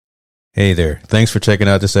Hey there. Thanks for checking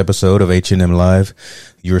out this episode of H&M Live.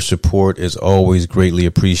 Your support is always greatly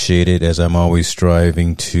appreciated, as I'm always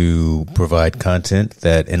striving to provide content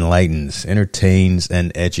that enlightens, entertains,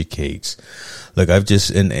 and educates. Look, I've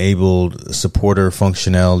just enabled supporter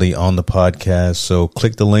functionality on the podcast, so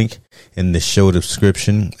click the link in the show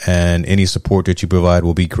description, and any support that you provide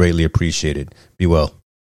will be greatly appreciated. Be well.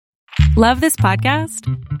 Love this podcast?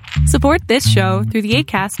 Support this show through the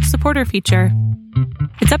Acast supporter feature.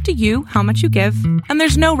 It's up to you how much you give, and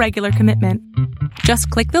there's no regular commitment. Just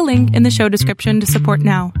click the link in the show description to support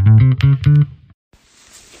now.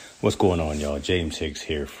 What's going on, y'all? James Higgs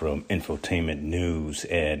here from Infotainment News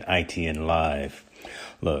and ITN Live.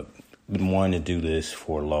 Look, been wanting to do this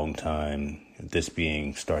for a long time. This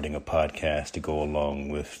being starting a podcast to go along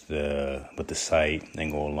with the site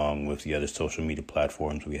and go along with the other social media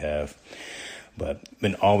platforms we have. But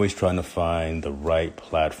been always trying to find the right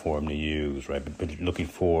platform to use, right? Been looking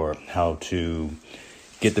for how to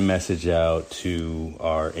get the message out to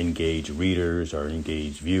our engaged readers, our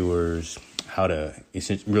engaged viewers, how to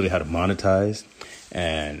monetize.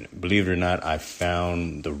 And believe it or not, I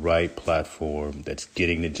found the right platform that's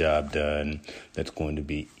getting the job done, that's going to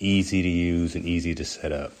be easy to use and easy to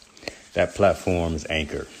set up. That platform is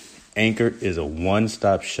Anchor. Anchor is a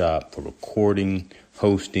one-stop shop for recording,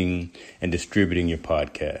 hosting, and distributing your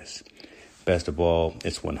podcast. Best of all,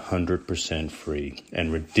 it's 100% free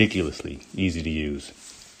and ridiculously easy to use.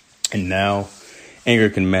 And now, Anchor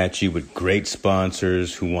can match you with great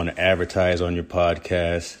sponsors who want to advertise on your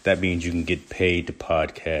podcast. That means you can get paid to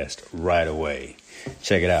podcast right away.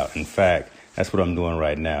 Check it out. In fact, that's what I'm doing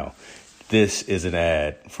right now. This is an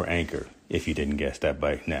ad for Anchor, if you didn't guess that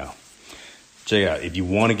by now. Check it out. If you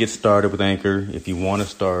want to get started with Anchor, if you want to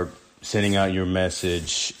start sending out your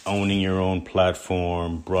message, owning your own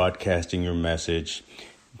platform, broadcasting your message,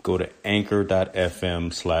 go to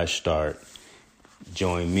anchor.fm/start.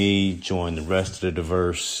 Join me, join the rest of the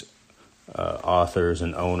diverse authors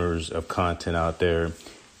and owners of content out there.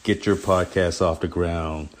 Get your podcast off the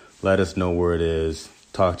ground. Let us know where it is.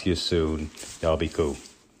 Talk to you soon. Y'all be cool.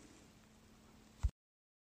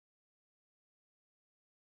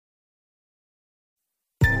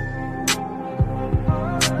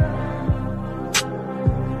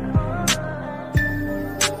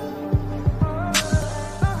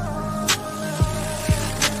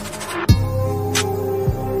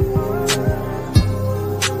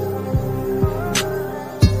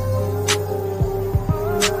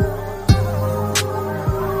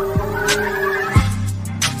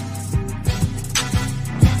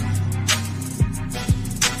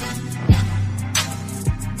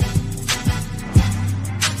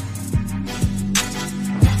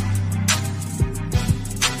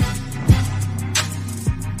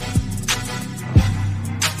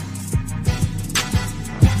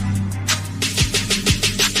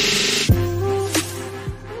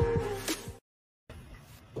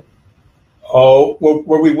 Oh,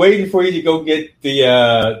 were we waiting for you to go get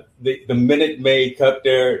the Minute Maid cup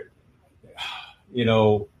there? You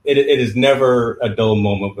know, it is never a dull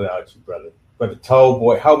moment without you, brother. But the tall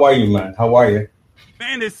boy, how are you, man? How are you?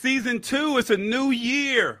 Man, it's season 2. It's a new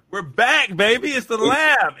year. We're back, baby. It's the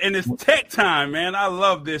lab, and it's tech time, man. I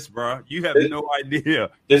love this, bro. You have no idea.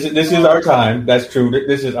 This is our time. That's true.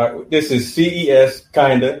 This is CES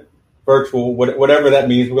kinda. Virtual, whatever that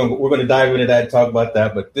means. We're going to dive into that and talk about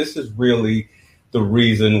that. But this is really the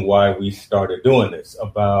reason why we started doing this.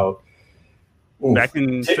 Back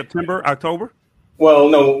in September, October. Well,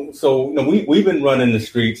 no. So no, we've been running the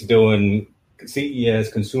streets doing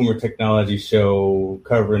CES Consumer Technology Show,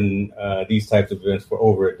 covering these types of events for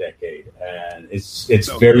over a decade, and it's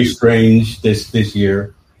very strange this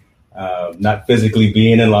year, not physically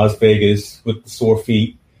being in Las Vegas with the sore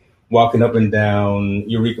feet. Walking up and down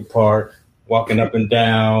Eureka Park, walking up and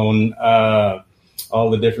down all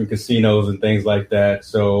the different casinos and things like that.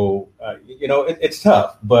 So, it's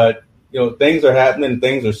tough, but, things are happening.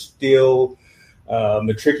 Things are still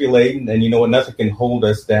matriculating. And you know what? Nothing can hold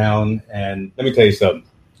us down. And let me tell you something.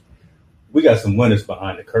 We got some winners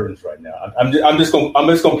behind the curtains right now. I'm just going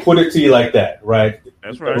to put it to you like that, right?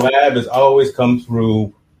 That's right. The lab has always come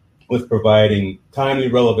through with providing timely,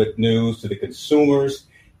 relevant news to the consumers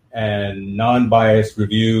and non-biased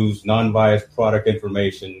reviews, non-biased product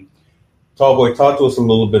information. Tallboy, talk to us a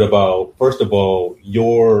little bit about, first of all,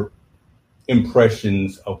 your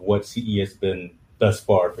impressions of what CES has been thus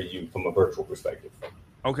far for you from a virtual perspective.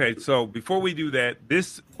 Okay, so before we do that,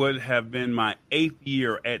 this would have been my 8th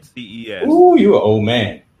year at CES. Ooh, you're an old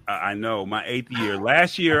man. I know, my 8th year.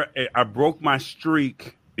 Last year, I broke my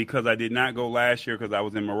streak because I did not go last year because I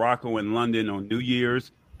was in Morocco and London on New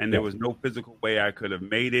Year's. And there was no physical way I could have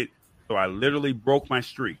made it. So I literally broke my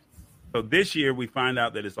streak. So this year we find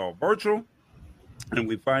out that it's all virtual, and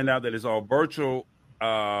we find out that it's all virtual.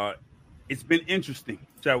 It's been interesting,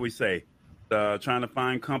 shall we say, trying to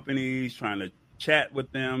find companies, trying to chat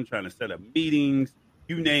with them, trying to set up meetings,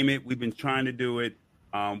 you name it. We've been trying to do it.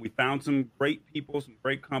 We found some great people, some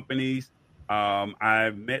great companies.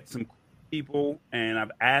 I've met some people, and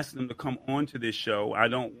I've asked them to come on to this show. I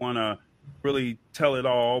don't want to really tell it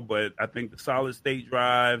all, but I think the solid state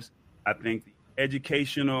drives, I think the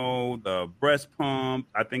educational, the breast pump,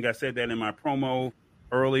 I think I said that in my promo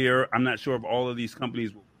earlier. I'm not sure if all of these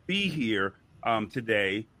companies will be here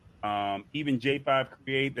today. Even J5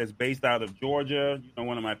 Create, that's based out of Georgia,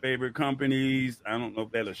 one of my favorite companies. I don't know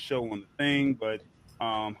if that'll show on the thing, but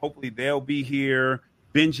hopefully they'll be here.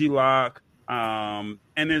 Benji Lock, and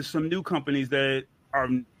there's some new companies that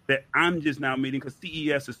I'm just now meeting because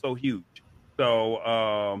CES is so huge.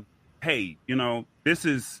 So hey, this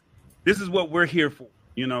is what we're here for.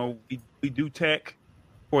 We do tech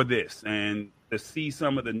for this, and to see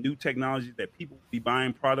some of the new technologies that people will be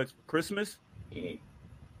buying products for Christmas.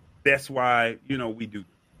 That's why, we do.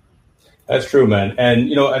 That's true, man.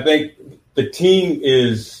 And, I think the team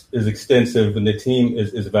is extensive and the team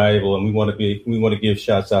is valuable. And we want to give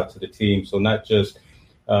shouts out to the team. So not just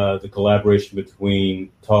the collaboration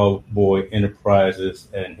between Tall Boy Enterprises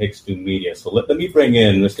and Hicks New Media. So let me bring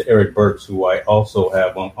in Mr. Eric Burks, who I also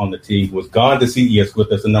have on the team, who has gone to CES with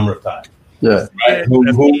us a number of times. Yeah. Right?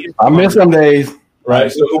 I miss some days.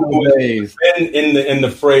 Right, so who's been in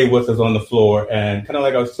the fray with us on the floor, and kind of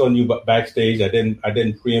like I was telling you about backstage, I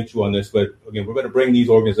didn't preempt you on this, but again, we're going to bring these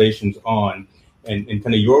organizations on, and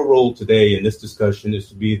kind of your role today in this discussion is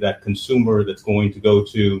to be that consumer that's going to go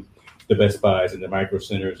to the Best Buys and the Micro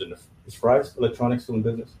Centers and is Fry's Electronics still in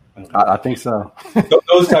business? I think so.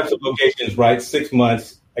 Those types of locations, right? 6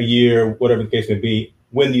 months, a year, whatever the case may be,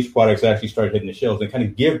 when these products actually start hitting the shelves, and kind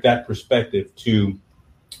of give that perspective to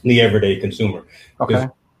the everyday consumer. Okay.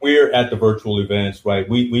 We're at the virtual events, right?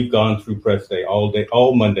 We've gone through press day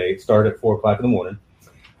all Monday. It started at 4:00 in the morning.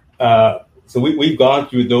 So we've gone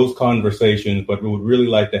through those conversations, but we would really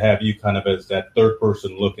like to have you kind of as that third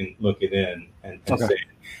person looking in and say,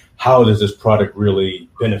 how does this product really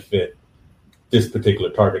benefit this particular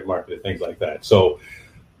target market and things like that? So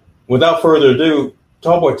without further ado,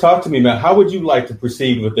 Tallboy, talk to me, man. How would you like to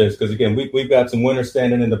proceed with this? Because, again, we've got some winners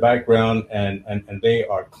standing in the background, and they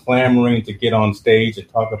are clamoring to get on stage and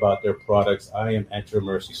talk about their products. I am at your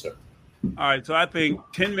mercy, sir. All right, so I think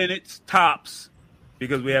 10 minutes tops,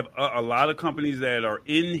 because we have a lot of companies that are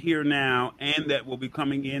in here now and that will be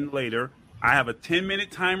coming in later. I have a 10-minute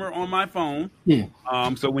timer on my phone. Yeah.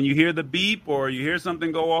 So when you hear the beep or you hear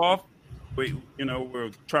something go off, we'll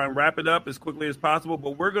try and wrap it up as quickly as possible,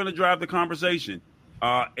 but we're going to drive the conversation.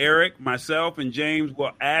 Eric, myself, and James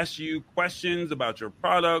will ask you questions about your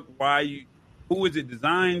product. Who is it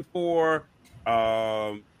designed for?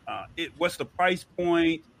 What's the price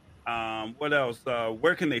point? What else?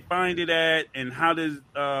 Where can they find it at? And how does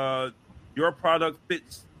your product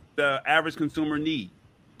fits the average consumer need?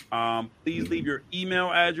 Please leave your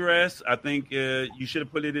email address. I think you should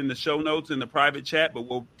have put it in the show notes in the private chat, but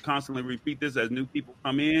we'll constantly repeat this as new people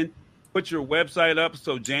come in. Put your website up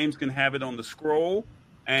so James can have it on the scroll,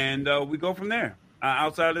 and we go from there.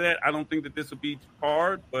 Outside of that, I don't think that this will be too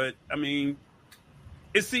hard, but, I mean,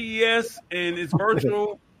 it's CES and it's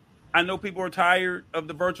virtual. I know people are tired of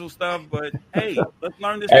the virtual stuff, but, hey, let's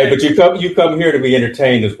learn this. Hey, but you come here to be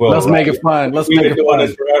entertained as well. Let's make it fun. We've been doing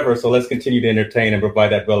this forever, so let's continue to entertain and provide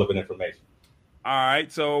that relevant information. All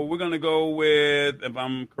right, so we're going to go with, if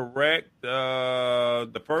I'm correct,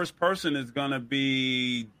 the first person is going to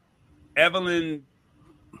be Evelyn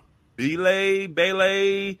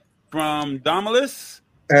Bailey from Domalus.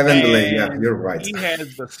 Evan Belay, yeah, you're right. He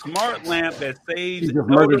has the smart lamp that saves. He just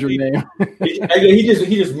murdered your name. he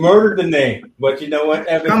just murdered the name. But you know what,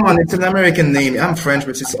 Evan? Come on, it's an American name. I'm French,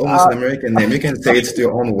 but it's almost an American name. You can say it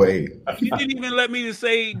your own way. You didn't even let me to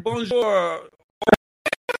say bonjour.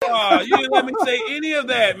 You didn't let me say any of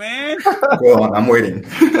that, man. Go on, I'm waiting.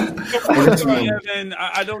 Evan,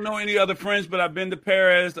 I don't know any other French, but I've been to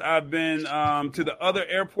Paris. I've been to the other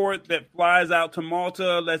airport that flies out to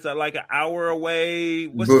Malta. That's like an hour away.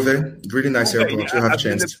 Beauvais, really nice Beauvais, airport. You have a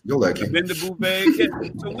chance. You'll like it. I've been to Beauvais. Yeah,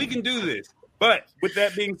 so we can do this. But with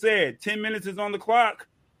that being said, 10 minutes is on the clock.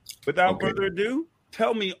 Without further ado,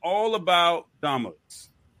 tell me all about Domalus.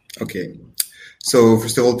 Okay. So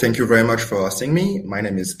first of all, thank you very much for hosting me. My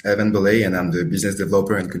name is Evan Belay, and I'm the business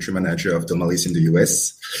developer and country manager of Domalus in the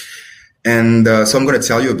US. And so I'm going to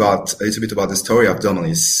tell you a little bit about the story of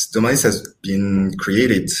Domalus. Domalus has been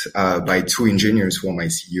created by two engineers who are my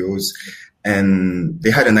CEOs, and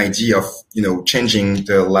they had an idea of, changing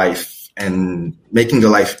the life and making the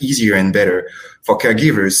life easier and better for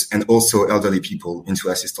caregivers and also elderly people into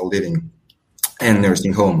assisted living and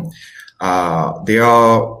nursing home. They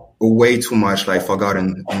are way too much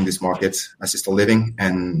forgotten in this market, assisted living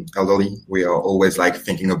and elderly. We are always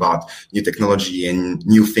thinking about new technology and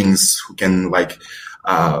new things who can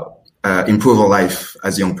improve our life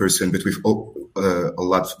as a young person, but we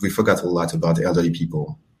forgot a lot about the elderly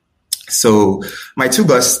people. So my two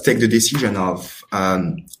boss take the decision of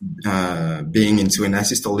being into an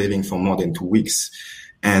assisted living for more than 2 weeks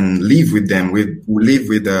and live with them, live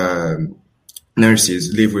with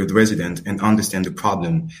nurses, live with residents, and understand the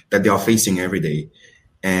problem that they are facing every day.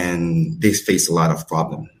 And they face a lot of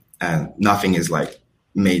problem. Nothing is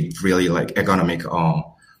made really economic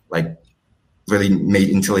or really made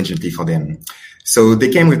intelligently for them. So they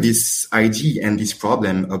came with this idea and this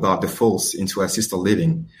problem about the falls into assisted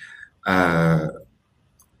living. 2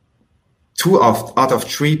 out of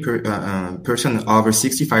 3 person over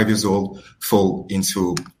 65 years old fall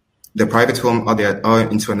into the private home or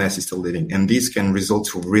into an assisted living, and this can result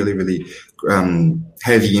to really, really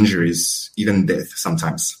heavy injuries, even death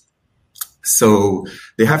sometimes. So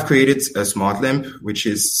they have created a smart lamp, which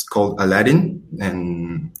is called Aladdin.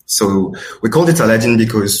 And so we called it Aladdin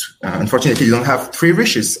because, unfortunately, you don't have 3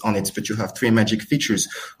 wishes on it, but you have 3 magic features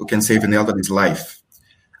who can save an elderly's life.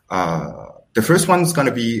 The first one is going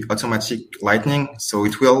to be automatic lighting. So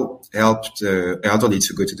it will help the elderly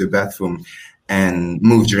to go to the bathroom and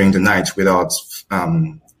move during the night without,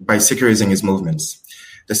 by securing his movements.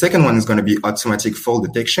 The second one is going to be automatic fall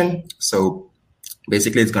detection. So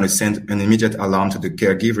basically, it's going to send an immediate alarm to the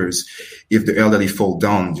caregivers if the elderly fall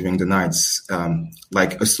down during the nights.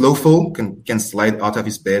 Like a slow fall can slide out of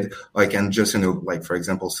his bed, or he can just, for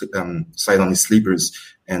example, slide on his sleepers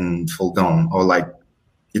and fall down. Or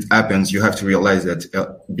it happens, you have to realize that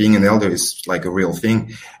being an elder is a real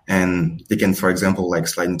thing, and they can, for example,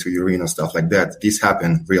 slide into urine or stuff like that. This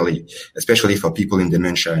happen really, especially for people in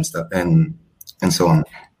dementia and stuff, and so on.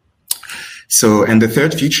 So, and the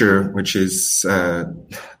third feature, which is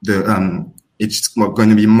it's going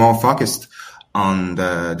to be more focused on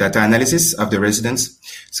the data analysis of the residents.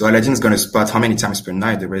 So Aladdin is going to spot how many times per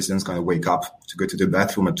night the resident's going to wake up to go to the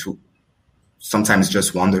bathroom or to sometimes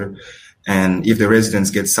just wander. And if the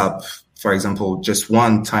residents gets up, for example, just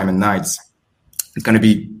 1 time a night, it's going to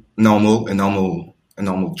be a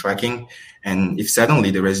normal tracking. And if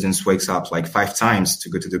suddenly the residents wakes up 5 times to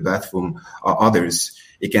go to the bathroom or others,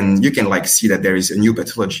 you can see that there is a new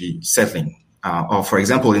pathology settling. Or for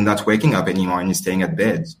example, they're not waking up anymore and he's staying at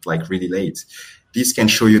bed really late. This can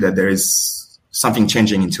show you that there is something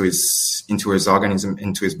changing into his organism,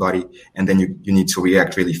 into his body, and then you need to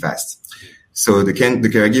react really fast. So the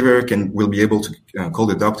caregiver will be able to call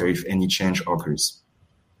the doctor if any change occurs.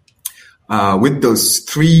 With those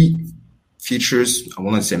 3 features, I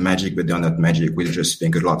won't say magic, but they're not magic. We just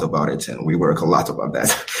think a lot about it and we work a lot about that.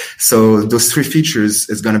 So those 3 features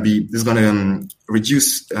is going to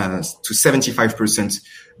reduce to 75%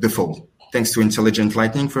 the fall, thanks to intelligent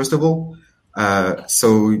lighting, first of all.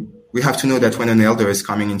 So we have to know that when an elder is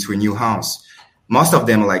coming into a new house, most of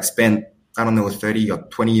them spend 30 or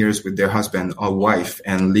 20 years with their husband or wife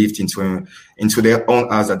and lived into their own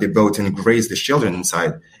house that they bought and raised the children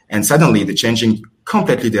inside. And suddenly they're changing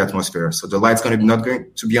completely the atmosphere. So the light's not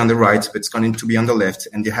going to be on the right, but it's going to be on the left.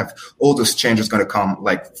 And they have all those changes going to come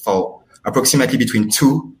for approximately between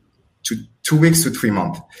 2 weeks to 3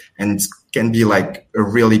 months. And it can be a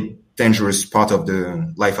really dangerous part of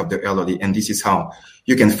the life of the elderly. And this is how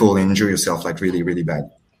you can fall and injure yourself really, really bad.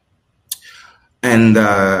 And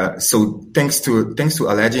so thanks to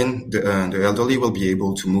Aladdin, the elderly will be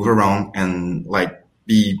able to move around and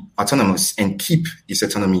be autonomous and keep his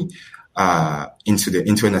autonomy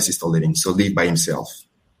into an assisted living, so live by himself.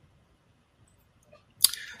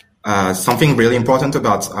 Something really important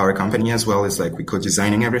about our company as well is we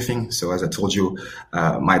co-designing everything. So as I told you,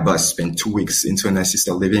 my boss spent 2 weeks into an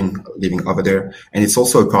assisted living over there, and it's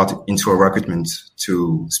also a part into our recruitment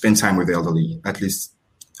to spend time with the elderly, at least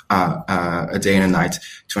a day and a night,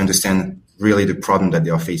 to understand really the problem that they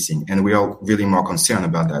are facing. And we are really more concerned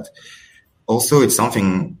about that. Also,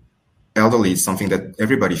 elderly is something that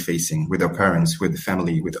everybody facing with their parents, with the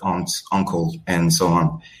family, with aunts, uncle, and so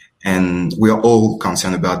on. And we are all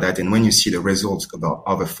concerned about that. And when you see the results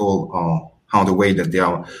of a fall or how the way that they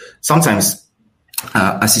are, sometimes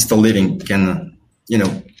assisted living can,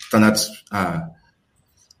 cannot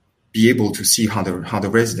be able to see how the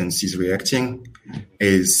residents is reacting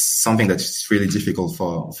is something that is really difficult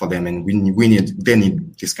for them, and they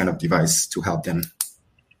need this kind of device to help them.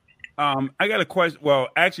 I got a question. Well,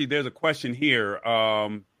 actually, there's a question here.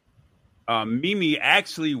 Mimi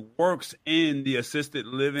actually works in the assisted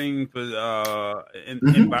living for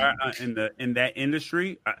in that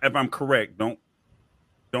industry. If I'm correct, don't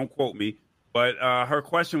quote me. But her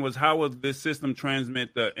question was, how will this system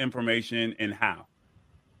transmit the information and how?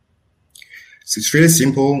 So it's really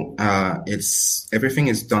simple. Everything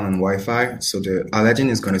is done on Wi-Fi. So the Aladdin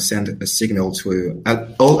is going to send a signal to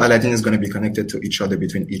all Aladdin is going to be connected to each other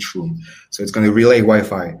between each room. So it's going to relay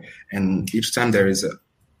Wi-Fi, and each time there is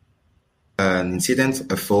an incident,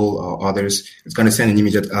 a fall, or others, it's going to send an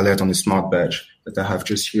immediate alert on the smart badge that I have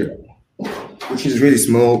just here, which is really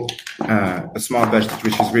small. A smart badge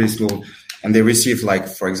which is really small, and they receive, like,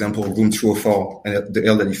 for example, room 204 and the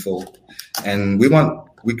elderly fall, and we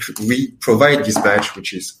provide this badge,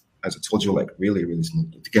 which is, as I told you, like really, really small.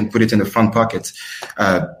 You can put it in the front pocket.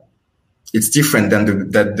 It's different than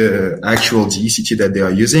the actual DECT that they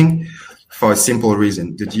are using for a simple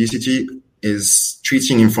reason. The DECT is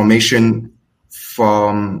treating information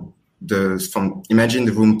from imagine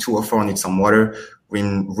the room 204 needs some water,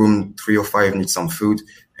 when room 305 needs some food,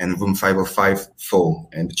 and room 505 fall,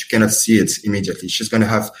 and you cannot see it immediately. She's going to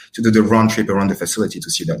have to do the round trip around the facility to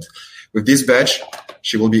see that. With this badge,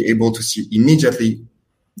 she will be able to see immediately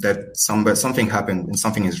that something happened and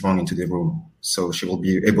something is wrong into the room. So she will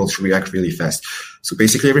be able to react really fast. So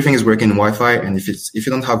basically everything is working in Wi-Fi, and if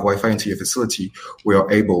you don't have Wi-Fi into your facility, we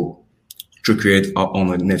are able to create our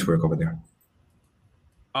own network over there.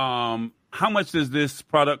 How much does this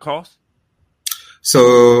product cost?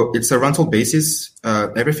 So it's a rental basis.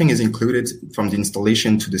 Everything is included, from the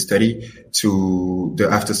installation to the study to the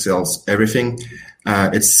after sales. Everything.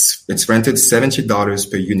 It's rented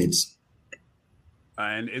 $70 per unit.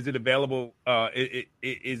 And is it available?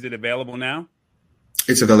 Is it available now?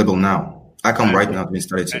 It's available now. I come right now to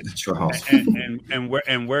install it at your house.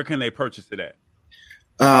 And where can they purchase it at?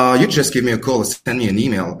 You just give me a call or send me an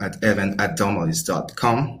email at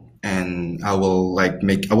evan@domalis.com. And I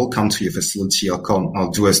will come to your facility.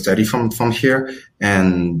 I'll do a study from here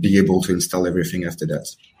and be able to install everything after that.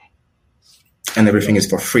 And everything is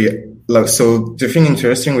for free. So the thing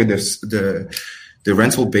interesting with this, the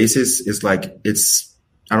rental basis is like,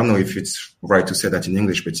 I don't know if it's right to say that in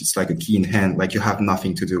English, but it's like a key in hand. Like, you have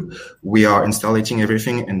nothing to do. We are installing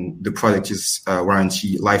everything, and the product is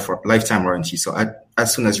lifetime warranty. So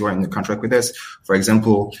as soon as you are in the contract with us, for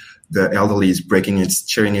example, the elderly is breaking it,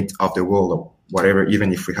 tearing it off the wall or whatever,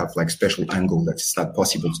 even if we have like special angle that it's not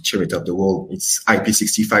possible to tear it off the wall. It's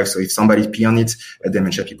IP65. So if somebody pee on it, a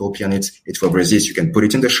dementia people pee on it, it will resist. You can put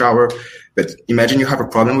it in the shower. But imagine you have a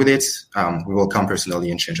problem with it. We will come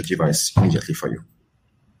personally and change the device immediately for you.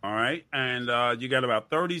 All right. And you got about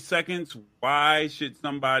 30 seconds. Why should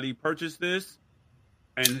somebody purchase this?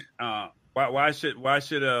 And why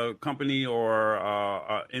should a company or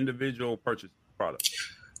an individual purchase the product?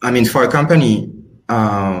 I mean, for a company,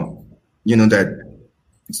 that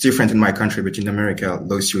it's different in my country, but in America,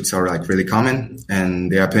 lawsuits are like really common,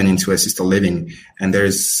 and they happen into assisted living. And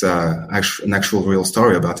there's an actual real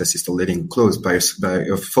story about assisted living closed by a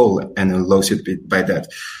fall and a lawsuit by that.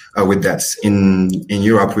 With that, in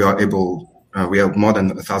Europe, we have more than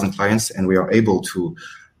 1,000 clients, and we are able to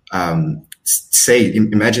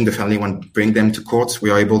imagine the family want to bring them to court. We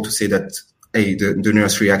are able to say that, hey, the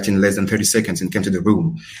nurse reacted in less than 30 seconds and came to the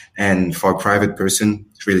room. And for a private person,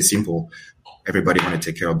 it's really simple. Everybody want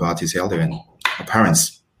to take care about his elder and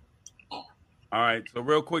parents. All right. So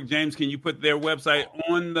real quick, James, can you put their website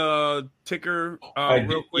on the ticker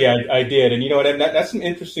real quick? Yeah, I did. And you know what? That's some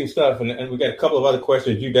interesting stuff. And we got a couple of other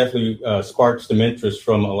questions. You definitely sparked some interest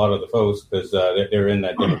from a lot of the folks because they're in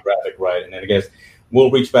that demographic, right? And then I guess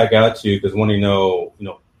we'll reach back out to you because want to know,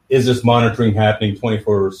 is this monitoring happening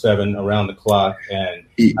 24/7 around the clock? And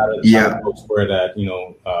how do folks wear that,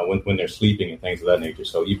 when they're sleeping and things of that nature?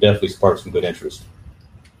 So you definitely sparked some good interest.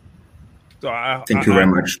 So Thank you very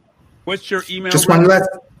much. What's your email? Just one last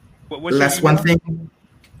one thing.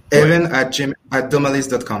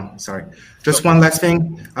 Evan@domalis.com. Sorry. Just one last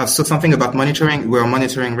thing. So something about monitoring. We are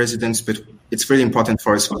monitoring residents, but it's really important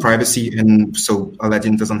for us for privacy. And so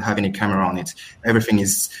Aladdin doesn't have any camera on it. Everything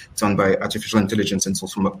is done by artificial intelligence and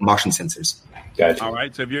also motion sensors. Gotcha. All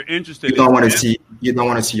right. So if you're interested, you don't want to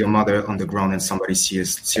see your mother on the ground and somebody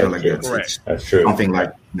sees her like that. Correct. That's true. Something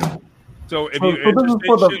like no. So if you're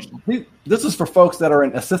interested, this is for folks that are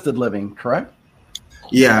in assisted living, correct?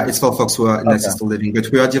 Yeah, it's for folks who are in assisted living, but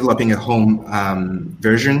we are developing a home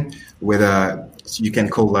version with you can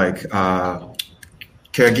call like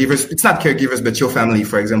caregivers, it's not caregivers, but your family,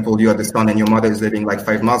 for example, you are the son and your mother is living like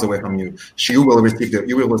 5 miles away from you. You will receive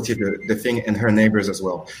the thing and her neighbors as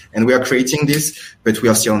well. And we are creating this, but we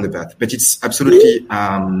are still on the path. But it's absolutely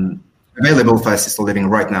available for assisted living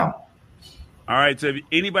right now. All right. So if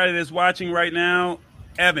anybody that's watching right now,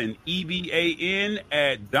 Evan, EVAN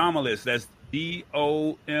at Domalys. That's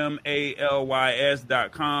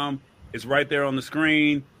DOMALYS.com. It's right there on the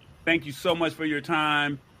screen. Thank you so much for your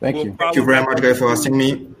time. Thank you very much, guys, for asking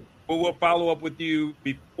me. We'll follow up with you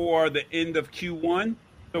before the end of Q1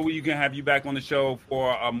 so we can have you back on the show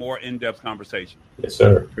for a more in-depth conversation. Yes,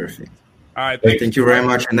 sir. Perfect. All right. Thank you very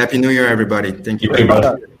much, and Happy New Year, everybody. Thank you very much.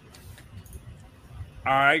 All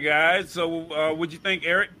right, guys. So what'd you think,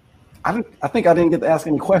 Eric? I think I didn't get to ask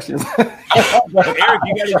any questions. Eric, you got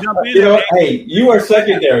to jump in. You know, hey, you are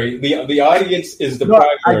secondary. The audience is the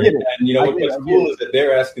primary. I get it. And you know what's cool is that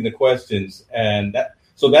they're asking the questions, and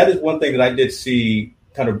that is one thing that I did see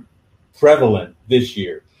kind of prevalent this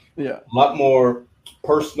year. Yeah, a lot more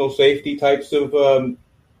personal safety types of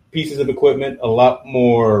pieces of equipment. A lot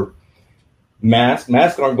more masks.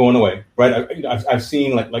 Masks aren't going away, right? I've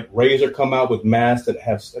seen like Razer come out with masks that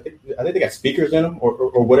have I think they got speakers in them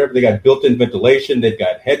or whatever. They got built-in ventilation. They've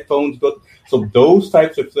got headphones built. So those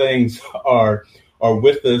types of things are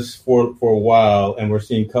with us for a while, and we're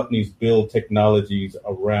seeing companies build technologies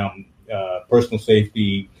around personal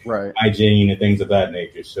safety, right, hygiene, and things of that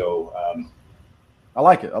nature. So I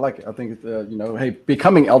like it. I think it's hey,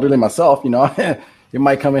 becoming elderly myself, it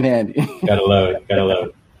might come in handy. Gotta love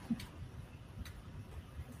it.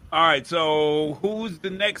 All right, so who's the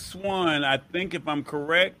next one? I think if I'm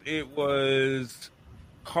correct, it was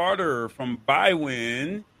Carter from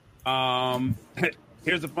Bywin.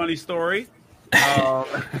 Here's a funny story. I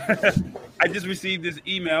just received this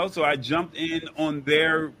email, so I jumped in on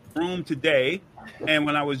their room today. And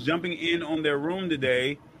when I was jumping in on their room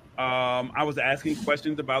today, I was asking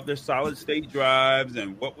questions about their solid-state drives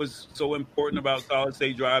and what was so important about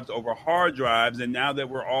solid-state drives over hard drives. And now that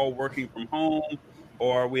we're all working from home,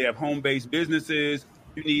 or we have home-based businesses,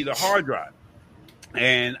 you need a hard drive.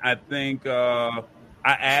 And I think I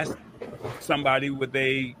asked somebody could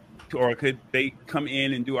they come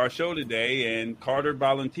in and do our show today, and Carter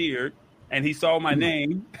volunteered, and he saw my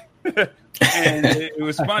name. And it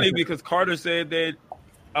was funny because Carter said that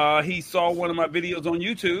he saw one of my videos on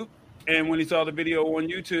YouTube, and when he saw the video on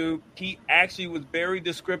YouTube, he actually was very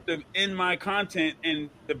descriptive in my content, and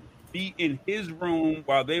to be in his room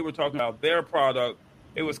while they were talking about their product,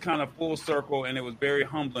 it was kind of full circle, and it was very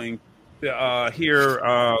humbling to hear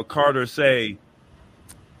Carter say,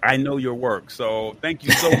 I know your work. So thank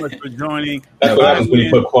you so much for joining. That's what happens when you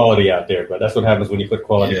put quality out there, but that's what happens when you put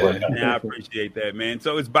quality work out there. I appreciate that, man.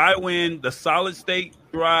 So it's Bywin, the solid state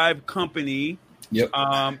drive company. Yep.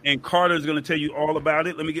 And Carter's going to tell you all about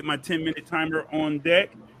it. Let me get my 10-minute timer on deck.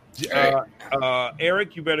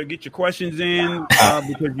 Eric, you better get your questions in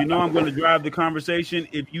because I'm going to drive the conversation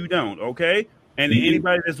if you don't, okay? And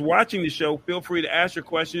anybody that's watching the show, feel free to ask your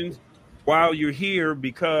questions while you're here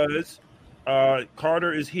because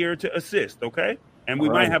Carter is here to assist, okay? And we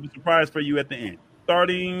might have a surprise for you at the end.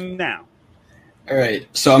 Starting now. All right.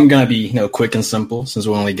 So I'm going to be quick and simple since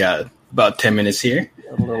we only got about 10 minutes here.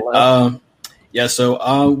 I'm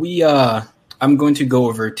going to go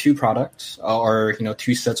over two products or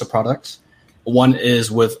two sets of products. One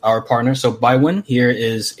is with our partner. So Bywin here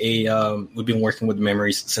is we've been working with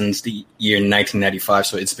memories since the year 1995.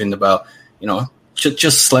 So it's been about,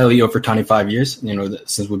 just slightly over 25 years,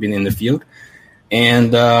 since we've been in the field.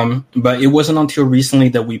 And, but it wasn't until recently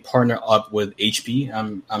that we partnered up with HP.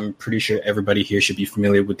 I'm pretty sure everybody here should be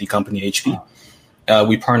familiar with the company HP.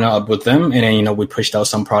 We partnered up with them and then, we pushed out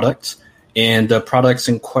some products. And the products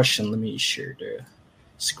in question, let me share the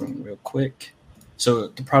screen real quick. So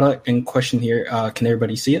the product in question here, can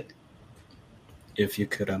everybody see it? If you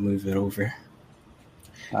could move it over.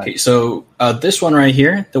 Okay, so this one right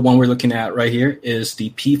here, the one we're looking at right here is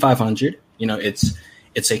the P500.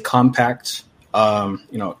 It's a compact,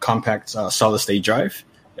 solid state drive,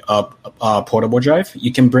 portable drive.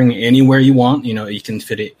 You can bring it anywhere you want. You can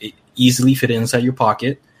easily fit it inside your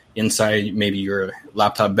pocket, inside maybe your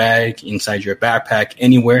laptop bag, inside your backpack,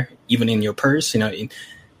 anywhere, even in your purse.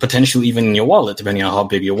 Potentially even in your wallet, depending on how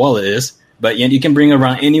big your wallet is. But you can bring it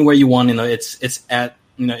around anywhere you want. It's at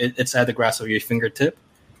the grasp of your fingertip.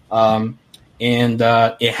 And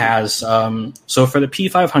it has so for the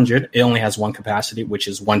P500, it only has one capacity, which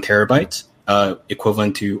is 1 terabyte,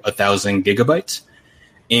 equivalent to 1,000 gigabytes,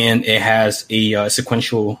 and it has the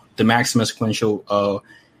maximum sequential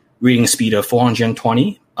reading speed of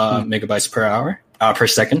 420 megabytes per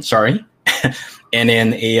second. Sorry. and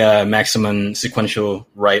then a maximum sequential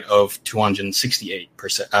write of 268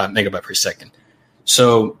 megabyte per second.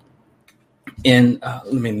 So,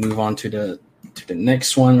 let me move on to the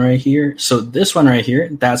next one right here. So this one right here,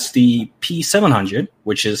 that's the P700,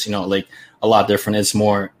 which is, like a lot different. It's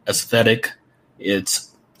more aesthetic. It's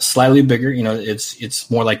slightly bigger. It's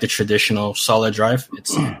more like the traditional solid drive.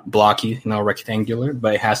 It's blocky, rectangular,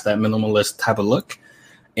 but it has that minimalist type of look.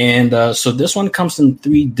 And so this one comes in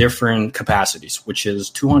 3 different capacities, which is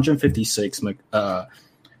 256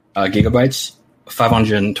 gigabytes,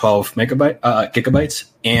 512 gigabytes,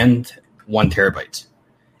 and 1 terabyte.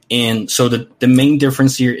 And so the main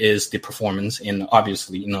difference here is the performance, and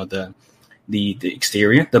obviously, the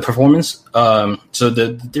exterior, the performance. So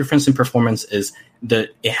the difference in performance is that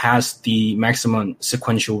it has the maximum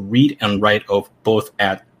sequential read and write of both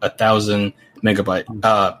at 1,000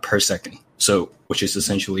 megabyte per second. So which is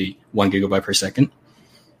essentially 1 gigabyte per second.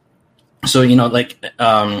 So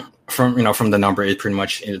from the number,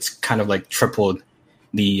 it's kind of like tripled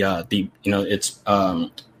the it's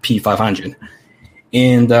P500.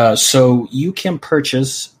 And so you can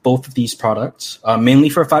purchase both of these products. Mainly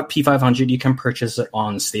for P500, you can purchase it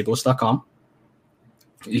on stables.com.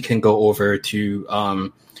 You can go over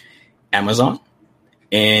to Amazon,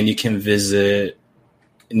 and you can visit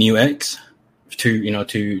Newegg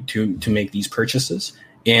to make these purchases.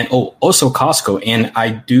 And also Costco. And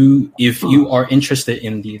if you are interested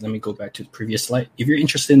in let me go back to the previous slide. If you're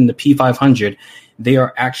interested in the P500, they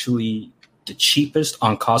are actually the cheapest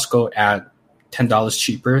on Costco at $10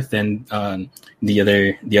 cheaper than the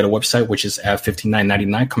other website, which is at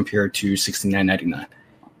 $59.99 compared to $69.99.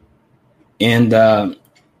 And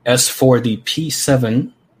as for the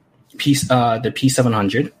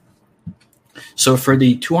P700, so for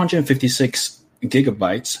the 256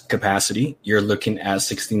 gigabytes capacity, you're looking at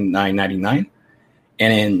 $69.99, and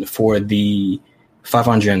then for the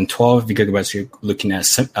 512 gigabytes, you're looking at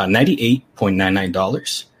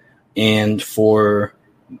 $98.99, and for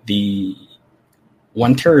the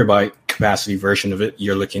 1 terabyte capacity version of it,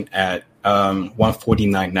 you're looking at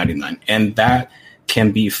 $149.99, and that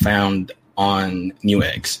can be found on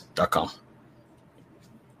newegg.com.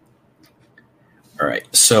 All right,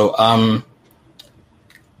 so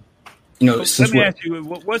let me ask you,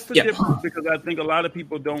 what's the difference? Because I think a lot of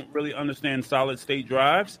people don't really understand solid state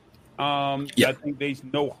drives. I think they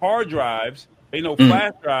know hard drives, they know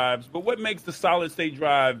flash drives, but what makes the solid state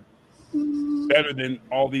drive better than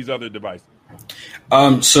all these other devices?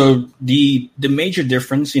 So the major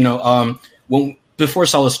difference, before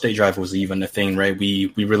solid state drive was even a thing, right?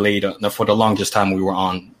 We relayed for the longest time we were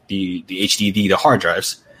on the HDD, the hard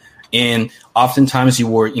drives, and oftentimes you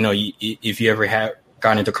were, if you ever had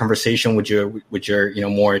gotten into conversation with your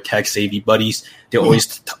more tech savvy buddies, they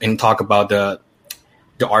always talk about the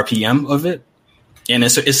RPM of it,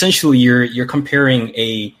 and so essentially you're comparing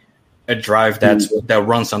a drive that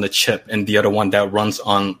runs on the chip and the other one that runs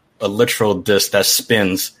on a literal disk that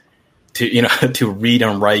spins to read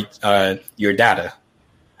and write your data.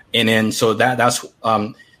 And then so that's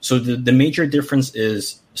so the major difference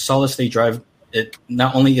is solid state drive. It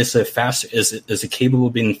not only is it faster, is it capable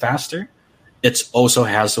of being faster, it also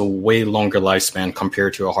has a way longer lifespan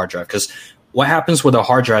compared to a hard drive. Because what happens with a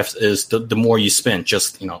hard drive is the more you spin,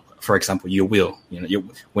 just for example, your wheel,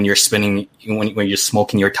 when you're spinning, when you're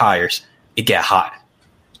smoking your tires, it get hot.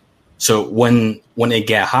 So when it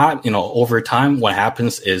get hot, over time, what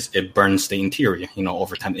happens is it burns the interior.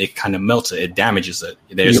 Over time, it kind of melts it, it damages it.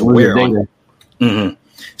 There's wear on it. Mm-hmm.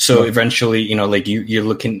 So eventually, you're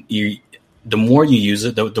looking, the more you use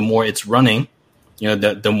it, the more it's running.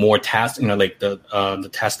 The more tasks, the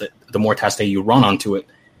more tasks that you run onto it,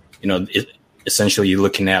 essentially you're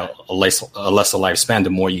looking at a lesser lifespan the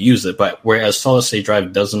more you use it. But whereas solid state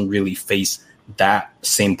drive doesn't really face that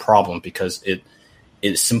same problem because it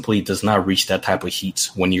simply does not reach that type of heat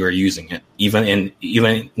when you are using it, even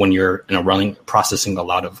when you're processing a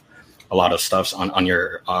lot of stuff on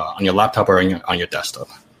your laptop or on your desktop.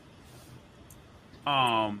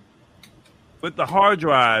 With the hard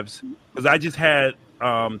drives, because I just had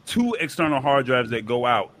 2 external hard drives that go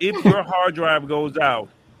out. If your hard drive goes out,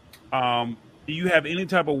 do you have any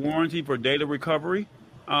type of warranty for data recovery?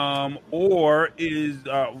 Or is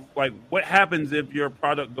what happens if your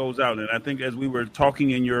product goes out? And I think as we were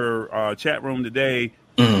talking in your chat room today,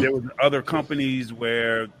 there was other companies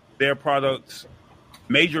where their products,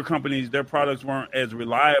 major companies, their products weren't as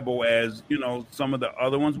reliable as, some of the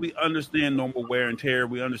other ones. We understand normal wear and tear.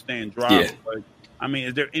 We understand drive. But,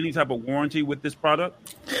 is there any type of warranty with this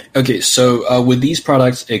product? Okay, so with these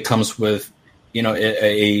products, it comes with,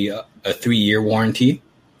 a 3-year warranty.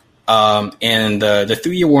 And the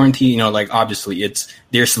 3-year warranty, like obviously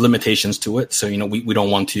there's limitations to it. So, we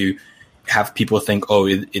don't want to have people think, oh,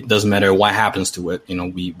 it doesn't matter what happens to it.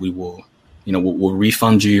 We will, we'll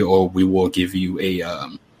refund you, or we will give you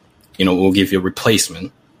we'll give you a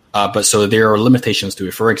replacement. But so there are limitations to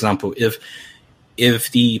it. For example,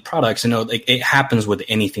 if the products, like it happens with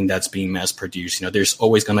anything that's being mass produced, there's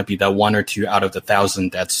always going to be that 1 or 2 out of the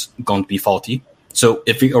 1,000 that's going to be faulty. So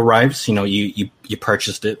if it arrives, you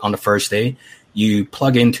purchased it on the first day, you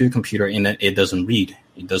plug it into a computer and it doesn't read,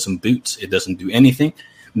 it doesn't boot, it doesn't do anything,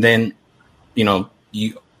 then,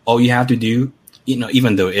 all you have to do,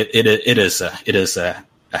 even though it is a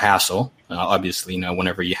hassle, obviously,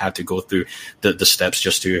 whenever you have to go through the steps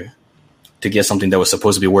just to get something that was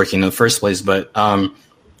supposed to be working in the first place, but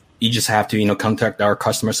you just have to, contact our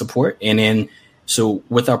customer support. And then, so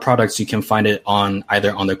with our products, you can find it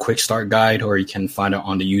either on the quick start guide, or you can find it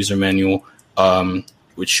on the user manual,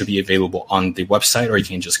 which should be available on the website, or you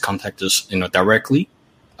can just contact us, directly.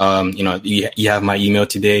 You have my email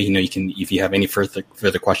today. You can, if you have any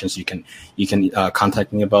further questions, you can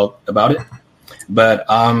contact me about it. But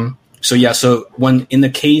so when in the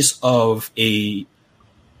case of a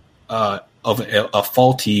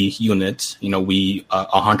faulty unit, we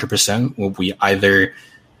 100%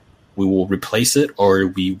 we will replace it, or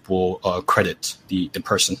we will credit the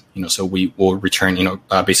person. So we will return.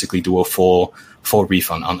 Basically do a full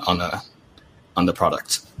refund on the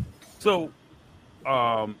product. So,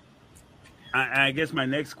 I guess my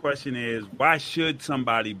next question is, why should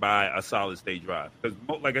somebody buy a solid state drive? Because,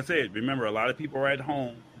 like I said, remember, a lot of people are at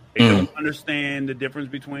home. They don't understand the difference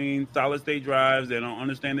between solid state drives. They don't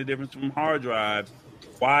understand the difference from hard drives.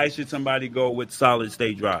 Why should somebody go with solid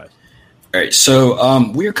state drives? All right. So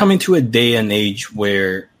we're coming to a day and age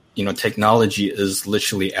where, technology is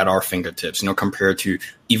literally at our fingertips, compared to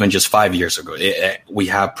even just 5 years ago. We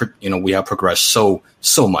have progressed so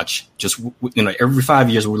much. Just, every 5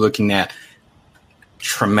 years we're looking at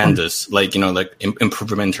tremendous,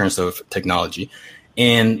 improvement in terms of technology.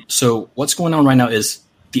 And so what's going on right now is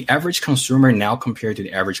the average consumer now compared to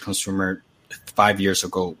the average consumer 5 years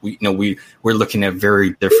ago, we're looking at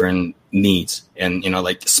very different needs and,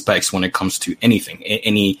 specs when it comes to anything,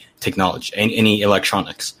 any technology, any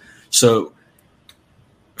electronics. So,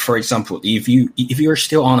 for example, if you're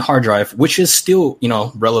still on hard drive, which is still,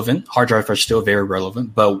 relevant, hard drive are still very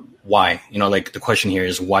relevant, but why? The question here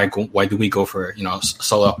is why do we go for,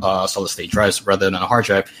 solid state drives rather than a hard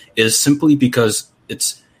drive? Is simply because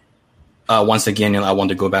it's, once again, I want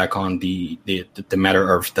to go back on the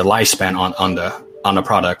matter of the lifespan on the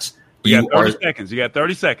products. You got 30 seconds. You got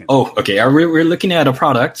 30 seconds. Oh, okay. We're looking at a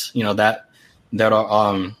product, that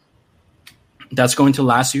are that's going to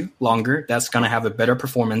last you longer. That's going to have a better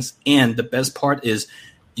performance, and the best part is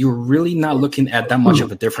you're really not looking at that much of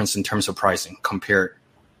a difference in terms of pricing compared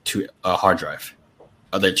to a hard drive,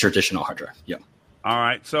 the traditional hard drive. Yeah. All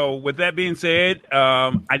right. So with that being said,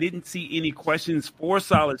 I didn't see any questions for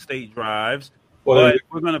solid state drives, but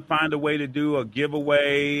we're going to find a way to do a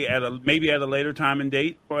giveaway maybe at a later time and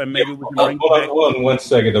date, or maybe we can bring hold on 1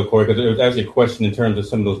 second, though, Corey, because there was actually a question in terms of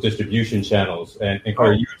some of those distribution channels. And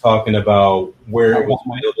Corey, you were talking about where it was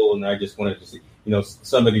available, and I just wanted to see,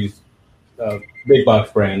 some of these big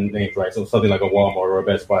box brand names, right? So something like a Walmart or a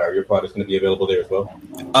Best Buy, are your product's going to be available there as well?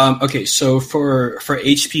 Okay, so for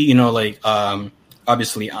HP,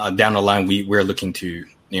 obviously, down the line, we're looking to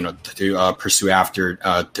pursue after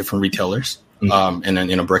different retailers, and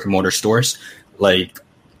then brick and mortar stores, like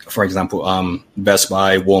for example, Best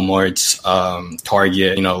Buy, Walmart's,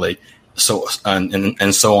 Target, so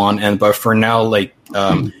and so on. But for now,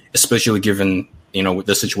 especially given with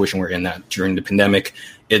the situation we're in that during the pandemic,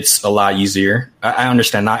 it's a lot easier. I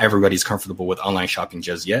understand not everybody's comfortable with online shopping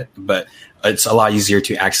just yet, but it's a lot easier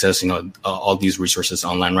to access, all these resources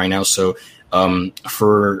online right now. So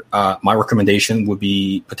for my recommendation would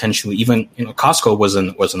be potentially even, Costco was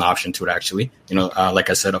an option to it, actually. Like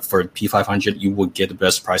I said, for P500, you would get the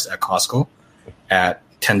best price at Costco at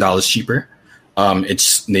 $10 cheaper.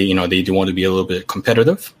 They do want to be a little bit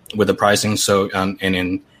competitive with the pricing. So,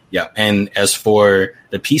 and as for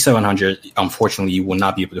the P700, unfortunately, you will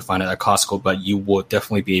not be able to find it at Costco, but you will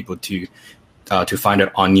definitely be able to find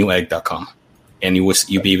it on newegg.com, and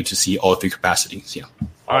you'll be able to see all three capacities. Yeah.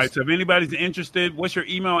 All right. So if anybody's interested, what's your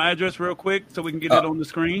email address, real quick, so we can get it on the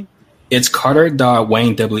screen? It's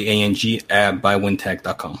carter.wang, W-A-N-G,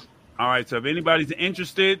 @bywintech.com. All right. So if anybody's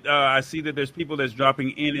interested, I see that there's people that's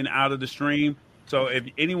dropping in and out of the stream. So if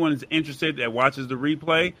anyone is interested that watches the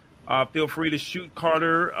replay, feel free to shoot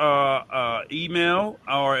Carter email,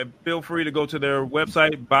 or feel free to go to their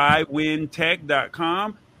website,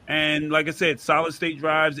 bywintech.com, And like I said, solid state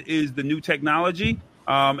drives is the new technology.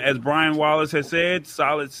 As Brian Wallace has said,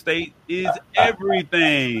 solid state is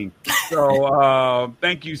everything. So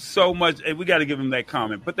thank you so much. Hey, we got to give him that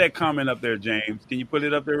comment. Put that comment up there, James. Can you put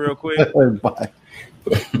it up there real quick?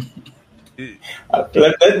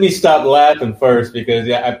 Let me stop laughing first because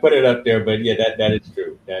I put it up there, but that is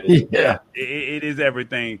true. That is it is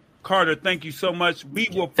everything. Carter, thank you so much. We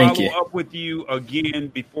will follow up with you again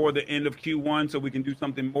before the end of Q1 so we can do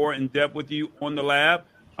something more in depth with you on the lab.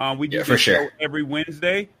 We do this show every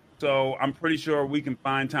Wednesday, so I'm pretty sure we can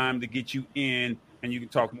find time to get you in and you can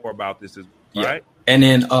talk more about this as well. Right? And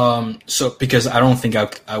then, so because I don't think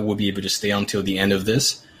I will be able to stay until the end of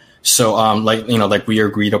this. So, like we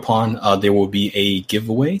agreed upon, there will be a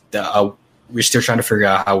giveaway that we're still trying to figure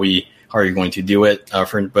out how are you going to do it.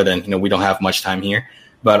 But then, we don't have much time here.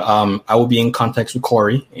 But I will be in contact with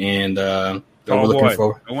Corey, and we're looking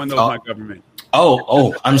forward. No one knows my government.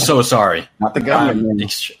 Oh, I'm so sorry. Not the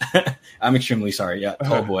government. I'm extremely sorry. Yeah,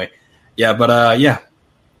 tall boy. Yeah, but yeah.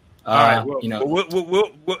 All right.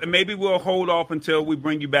 We'll maybe we'll hold off until we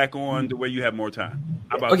bring you back on to where you have more time.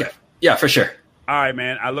 How about that? Yeah, for sure. All right,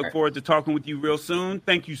 man. I look forward to talking with you real soon.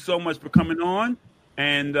 Thank you so much for coming on,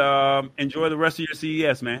 and enjoy the rest of your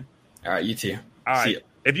CES, man. All right, you too. All right. See ya.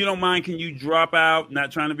 If you don't mind, can you drop out?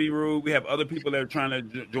 Not trying to be rude. We have other people that are trying to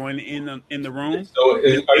join in the room. So, are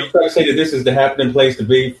you trying to say that this is the happening place to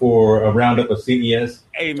be for a roundup of CES?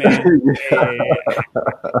 Hey, man.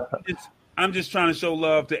 I'm just trying to show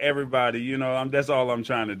love to everybody. That's all I'm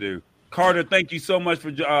trying to do. Carter, thank you so much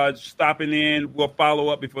for stopping in. We'll follow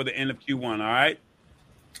up before the end of Q1. All right.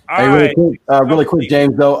 Really quick,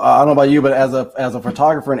 James. Though I don't know about you, but as a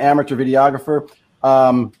photographer and amateur videographer,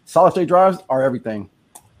 solid state drives are everything.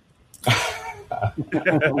 I'm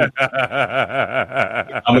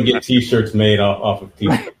gonna get T-shirts made off of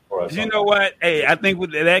T-shirts for us. You know what? Hey, I think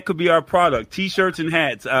that could be our product: T-shirts and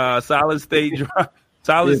hats. Solid state drive.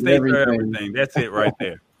 Solid state are everything. That's it right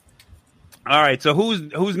there. All right. So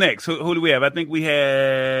who's next? Who do we have? I think we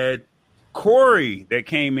had Corey that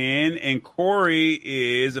came in, and Corey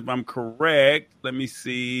is, if I'm correct, let me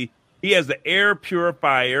see. He has the air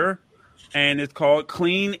purifier, and it's called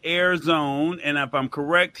Clean Air Zone. And if I'm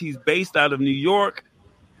correct, he's based out of New York.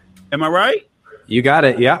 Am I right? You got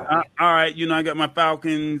it. Yeah. All right. I got my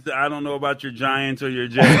Falcons. I don't know about your Giants or your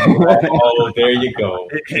Jets. Oh, there you go.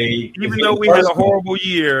 Even though we had a horrible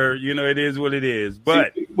year, it is what it is.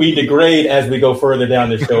 But we degrade as we go further down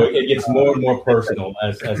the show. It gets more and more personal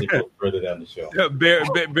as it goes further down the show.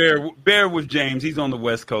 Bear with James. He's on the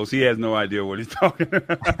West Coast. He has no idea what he's talking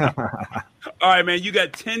about. All right, man. You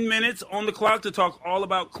got 10 minutes on the clock to talk all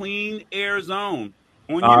about Clean Air Zone.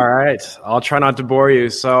 All right. I'll try not to bore you.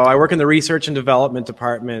 So I work in the research and development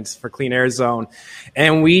department for Clean Air Zone,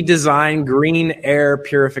 and we design green air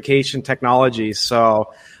purification technology.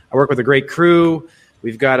 So I work with a great crew.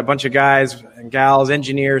 We've got a bunch of guys and gals,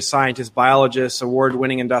 engineers, scientists, biologists,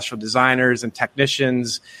 award-winning industrial designers, and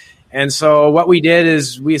technicians. And so what we did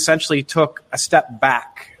is we essentially took a step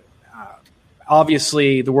back.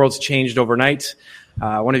 Obviously, the world's changed overnight.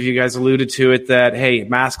 One of you guys alluded to it that, hey,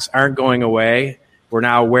 masks aren't going away. We're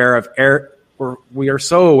now aware of air. We are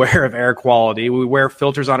so aware of air quality. We wear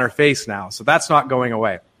filters on our face now. So that's not going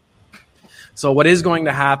away. So what is going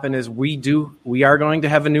to happen is we are going to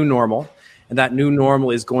have a new normal. And that new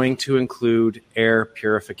normal is going to include air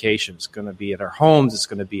purification. It's going to be at our homes. It's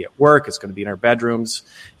going to be at work. It's going to be in our bedrooms.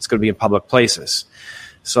 It's going to be in public places.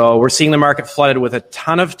 So we're seeing the market flooded with a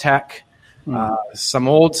ton of tech, some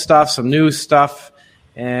old stuff, some new stuff.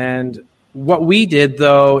 And what we did,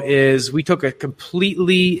 though, is we took a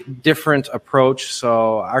completely different approach.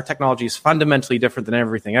 So our technology is fundamentally different than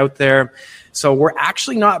everything out there. So we're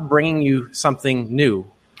actually not bringing you something new.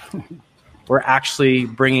 We're actually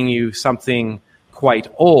bringing you something quite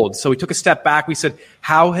old. So we took a step back. We said,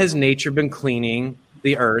 how has nature been cleaning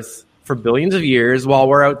the earth for billions of years while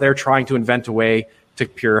we're out there trying to invent a way to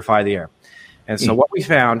purify the air? And so what we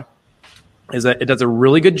found is that it does a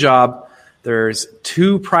really good job. There's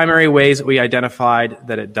two primary ways that we identified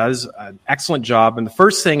that it does an excellent job. And the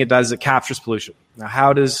first thing it does is it captures pollution. Now,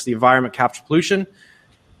 how does the environment capture pollution?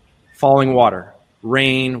 Falling water,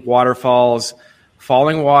 rain, waterfalls.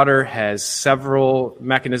 Falling water has several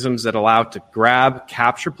mechanisms that allow it to grab,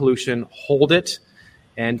 capture pollution, hold it,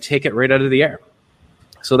 and take it right out of the air.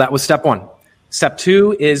 So that was step one. Step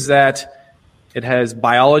two is that it has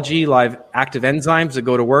biology, live active enzymes that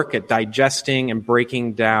go to work at digesting and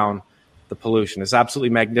breaking down the pollution. It's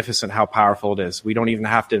absolutely magnificent how powerful it is. We don't even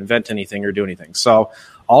have to invent anything or do anything. So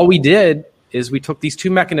all we did is we took these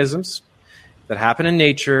two mechanisms that happen in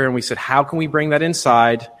nature and we said, how can we bring that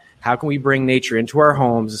inside How can we bring nature into our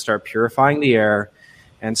homes and start purifying the air?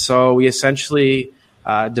 And so we essentially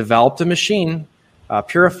developed a machine, a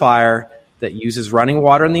purifier, that uses running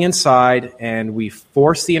water on the inside, and we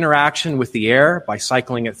force the interaction with the air by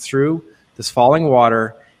cycling it through this falling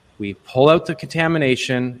water. We pull out the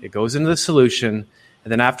contamination, it goes into the solution,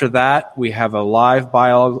 and then after that, we have a live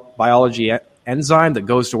biology enzyme that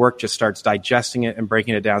goes to work, just starts digesting it and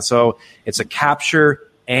breaking it down. So it's a capture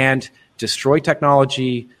and destroy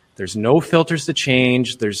technology. There's no filters to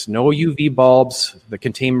change. There's no UV bulbs that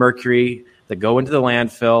contain mercury that go into the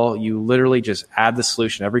landfill. You literally just add the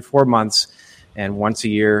solution every 4 months, and once a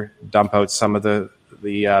year, dump out some of the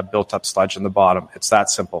built-up sludge in the bottom. It's that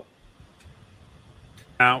simple.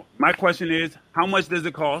 Now, my question is, how much does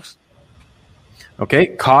it cost? Okay,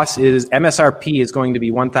 cost is MSRP is going to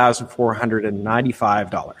be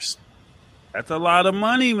 $1,495. That's a lot of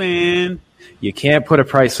money, man. You can't put a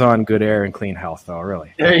price on good air and clean health, though,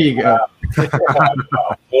 really. There you go.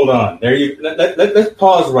 Hold on. Let's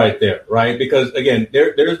pause right there, right? Because, again,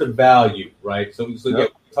 there's the value, right? So yeah, we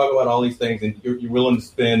talk about all these things, and you're willing to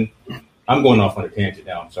spend – I'm going off on a tangent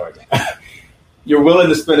now. I'm sorry. You're willing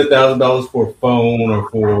to spend $1,000 for a phone or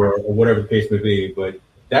whatever the case may be, but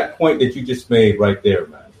that point that you just made right there,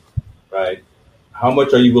 man, right? How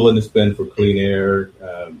much are you willing to spend for clean air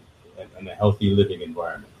and a healthy living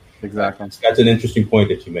environment? Exactly. That's an interesting point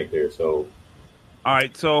that you make there. So, all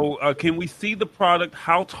right. So, can we see the product?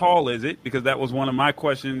 How tall is it? Because that was one of my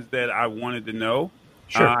questions that I wanted to know.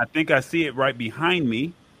 Sure. I think I see it right behind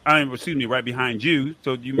me. Right behind you.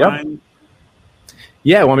 So, do you mind?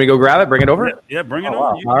 Yeah, want me to go grab it? Bring it over? Yeah, bring it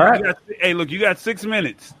on. Wow. All right. Hey, look, you got 6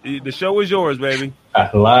 minutes. The show is yours, baby.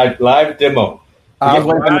 Live demo. I was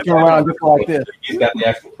waiting to turn around just like this. He's got the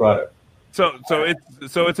actual product. So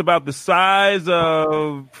it's about the size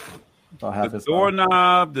of the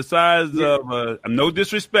doorknob, the size of no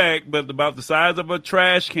disrespect, but about the size of a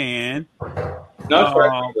trash can. Not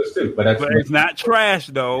trash, too, but it's not trash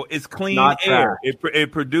though. It's clean air.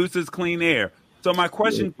 It produces clean air. So my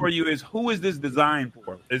question for you is, who is this designed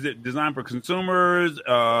for? Is it designed for consumers? Is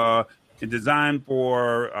it designed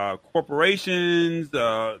for corporations?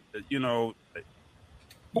 Who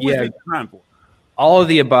is it designed for? All of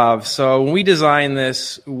the above. So when we designed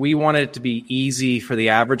this, we wanted it to be easy for the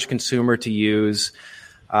average consumer to use.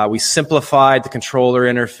 We simplified the controller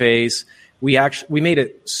interface. We made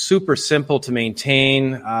it super simple to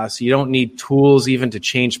maintain, so you don't need tools even to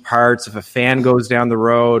change parts. If a fan goes down the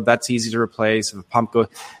road, that's easy to replace. If a pump goes,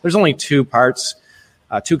 there's only two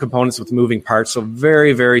components with moving parts, so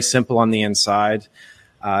very, very simple on the inside.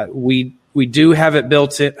 We do have it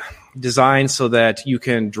designed so that you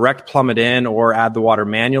can direct plumb it in or add the water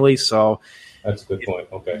manually. So that's a good point.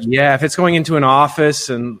 Okay. Yeah, if it's going into an office,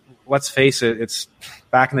 and let's face it, it's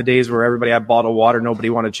back in the days where everybody had bottled water, nobody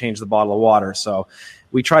wanted to change the bottle of water. So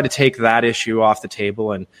we try to take that issue off the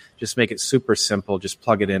table and just make it super simple. Just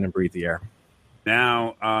plug it in and breathe the air.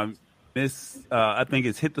 Now, I think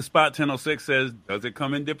it's Hit the Spot 1006 says, does it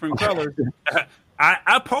come in different colors?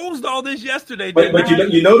 I posed all this yesterday. But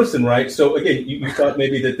you're noticing, right? So, again, you thought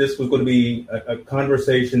maybe that this was going to be a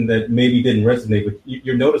conversation that maybe didn't resonate, but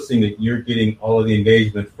you're noticing that you're getting all of the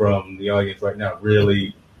engagement from the audience right now,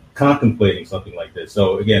 really contemplating something like this.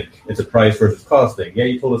 So, again, it's a price versus cost thing. Yeah,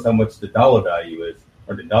 you told us how much the dollar value is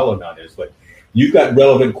or the dollar amount is, but you've got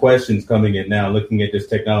relevant questions coming in now looking at this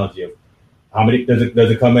technology of how many does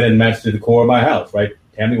it come in and match to the core of my house, right?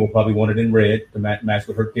 Tammy will probably want it in red to match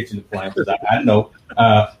with her kitchen appliances. I don't know.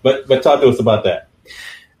 But talk to us about that.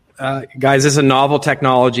 Guys, this is a novel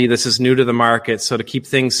technology. This is new to the market. So to keep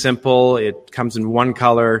things simple, it comes in one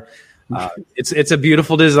color. It's a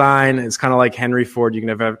beautiful design. It's kind of like Henry Ford. You can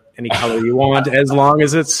have any color you want as long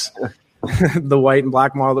as it's the white and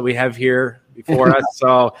black model that we have here before us.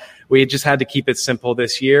 So we just had to keep it simple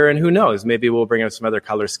this year. And who knows, maybe we'll bring out some other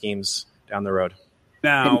color schemes down the road.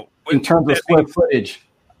 Now, in terms of square footage,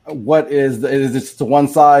 what is this the one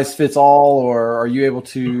size fits all, or are you able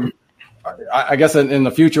to, I guess in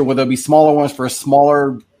the future, will there be smaller ones for a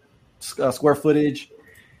smaller square footage?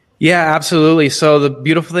 Yeah, absolutely. So the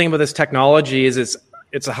beautiful thing about this technology is it's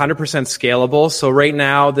 100% scalable. So right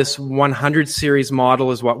now, this 100 series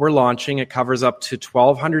model is what we're launching. It covers up to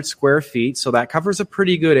 1,200 square feet. So that covers a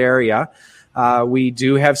pretty good area. We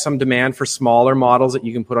do have some demand for smaller models that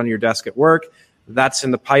you can put on your desk at work. That's in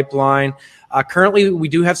the pipeline. Currently, we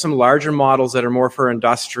do have some larger models that are more for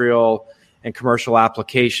industrial and commercial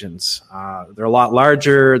applications. They're a lot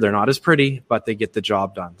larger. They're not as pretty, but they get the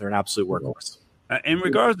job done. They're an absolute workhorse. In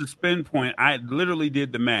regards to spend point, I literally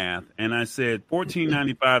did the math, and I said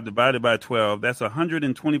 $14.95 divided by 12. That's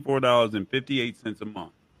 $124.58 a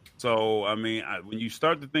month. So, I mean, when you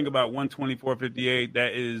start to think about $124.58,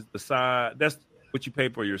 that is the size. That's what you pay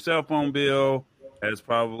for your cell phone bill. That's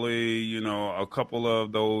probably, a couple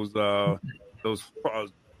of those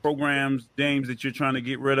programs, James, that you're trying to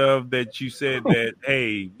get rid of. That you said that,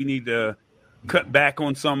 hey, we need to cut back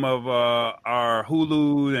on some of our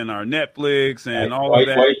Hulu and our Netflix and all of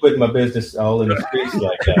that. Why are you putting my business all in the streets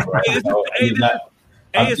like that, right?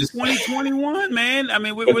 It's 2021, man. I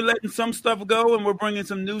mean, we're letting some stuff go and we're bringing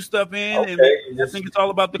some new stuff in. Okay, and I think it's all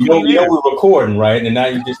about the clean air. We're recording, right? And now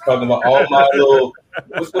you're just talking about all my little.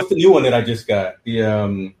 What's the new one that I just got?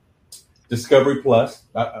 The Discovery Plus.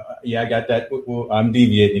 I got that. Well, I'm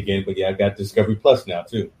deviating again, but I got Discovery Plus now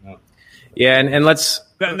too. Yeah, and let's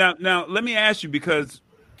now let me ask you, because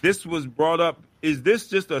this was brought up. Is this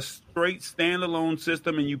just a straight standalone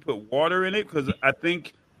system and you put water in it? Because I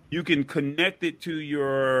think you can connect it to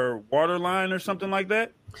your water line or something like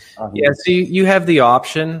that? Yeah, so you have the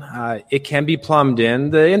option. It can be plumbed in.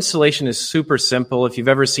 The installation is super simple. If you've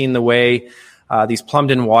ever seen the way these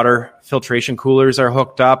plumbed-in water filtration coolers are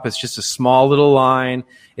hooked up, it's just a small little line.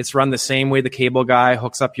 It's run the same way the cable guy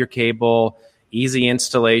hooks up your cable. Easy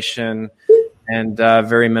installation and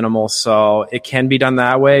very minimal. So it can be done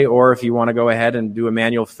that way, or if you want to go ahead and do a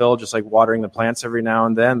manual fill, just like watering the plants every now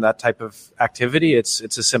and then, that type of activity, it's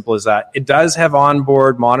as simple as that. It does have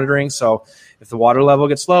onboard monitoring, so if the water level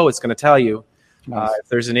gets low, it's going to tell you. Nice. If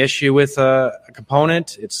there's an issue with a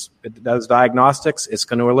component, it does diagnostics, it's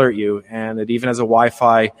going to alert you, and it even has a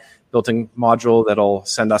Wi-Fi built-in module that'll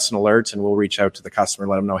send us an alert, and we'll reach out to the customer,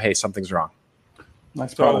 let them know, hey, something's wrong.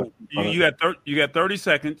 Nice. So you got 30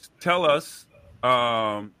 seconds. Tell us.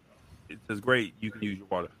 It says great. You can use your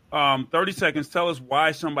water. 30 seconds. Tell us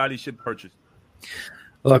why somebody should purchase.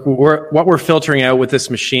 Look, what we're filtering out with this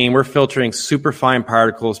machine, we're filtering superfine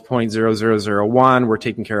particles, 0.0001. We're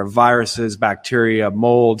taking care of viruses, bacteria,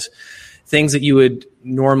 mold, things that you would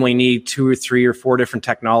normally need 2 or 3 or 4 different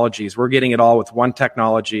technologies. We're getting it all with one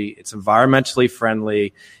technology. It's environmentally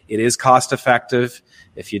friendly. It is cost effective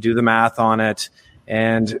if you do the math on it.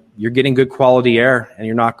 And you're getting good quality air, and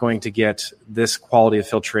you're not going to get this quality of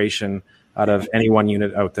filtration out of any one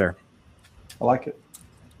unit out there. I like it.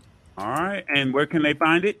 All right. And where can they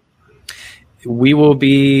find it? We will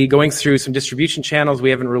be going through some distribution channels.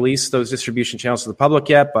 We haven't released those distribution channels to the public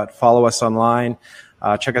yet, but follow us online.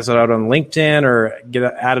 Check us out on LinkedIn or get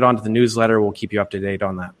added onto the newsletter. We'll keep you up to date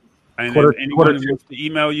on that. And if anyone wants to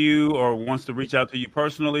email you or wants to reach out to you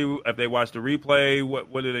personally, if they watch the replay,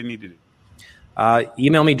 what do they need to do?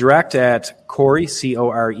 Email me direct at Corey,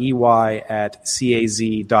 Corey, at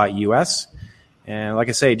caz.us. And like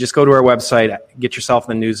I say, just go to our website, get yourself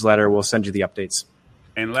in the newsletter. We'll send you the updates.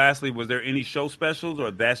 And lastly, was there any show specials, or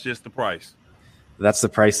that's just the price? That's the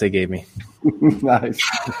price they gave me. Nice.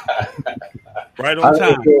 Right on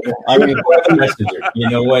time. I mean, the messenger. You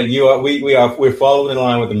know what? We're following the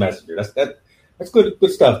line with the messenger. That's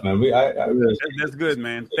good stuff, man. That's good,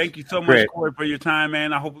 man. Thank you so much, Corey, for your time,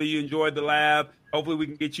 man. Hopefully you enjoyed the lab. Hopefully we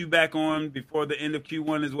can get you back on before the end of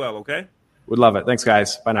Q1 as well, okay? Would love it. Thanks,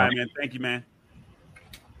 guys. Bye now. All right, man. Thank you, man.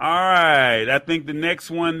 All right. I think the next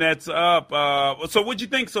one that's up. So what'd you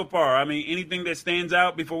think so far? I mean, anything that stands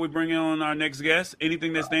out before we bring on our next guest?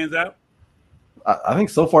 Anything that stands out? I think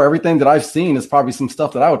so far everything that I've seen is probably some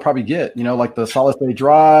stuff that I would probably get, like the solid state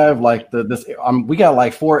drive, like we got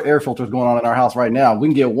like 4 air filters going on in our house right now. We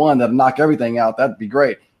can get one that'll knock everything out. That'd be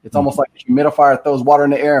great. It's almost like a humidifier throws water in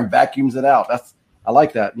the air and vacuums it out. I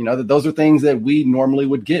like that. Those are things that we normally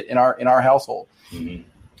would get in our household. Mm-hmm.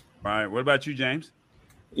 All right. What about you, James?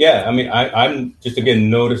 Yeah, I mean, I'm just again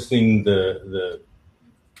noticing the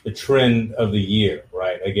trend of the year,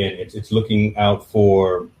 right? Again, it's looking out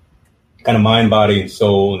for kind of mind, body, and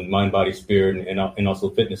soul, and mind, body, spirit, and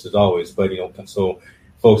also fitness as always. But so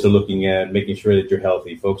folks are looking at making sure that you're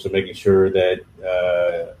healthy. Folks are making sure that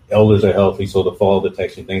elders are healthy, so the fall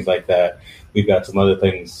detection, things like that. We've got some other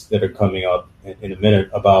things that are coming up in a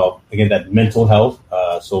minute about, again, that mental health.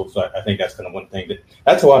 So I think that's kind of one thing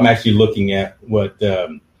that's how I'm actually looking at what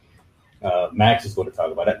Max is going to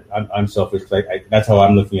talk about. I'm selfish. That's how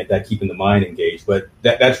I'm looking at that, keeping the mind engaged. But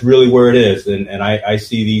that's really where it is. And I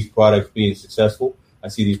see these products being successful. I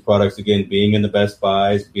see these products, again, being in the Best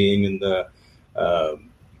Buys, being in the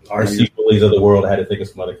RC Bullies of the world. I had to think of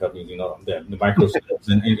some other companies, the Microscopes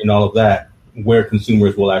and all of that, where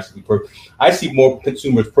consumers will actually I see more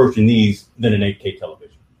consumers purchasing these than an 8K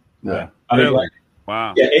television. Yeah. I mean, really?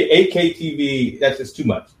 Wow. Yeah, 8K TV, that's just too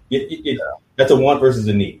much. That's a want versus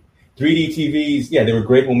a need. 3D TVs, yeah, they were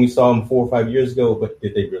great when we saw them 4 or 5 years ago, but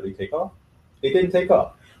did they really take off? They didn't take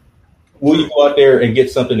off. Will you go out there and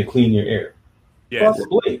get something to clean your air? Yes.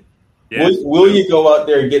 Probably. Yeah. Will you go out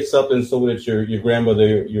there and get something so that your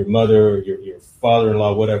grandmother, your mother, your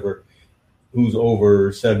father-in-law, whatever, who's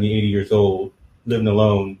over 70, 80 years old, living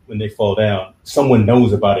alone, when they fall down, someone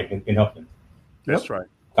knows about it and can help them. That's right.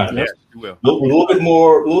 Kind of. Yes, you will. A little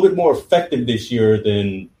bit more effective this year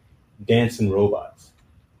than dancing robots.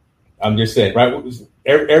 I'm just saying, right?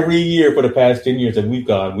 Every year for the past 10 years that we've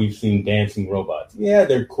gone, we've seen dancing robots. Yeah,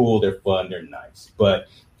 they're cool, they're fun, they're nice, but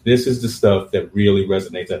this is the stuff that really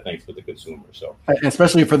resonates, I think, with the consumer. So,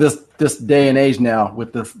 especially for this day and age now,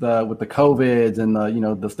 with the COVIDs and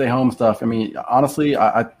the stay home stuff. I mean, honestly,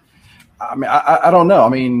 I don't know. I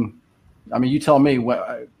mean, you tell me.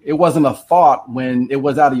 It wasn't a thought when it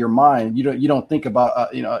was out of your mind. You don't think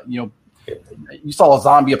about you saw a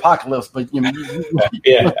zombie apocalypse, but you go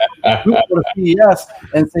to CES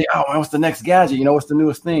and say, oh, what's the next gadget? What's the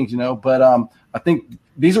newest things? But I think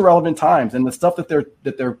these are relevant times, and the stuff that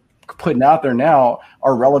they're putting out there now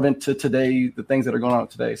are relevant to today, the things that are going on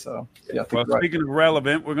today. So, yeah. Well, speaking of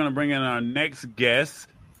relevant, we're going to bring in our next guest.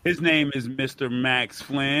 His name is Mr. Max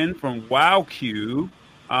Flynn from WowCube.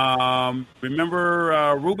 Remember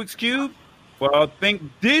Rubik's Cube? Well, think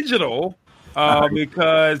digital.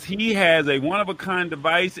 Because he has a one-of-a-kind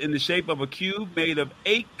device in the shape of a cube made of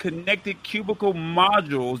 8 connected cubicle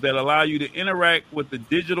modules that allow you to interact with the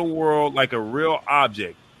digital world like a real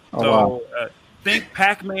object. Think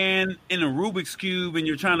Pac-Man in a Rubik's Cube, and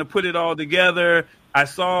you're trying to put it all together. I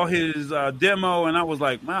saw his demo, and I was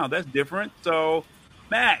like, wow, that's different. So,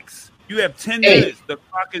 Max, you have 10 minutes. The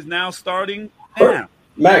clock is now starting now.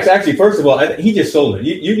 Max, actually, first of all, he just sold it.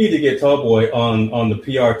 You need to get Tallboy on the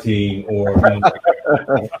PR team, or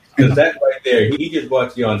because that right there, he just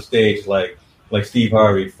brought you on stage like Steve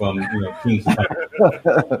Harvey from King's.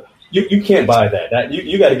 You can't buy that.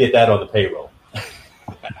 You got to get that on the payroll.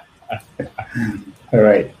 All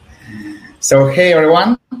right. So, hey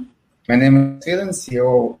everyone, my name is Steven,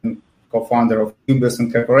 CEO and co-founder of Cubus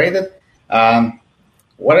Incorporated.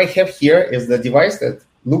 What I have here is the device that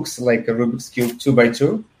looks like a Rubik's Cube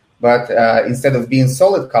 2x2, but instead of being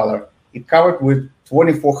solid color, it covered with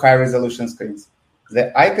 24 high-resolution screens.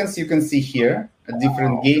 The icons you can see here are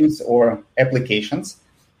different games or applications.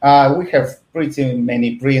 We have pretty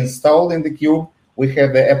many pre-installed in the Cube. We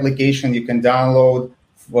have the application you can download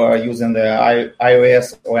for using the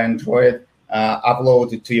iOS or Android,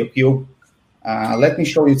 upload it to your Cube. Let me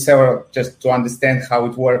show you several just to understand how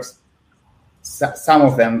it works. Some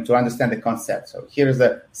of them to understand the concept. So here's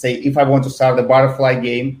say if I want to start the butterfly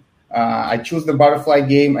game, I choose the butterfly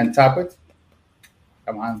game and tap it.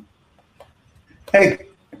 Come on. Hey,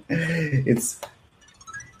 it's.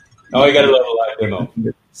 Oh, you got to level live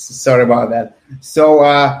demo. Sorry about that.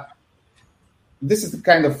 So this is the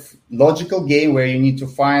kind of logical game where you need to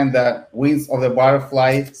find the wings of the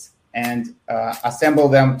butterflies and assemble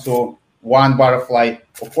them to one butterfly.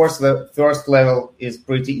 Of course, the first level is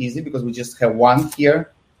pretty easy because we just have one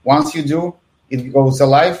here. Once you do, it goes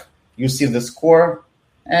alive. You see the score,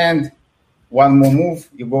 and one more move,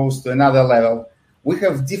 it goes to another level. We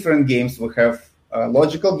have different games. We have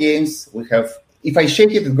logical games. We have, if I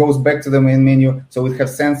shake it, it goes back to the main menu. So we have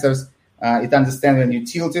sensors. It understands when you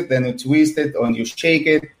tilt it, then you twist it, or you shake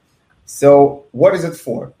it. So what is it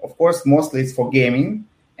for? Of course, mostly it's for gaming.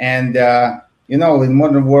 And, in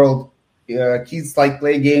modern world, kids like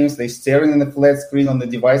play games. They're staring in the flat screen on the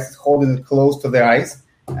device, holding it close to their eyes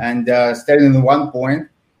and staring in one point.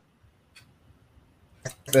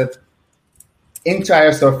 The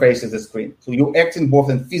entire surface is the screen. So you're acting both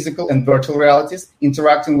in physical and virtual realities,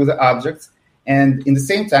 interacting with the objects. And in the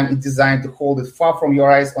same time, it's designed to hold it far from your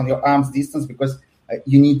eyes on your arm's distance because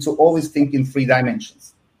you need to always think in 3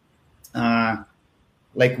 dimensions.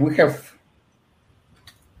 Like we have...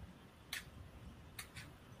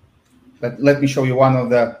 Let me show you one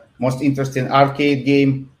of the most interesting arcade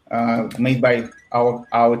game made by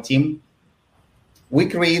our team. We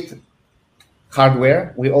create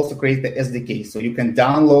hardware. We also create the SDK. So you can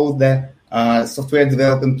download the software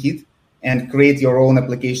development kit and create your own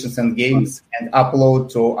applications and games and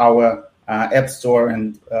upload to our app store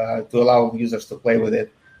and to allow users to play with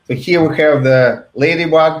it. So here we have the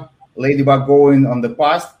ladybug going on the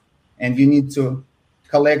past, and you need to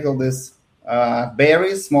collect all this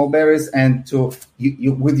berries, small berries, and to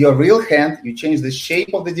you with your real hand, you change the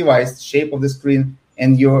shape of the device, shape of the screen,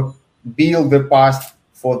 and you build the path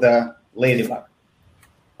for the ladybug.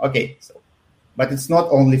 Okay, but it's not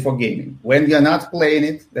only for gaming. When you're not playing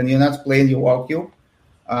it, then you're not playing your WowCube.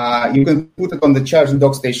 You can put it on the charging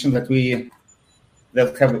dock station that you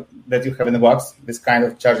have in the box. This kind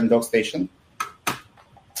of charging dock station.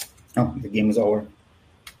 Oh, the game is over.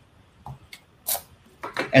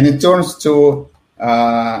 And it turns to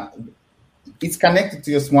it's connected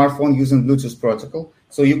to your smartphone using Bluetooth protocol.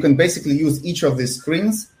 So you can basically use each of these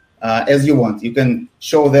screens as you want. You can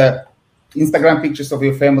show the Instagram pictures of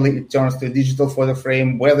your family. It turns to a digital photo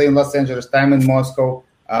frame, weather in Los Angeles, time in Moscow.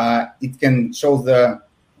 It can show the,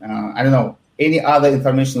 any other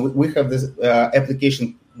information. We have this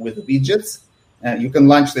application with widgets. You can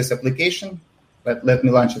launch this application. Let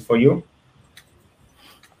me launch it for you.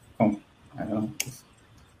 Oh, I don't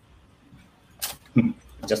know.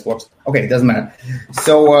 It just works. Okay, it doesn't matter.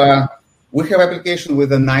 So we have application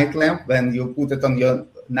with a night lamp. Then you put it on your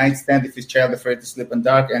nightstand if your child afraid to sleep in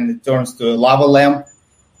dark, and it turns to a lava lamp.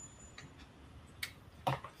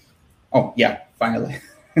 Oh, yeah, finally.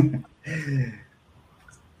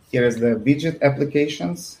 Here is the widget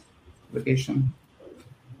application.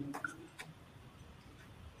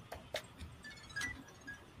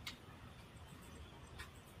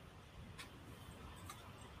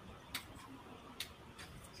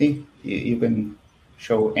 See, you can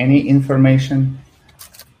show any information.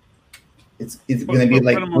 It's going to be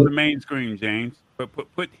like put him on the main screen, James. But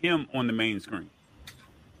put him on the main screen.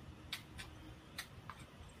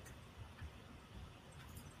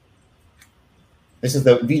 This is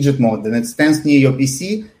the widget mode, and it stands near your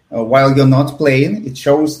PC while you're not playing. It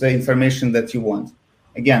shows the information that you want.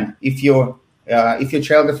 Again, if your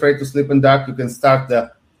child is afraid to sleep in dark, you can start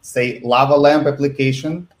the lava lamp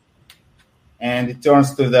application, and it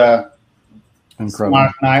turns to the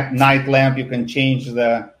smart night lamp. You can change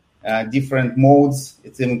the different modes.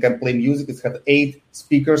 It even can play music. It has 8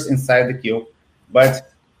 speakers inside the cube.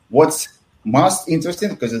 But what's most interesting,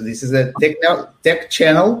 because this is a tech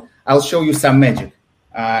channel, I'll show you some magic.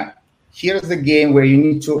 Here's the game where you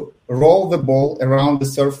need to roll the ball around the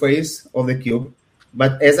surface of the cube.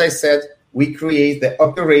 But as I said, we create the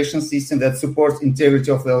operation system that supports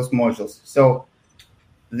integrity of those modules. So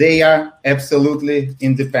they are absolutely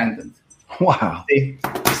independent. Wow.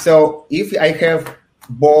 So if I have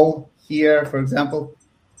ball here, for example,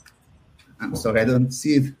 I'm sorry, I don't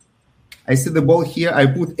see it. I see the ball here. I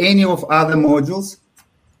put any of other modules,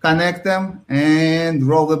 connect them, and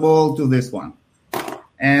roll the ball to this one.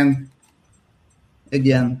 And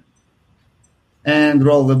again, and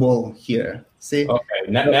roll the ball here. See? Okay,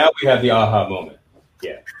 now we have the aha moment.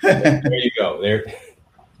 Yeah, there you go. There,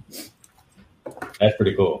 that's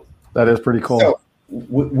pretty cool. That is pretty cool. So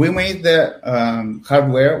we made the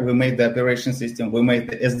hardware, we made the operation system, we made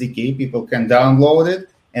the SDK. People can download it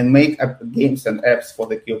and make games and apps for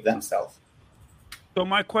the cube themselves. So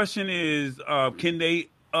my question is, can they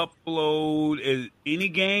upload any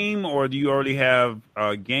game, or do you already have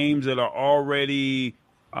games that are already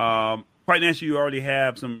financially? You already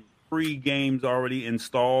have some free games already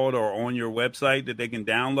installed or on your website that they can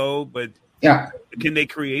download, but yeah, can they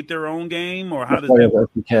create their own game, or how does that work?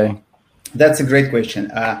 Okay. That's a great question.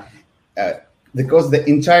 Because the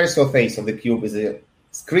entire surface of the cube is a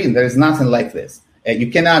screen, there is nothing like this. You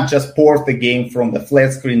cannot just port the game from the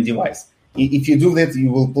flat screen device. If you do that, you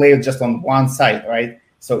will play it just on one side, right?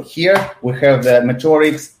 So here we have the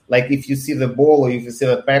metrics, like if you see the ball or if you see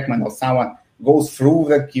the Pac-Man or someone goes through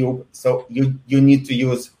the cube. So you need to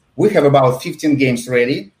use, we have about 15 games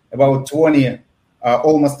ready, about 20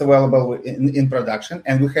 almost available in production.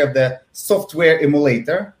 And we have the software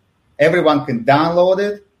emulator. Everyone can download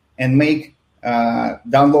it and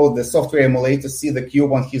download the software emulator, see the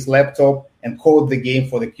cube on his laptop and code the game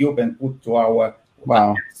for the cube and put to our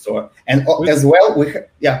store. And as well,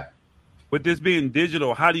 with this being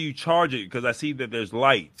digital, how do you charge it? Because I see that there's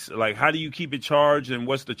lights. Like, how do you keep it charged, and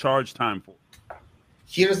what's the charge time for?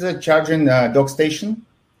 Here's the charging dock station.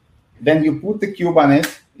 Then you put the cube on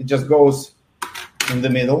it. It just goes in the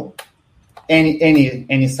middle,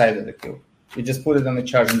 any side of the cube. You just put it on the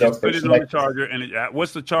charging dock station. Put it on the charger, and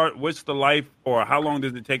what's the charge? What's the life, or how long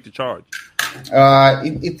does it take to charge?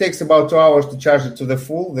 It takes about 2 hours to charge it to the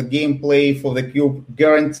full. The gameplay for the cube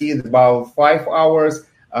guaranteed about 5 hours.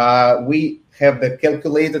 We have the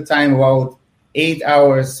calculated time about 8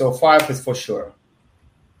 hours, so 5 is for sure.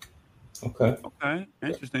 Okay,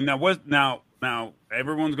 interesting. Now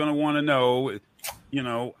everyone's going to want to know,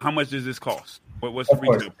 how much does this cost? What's the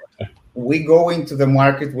retail price? We go into the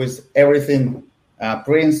market with everything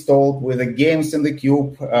pre-installed, with the games in the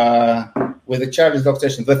cube, with the charging dock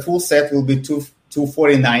station. The full set will be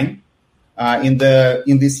 $249 in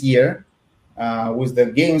this year, with the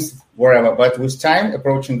games wherever. But with time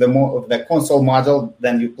approaching the console model,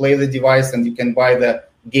 then you play the device and you can buy the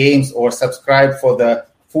games or subscribe for the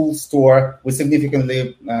full store. We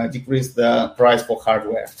significantly decrease the price for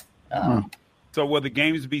hardware. So will the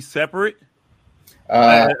games be separate?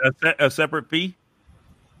 A separate fee?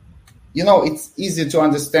 It's easy to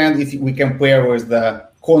understand if we compare with the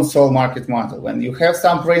console market model. When you have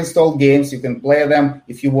some pre-installed games, you can play them.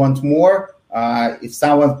 If you want more, if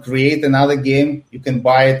someone create another game, you can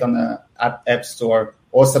buy it on an app store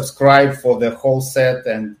or subscribe for the whole set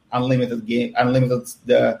and unlimited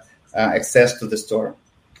access to the store.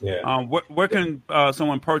 Yeah. Where can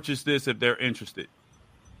someone purchase this if they're interested?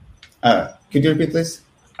 Could you repeat, please?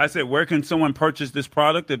 I said, where can someone purchase this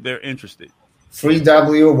product if they're interested?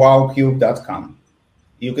 freewowcube.com.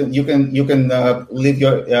 You can leave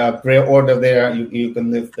your pre-order there. You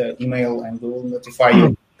can leave the email, and we will notify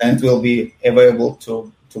you, and it will be available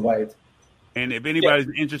to buy it. And if anybody's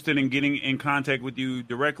interested in getting in contact with you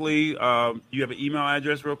directly, you have an email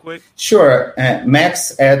address real quick? Sure.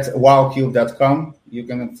 max@wowcube.com. You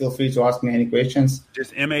can feel free to ask me any questions.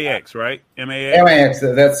 Just MAX, right? MAX? MAX,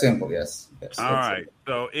 that's simple, yes. All right.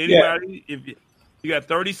 So anybody, if you got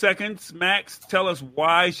 30 seconds, Max, tell us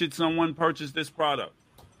why should someone purchase this product?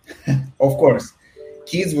 Of course.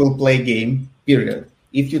 Kids will play game, period.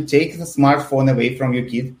 If you take the smartphone away from your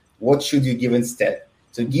kid, what should you give instead?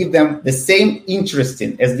 To give them the same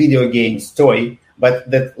interesting as video games toy,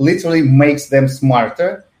 but that literally makes them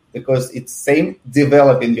smarter because it's same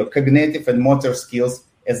developing your cognitive and motor skills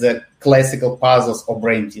as the classical puzzles or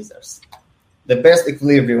brain teasers. The best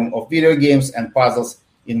equilibrium of video games and puzzles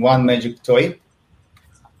in one magic toy.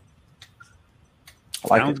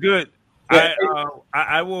 Sounds good.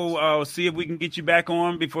 I will see if we can get you back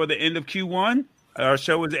on before the end of Q1. Our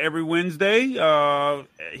show is every Wednesday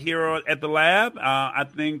here at the lab. I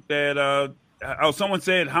think that someone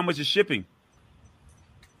said how much is shipping?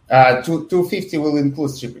 $250 will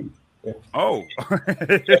include shipping. Yeah. Oh.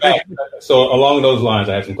 So along those lines,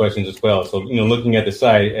 I have some questions as well. So, looking at the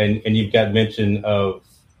site and you've got mention of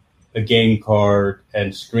a game card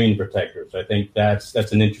and screen protectors. I think that's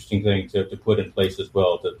an interesting thing to put in place as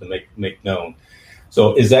well to make known.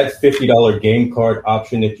 So is that $50 game card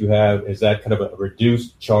option that you have, is that kind of a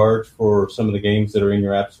reduced charge for some of the games that are in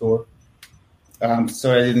your app store?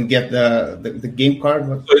 Sorry, I didn't get the game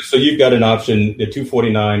card. So you've got an option, the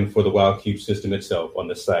 $249 for the WowCube system itself on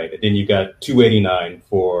the site, and then you got $289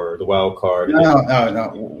 for the Wow card.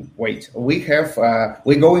 No. Wait, we have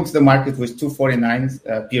we go into the market with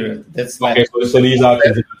 $249 period. That's okay. So these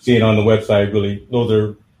options that you see it on the website, really, those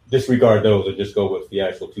are disregard those and just go with the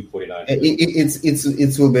actual $249.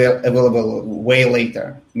 It will be available way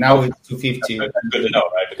later. Now it's $250. That's good to know,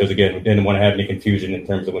 right? Because again, we didn't want to have any confusion in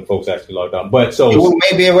terms of when folks actually logged on. But so it will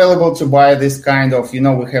maybe available to buy this kind of. We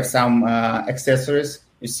have some accessories.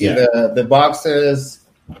 You see the boxes,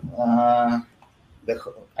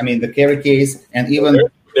 the carry case, and even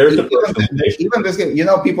this.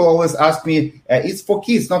 People always ask me, it's for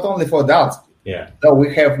kids, not only for adults. Yeah. So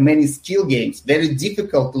we have many skill games, very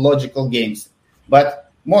difficult logical games,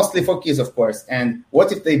 but mostly for kids, of course. And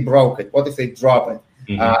what if they broke it? What if they drop it?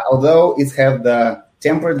 Mm-hmm. Although it have the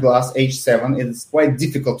tempered glass H7, it's quite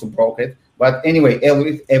difficult to break it. But anyway,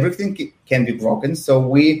 everything can be broken. So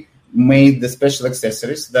we made the special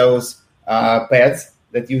accessories, those pads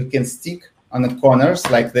that you can stick on the corners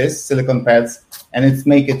like this, silicone pads, and it's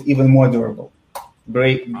make it even more durable.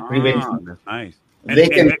 Prevention. That's nice. They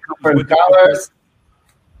can different colors.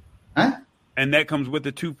 Huh? And that comes with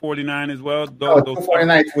the $249 as well?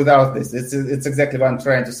 $249 without this. It's exactly what I'm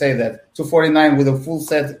trying to say, that $249 with a full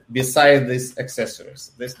set beside these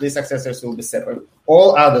accessories. These accessories will be separate.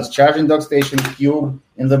 All others, charging dock station, cube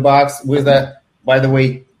in the box with a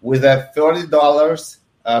 $30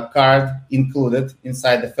 card included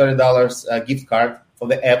inside, the $30 gift card for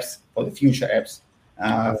the apps, for the future apps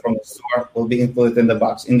from the store will be included in the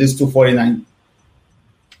box in this $249.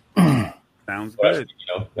 Sounds good.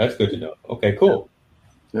 That's good to know. Okay, cool.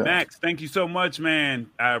 Yeah. Max, thank you so much, man.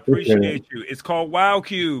 I appreciate you. It's called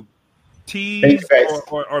WowCube. Tease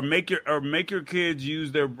or make your kids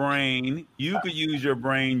use their brain. You could use your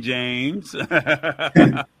brain, James. Get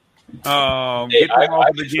them off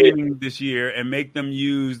of the gaming this year and make them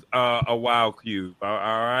use a WowCube. All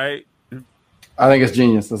right. I think it's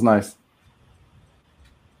genius. That's nice.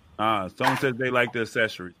 Someone says they like the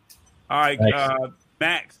accessories. All right,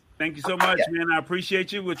 Max. Thank you so much, man. I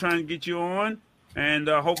appreciate you. We're trying to get you on, and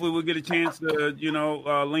hopefully we'll get a chance to,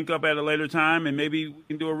 link up at a later time, and maybe we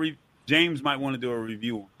can do a James might want to do a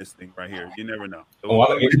review on this thing right here. You never know. So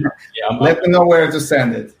let me know where to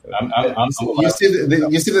send it. You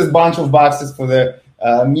see this bunch of boxes for the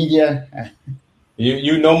media.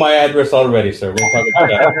 You know my address already, sir. We'll talk about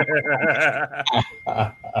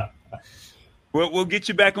that. We'll get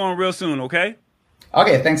you back on real soon. Okay.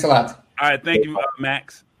 Okay. Thanks a lot. All right. Thank you,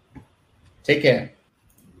 Max. Take care.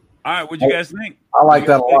 All right, what you guys think? I like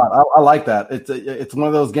that a lot. I like that. It's one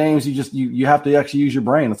of those games you have to actually use your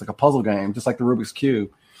brain. It's like a puzzle game, just like the Rubik's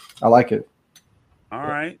Cube. I like it. All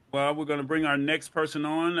right. Well, we're going to bring our next person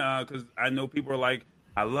on because I know people are like,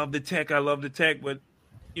 I love the tech, but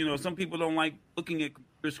some people don't like looking at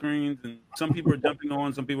computer screens, and some people are jumping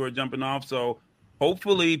on, some people are jumping off. So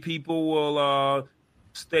hopefully people will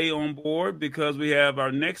stay on board because we have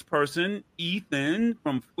our next person, Ethan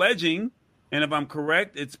from Fledging. And if I'm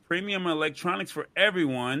correct, it's premium electronics for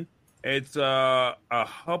everyone. It's a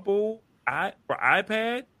Hubble for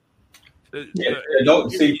iPad. Don't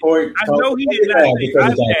see Corey. I know he did not say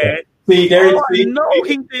iPad. See, no,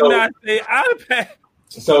 he did not say iPad.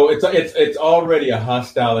 So it's already a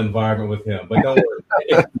hostile environment with him. But don't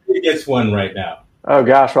worry, he gets one right now. Oh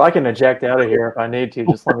gosh, well I can eject out of here if I need to.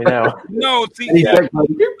 Just let me know. No, see,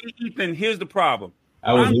 Ethan. Here's the problem.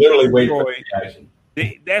 I was literally waiting for the action.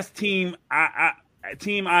 That's team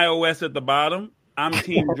iOS at the bottom. I'm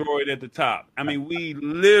team Droid at the top. I mean, we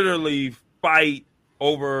literally fight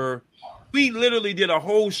over. We literally did a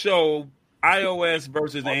whole show iOS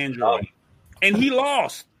versus Android, and he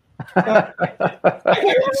lost. I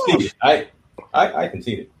can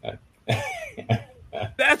see it.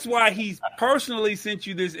 That's why he's personally sent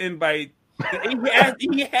you this invite. He had to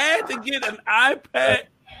get an iPad.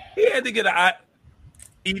 He had to get an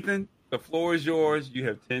Ethan, the floor is yours. You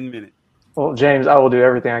have 10 minutes. Well, James, I will do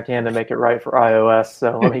everything I can to make it right for iOS.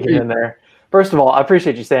 So let me get in there. First of all, I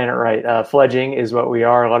appreciate you saying it right. Fledging is what we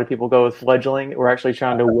are. A lot of people go with fledgling. We're actually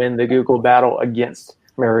trying to win the Google battle against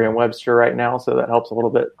Merriam-Webster right now, so that helps a little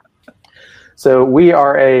bit. So we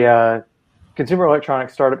are a consumer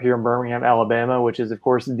electronics startup here in Birmingham, Alabama, which is, of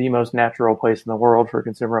course, the most natural place in the world for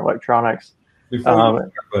consumer electronics. Before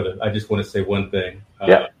you brother, I just want to say one thing.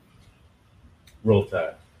 Yeah. Roll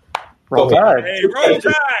Tide. Roll Tide. Hey, Roll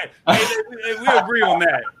Tide. We agree on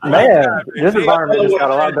that. Man, this environment just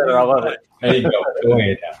got a lot better. I love it. There you go. Go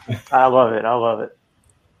ahead now. I love it.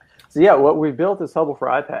 So yeah, what we built is Hubble for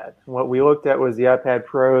iPad. What we looked at was the iPad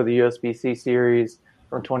Pro, the USB-C series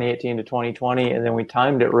from 2018 to 2020, and then we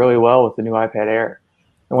timed it really well with the new iPad Air.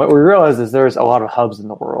 And what we realized is there's a lot of hubs in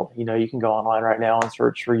the world. You can go online right now and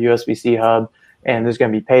search for USB-C hub, and there's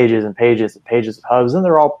going to be pages and pages and pages of hubs, and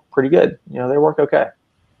they're all pretty good. They work okay.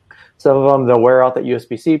 Some of them, they'll wear out that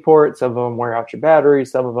USB-C port. Some of them wear out your battery.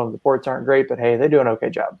 Some of them, the ports aren't great, but hey, they do an okay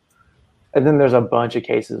job. And then there's a bunch of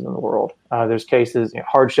cases in the world. There's cases,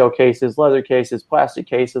 hard shell cases, leather cases, plastic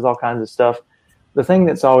cases, all kinds of stuff. The thing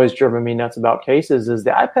that's always driven me nuts about cases is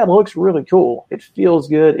the iPad looks really cool. It feels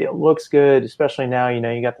good. It looks good, especially now,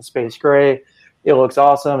 you got the space gray. It looks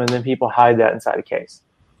awesome. And then people hide that inside a case.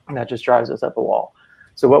 And that just drives us up the wall.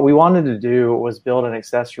 So what we wanted to do was build an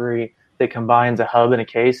accessory that combines a hub and a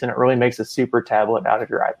case, and it really makes a super tablet out of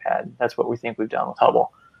your iPad. That's what we think we've done with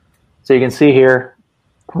Hubble. So you can see here,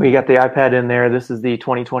 we got the iPad in there. This is the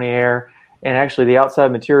 2020 Air. And actually, the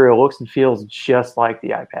outside material looks and feels just like the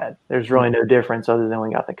iPad. There's really no difference other than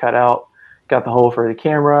we got the cutout, got the hole for the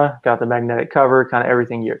camera, got the magnetic cover, kind of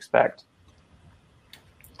everything you expect.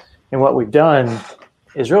 And what we've done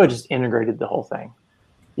is really just integrated the whole thing.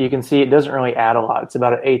 You can see it doesn't really add a lot. It's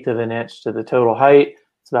about 1/8 of an inch to the total height.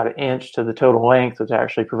 It's about 1 inch to the total length, which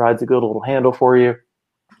actually provides a good little handle for you.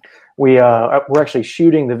 We're actually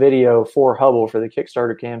shooting the video for Hubble for the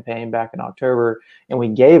Kickstarter campaign back in October, and we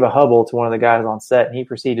gave a Hubble to one of the guys on set, and he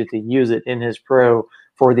proceeded to use it in his Pro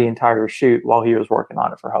for the entire shoot while he was working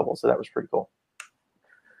on it for Hubble, so that was pretty cool.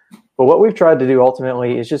 But what we've tried to do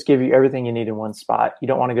ultimately is just give you everything you need in one spot. You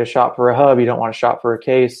don't want to go shop for a hub. You don't want to shop for a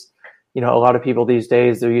case. A lot of people these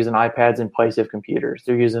days, they're using iPads in place of computers.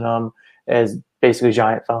 They're using them as basically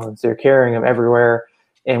giant phones. They're carrying them everywhere.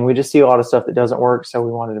 And we just see a lot of stuff that doesn't work, so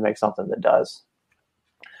we wanted to make something that does.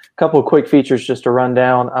 A couple of quick features just to run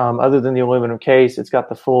down. Other than the aluminum case, it's got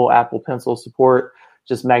the full Apple Pencil support,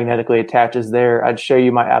 just magnetically attaches there. I'd show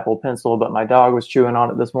you my Apple Pencil, but my dog was chewing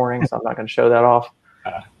on it this morning, so I'm not going to show that off.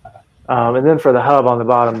 And then for the hub on the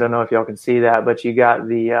bottom, don't know if y'all can see that, but you got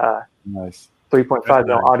the nice 3.5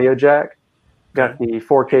 mil audio jack, got the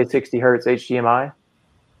 4K 60 hertz HDMI,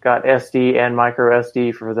 got SD and micro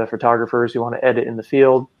SD for the photographers who want to edit in the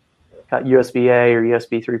field. Got USB-A or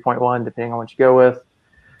USB 3.1, depending on what you go with.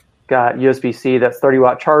 Got USB-C, that's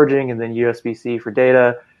 30-watt charging, and then USB-C for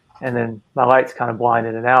data. And then my light's kind of blind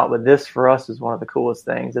in and out, but this for us is one of the coolest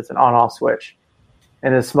things. It's an on-off switch.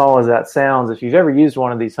 And as small as that sounds, if you've ever used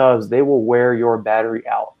one of these hubs, they will wear your battery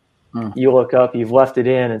out. You look up, you've left it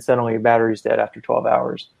in, and suddenly your battery's dead after 12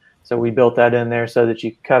 hours. So we built that in there so that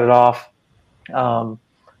you can cut it off,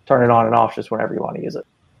 turn it on and off just whenever you want to use it.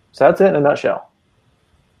 So that's it in a nutshell.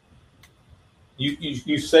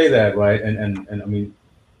 You say that, right? And I mean,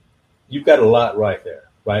 you've got a lot right there,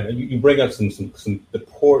 right? You bring up some the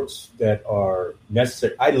ports that are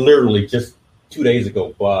necessary. I literally just 2 days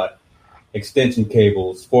ago bought extension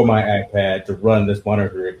cables for my iPad to run this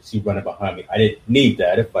monitor you see running behind me. I didn't need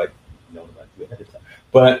that if I know about it ahead of time.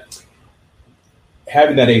 But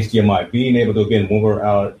having that HDMI, being able to, again, when we're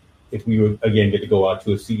out, if we would, again, get to go out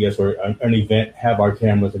to a CES or an event, have our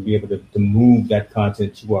cameras and be able to move that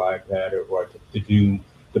content to our iPad or to do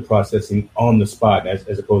the processing on the spot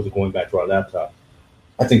as opposed to going back to our laptop.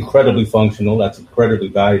 That's incredibly functional. That's incredibly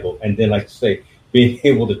valuable. And then, like you say, being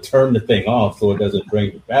able to turn the thing off so it doesn't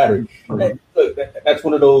drain the battery. Look, that's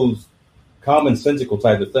one of those commonsensical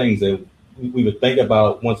type of things that we would think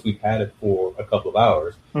about once we've had it for a couple of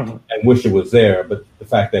hours and wish it was there. But the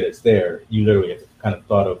fact that it's there, you literally have kind of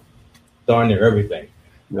thought of darn near everything.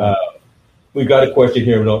 Yeah. We've got a question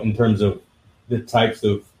here in terms of the types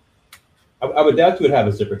of. I would doubt you would have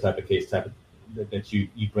a zipper type of case that you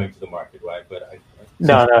bring to the market, right? But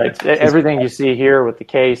no, it's everything you see here with the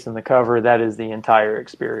case and the cover. That is the entire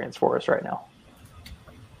experience for us right now.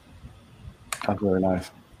 That's very nice.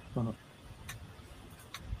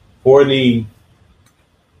 For the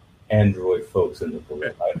Android folks in the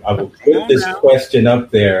room, I will put this question up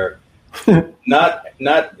there, not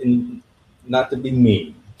to be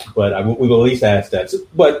mean, but we will at least ask that.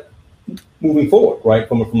 But moving forward, right,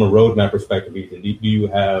 from a roadmap perspective, Ethan, do you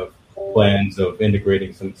have plans of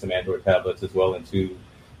integrating some Android tablets as well into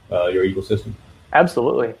your ecosystem?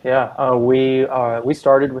 Absolutely, yeah. We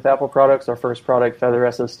started with Apple products. Our first product, Feather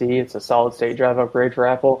SSD, it's a solid state drive upgrade for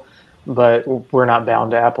Apple, but we're not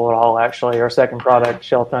bound to Apple at all. Actually, our second product,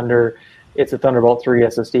 Shell Thunder, it's a Thunderbolt 3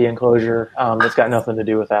 SSD enclosure. It's got nothing to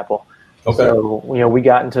do with Apple. Okay. So we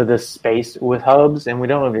got into this space with hubs, and we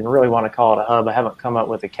don't even really want to call it a hub. I haven't come up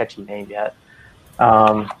with a catchy name yet.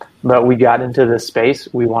 But we got into this space.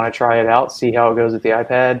 We want to try it out, see how it goes with the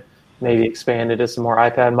iPad, maybe expand it to some more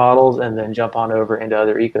iPad models, and then jump on over into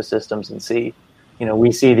other ecosystems and see.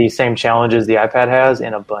 We see these same challenges the iPad has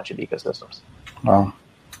in a bunch of ecosystems. Wow.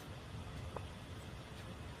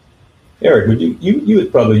 Eric, would you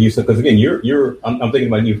would probably use it because again, I'm thinking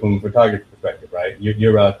about you from a photography perspective, right?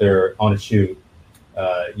 You're out there on a shoot.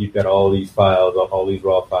 You've got all these files, all these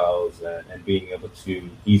raw files, and being able to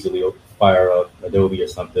easily fire up Adobe or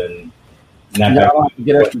something. I like to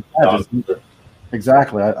get extra badges.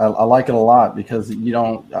 Exactly, I like it a lot because I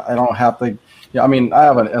don't have to. I mean, I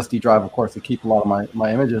have an SD drive, of course, to keep a lot of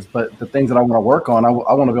my images, but the things that I want to work on, I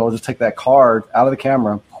want to be able to just take that card out of the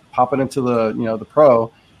camera, pop it into the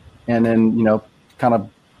Pro, and then kind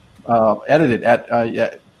of edit it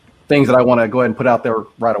at things that I want to go ahead and put out there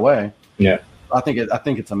right away. Yeah, I think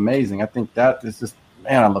it's amazing. I think that is just,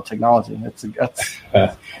 man, I love technology.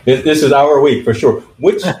 This is our week for sure.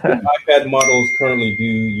 Which iPad models currently do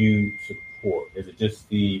you support? Is it just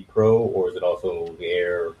the Pro or is it also the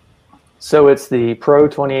Air? So it's the Pro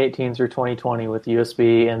 2018 through 2020 with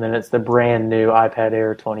USB, and then it's the brand new iPad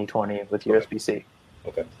Air 2020 with USB-C.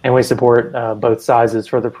 Okay. And we support both sizes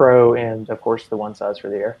for the Pro and, of course, the one size for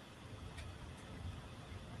the Air.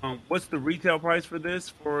 What's the retail price for this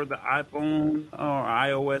for the iPhone or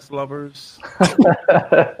iOS lovers?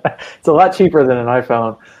 It's a lot cheaper than an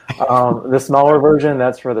iPhone. The smaller version,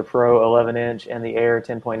 that's for the Pro 11-inch, and the Air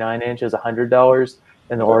 10.9 inch is $100,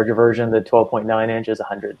 and the larger version, the 12.9 inch, is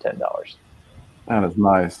 $110. That is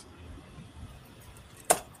nice.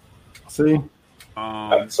 See?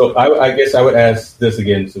 So I guess I would ask this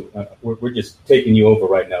again. So we're just taking you over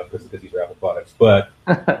right now because these are Apple products. But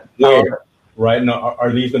right now,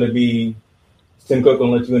 are these going to be Tim Cook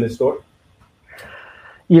going to let you in his store?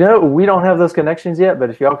 We don't have those connections yet. But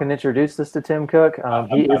if y'all can introduce this to Tim Cook,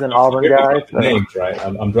 he is an Auburn guy. Names, right?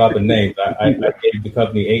 I'm dropping names. I gave the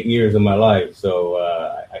company 8 years of my life, so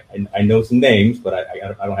I know some names, but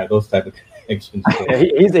I don't have those type of connections.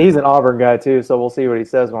 He's an Auburn guy too, so we'll see what he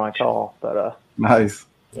says when I call. But nice.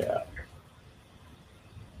 Yeah.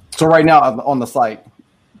 So right now on the site,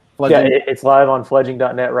 it's live on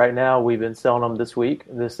fledging.net right now. We've been selling them this week.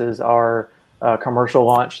 This is our commercial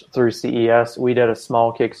launch through CES. We did a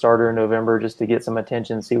small Kickstarter in November just to get some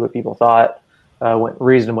attention, see what people thought. Went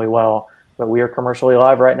reasonably well, but we are commercially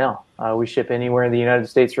live right now. We ship anywhere in the United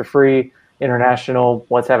States for free. International,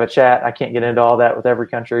 let's have a chat. I can't get into all that with every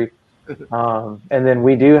country. And then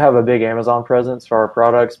we do have a big Amazon presence for our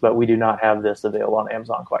products, but we do not have this available on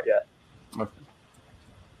Amazon quite yet. Okay.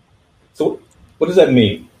 So what does that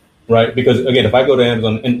mean, right? Because, again, if I go to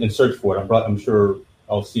Amazon and search for it, I'm sure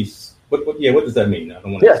I'll see what does that mean?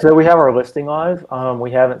 So we have our listing live.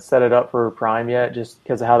 We haven't set it up for Prime yet just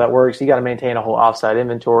because of how that works. You got to maintain a whole offsite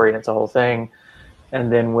inventory, and it's a whole thing.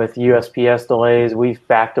 And then with USPS delays, we've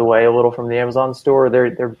backed away a little from the Amazon store. They're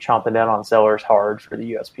chomping down on sellers hard for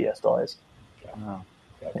the USPS delays. Wow.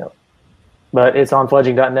 Yep. But it's on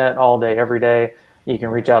fledging.net all day, every day. You can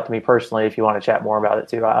reach out to me personally if you want to chat more about it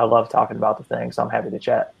too. I love talking about the thing, so I'm happy to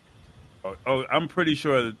chat. Oh, I'm pretty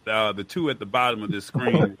sure that the two at the bottom of this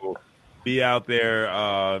screen will be out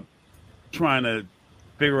there trying to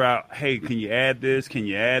figure out, hey, can you add this? Can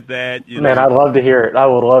you add that? Man, I'd love to hear it. I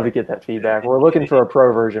would love to get that feedback. We're looking for a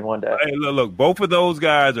pro version one day. Hey, look, both of those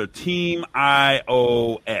guys are Team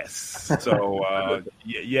iOS. So,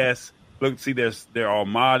 yes. Look, see, they're all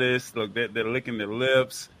modest. Look, they're licking their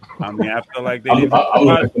lips. I mean, I feel like I'm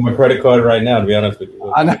looking for my credit card right now, to be honest with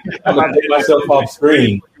you. I'm going to take myself off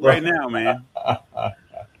screen. Right now, man.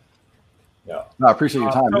 No, I appreciate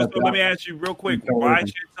your time. So let me ask you real quick. Why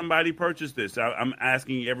should somebody purchase this? I'm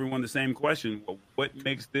asking everyone the same question. What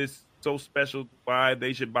makes this so special? Why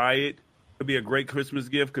they should buy it? Could be a great Christmas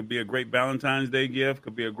gift. Could be a great Valentine's Day gift.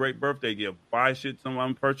 Could be a great birthday gift. Why should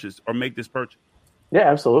someone purchase or make this purchase? Yeah,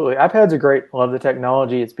 absolutely. iPads are great. Love the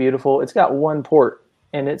technology. It's beautiful. It's got one port,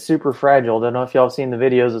 and it's super fragile. Don't know if y'all have seen the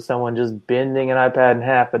videos of someone just bending an iPad in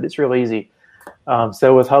half, but it's real easy.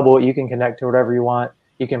 So with Hubble, you can connect to whatever you want.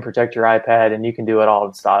 You can protect your iPad, and you can do it all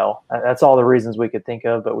in style. That's all the reasons we could think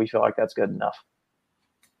of, but we feel like that's good enough.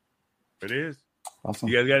 It is. Awesome.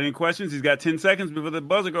 You guys got any questions? He's got 10 seconds before the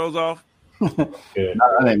buzzer goes off. Good.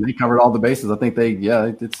 I think they covered all the bases. I think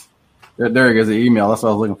it's there goes the email. That's what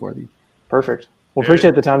I was looking for. Perfect. Well,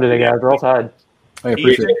 appreciate the time today, guys. We're all tired. I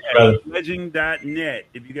appreciate it, brother. Fledging.net.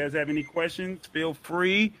 If you guys have any questions, feel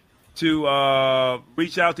free to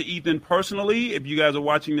reach out to Ethan personally if you guys are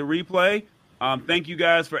watching the replay. Thank you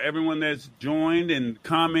guys for everyone that's joined and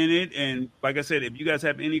commented. And like I said, if you guys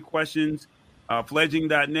have any questions,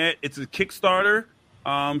 fledging.net, it's a Kickstarter.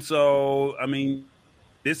 So, I mean,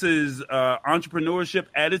 this is entrepreneurship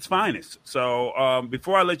at its finest. So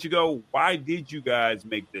before I let you go, why did you guys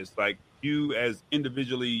make this? Like you as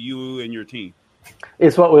individually, you and your team?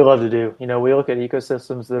 It's what we love to do. You know, we look at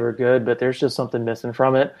ecosystems that are good, but there's just something missing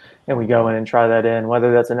from it. And we go in and try that in,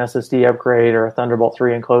 whether that's an SSD upgrade or a Thunderbolt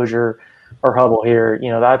 3 enclosure or Hubble here.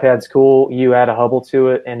 You know, the iPad's cool. You add a Hubble to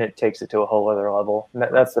it, and it takes it to a whole other level. And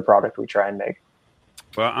that's the product we try and make.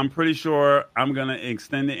 Well, I'm pretty sure I'm going to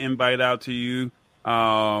extend the invite out to you.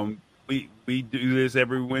 We do this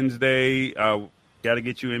every Wednesday. Got to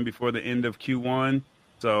get you in before the end of Q1.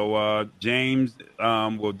 So James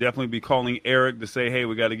will definitely be calling Eric to say, hey,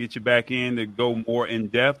 we got to get you back in to go more in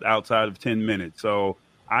depth outside of 10 minutes. So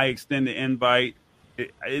I extend the invite.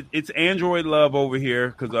 It's Android love over here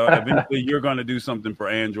because eventually you're going to do something for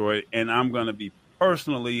Android, and I'm going to be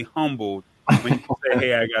personally humbled when you say,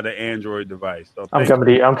 hey, I got an Android device. So I'm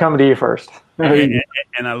coming to you first.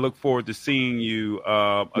 And I look forward to seeing you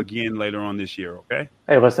again later on this year, okay?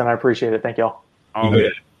 Hey, listen, I appreciate it. Thank y'all. All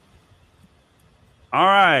good. All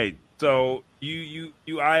right. So you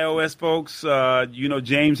iOS folks,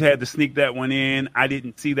 James had to sneak that one in. I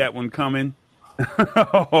didn't see that one coming.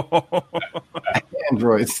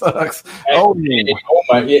 Android sucks.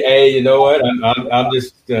 Hey, you know what? I'm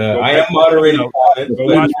just I am moderating.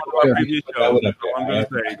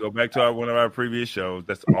 Go back to one of our previous shows.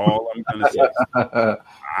 That's all I'm going to say.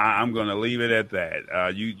 I'm going to leave it at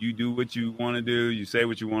that. You do what you want to do. You say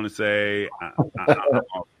what you want to say.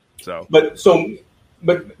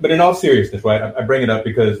 But in all seriousness, right? I bring it up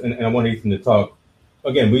because, and I want Ethan to talk.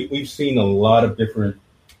 Again, we've seen a lot of different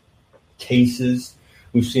cases.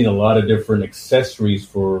 We've seen a lot of different accessories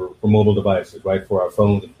for mobile devices, right? For our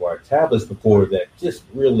phones and for our tablets before that just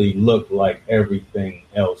really looked like everything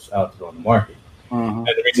else out there on the market. And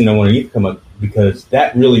the reason I want to come up because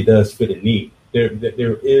that really does fit a need. There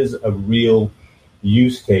is a real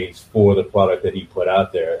use case for the product that he put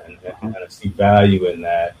out there, and I see value in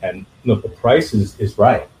that. And look, the price is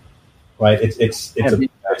right? It's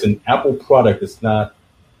an Apple product. It's not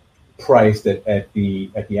priced at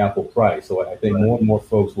the Apple price. So I think more and more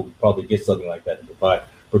folks will probably get something like that to provide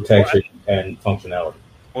protection and functionality.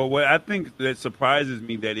 Well, what I think that surprises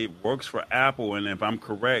me that it works for Apple, and if I'm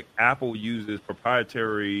correct, Apple uses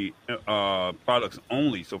proprietary products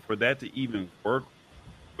only. So for that to even work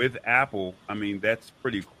with Apple, I mean, that's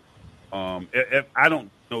pretty cool. I don't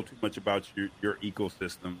know too much about your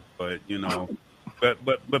ecosystem, but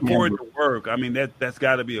but for it to work, I mean, that's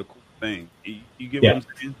got to be a cool thing. You get what I'm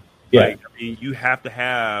saying? Yeah. Like, I mean, you have to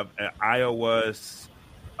have an iOS.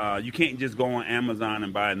 You can't just go on Amazon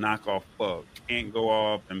and buy a knockoff plug. You can't go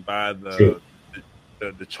off and buy the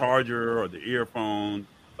charger or the earphone.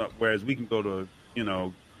 Whereas we can go to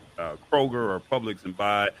Kroger or Publix and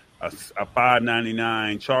buy a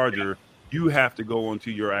 $5.99 charger you have to go onto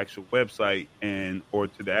your actual website or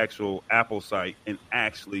to the actual Apple site and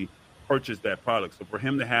actually purchase that product. So for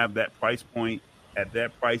him to have that price point at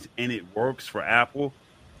that price and it works for Apple,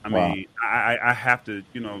 I mean, I have to,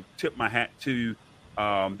 tip my hat to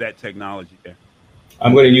that technology there.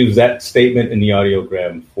 I'm going to use that statement in the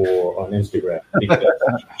audiogram on Instagram because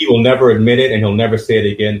he will never admit it and he'll never say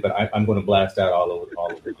it again. But I'm going to blast that all over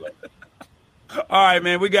the place. All right,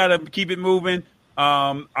 man, we got to keep it moving.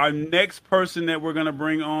 Our next person that we're going to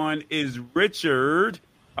bring on is Richard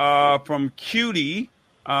from Cutie.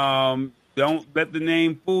 Don't let the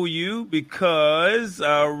name fool you because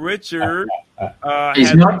Richard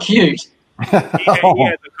he's not cute. He has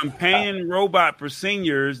a companion robot for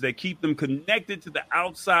seniors that keep them connected to the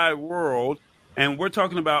outside world. And we're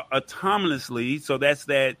talking about autonomously. So that's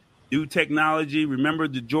that new technology. Remember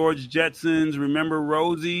the George Jetsons? Remember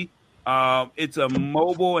Rosie? It's a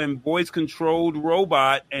mobile and voice-controlled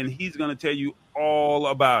robot, and he's going to tell you all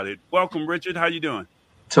about it. Welcome, Richard. How you doing?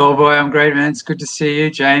 Tall boy, I'm great, man. It's good to see you,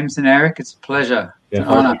 James and Eric. It's a pleasure. It's an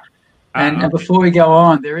honor. And before we go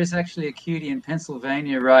on, there is actually a cutie in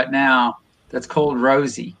Pennsylvania right now that's called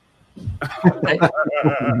Rosie. They've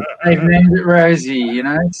named it Rosie,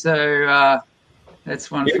 So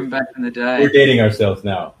that's one from back in the day. We're dating ourselves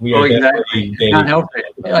now. We are exactly. Can't help it.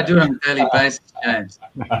 I do it on a daily basis, James.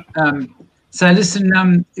 So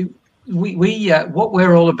listen, we what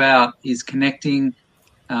we're all about is connecting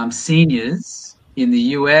seniors in the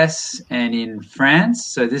US and in France.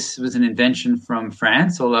 So this was an invention from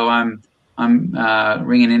France, although I'm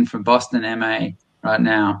ringing in from Boston, MA, right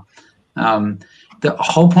now. The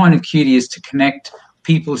whole point of Cutie is to connect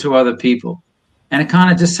people to other people. And it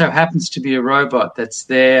kind of just so happens to be a robot that's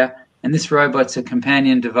there. And this robot's a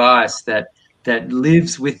companion device that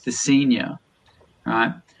lives with the senior,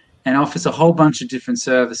 right? And offers a whole bunch of different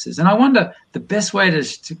services. And I wonder, the best way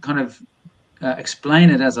to kind of explain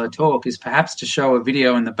it as I talk is perhaps to show a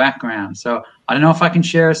video in the background. So I don't know if I can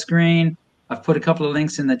share a screen. I've put a couple of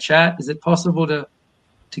links in the chat. Is it possible to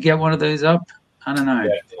get one of those up? I don't know.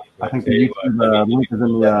 I think the YouTube link is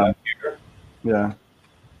in the yeah.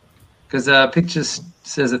 Because pictures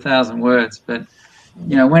says 1,000 words, but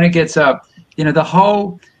when it gets up, the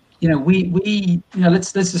whole,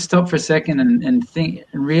 let's just stop for a second and think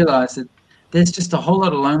and realize that there's just a whole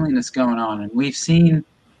lot of loneliness going on, and we've seen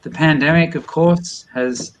the pandemic, of course,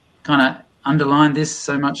 has kind of underlined this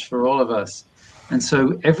so much for all of us, and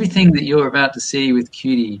so everything that you're about to see with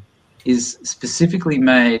Cutie is specifically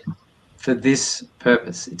made for this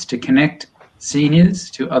purpose. It's to connect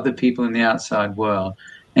seniors to other people in the outside world.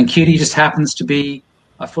 And Cutie just happens to be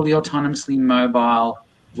a fully autonomously mobile,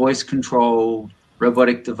 voice-controlled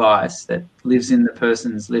robotic device that lives in the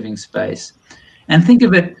person's living space. And think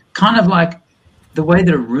of it kind of like the way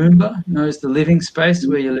that a Roomba knows the living space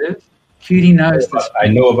where you live. Cutie knows this. I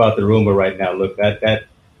know about the Roomba right now. Look,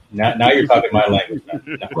 now you're talking my language.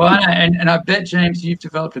 Well, and I bet, James, you've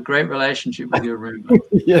developed a great relationship with your Roomba.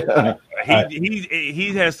 Yeah.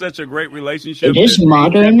 He has such a great relationship. It is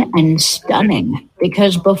modern and stunning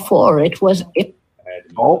because before it was.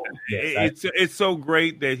 It's so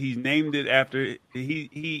great that he's named it after.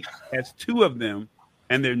 He has two of them,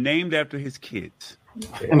 and they're named after his kids.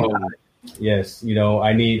 Yes,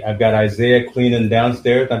 I've got Isaiah cleaning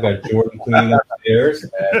downstairs. I've got Jordan cleaning upstairs.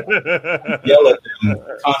 Yell at them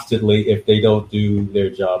constantly if they don't do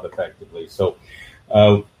their job effectively. So,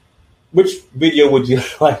 which video would you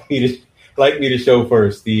like me to show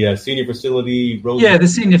first? The senior facility. Yeah, the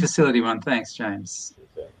senior facility one. Thanks, James.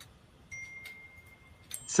 Okay.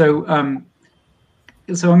 So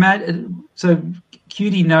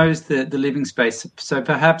Cutie knows the living space. So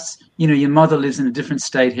perhaps, your mother lives in a different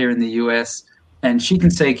state here in the US, and she can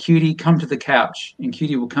say, Cutie, come to the couch, and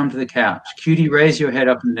Cutie will come to the couch. Cutie, raise your head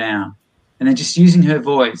up and down. And then just using her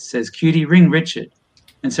voice says, Cutie, ring Richard.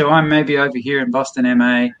 And so I'm maybe over here in Boston,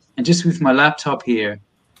 MA, and just with my laptop here,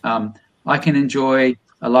 I can enjoy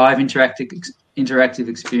a live interactive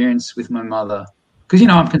experience with my mother. Because,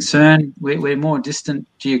 I'm concerned we're more distant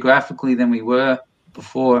geographically than we were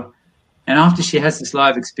before. And after she has this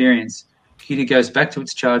live experience, Cutie goes back to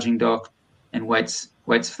its charging dock and waits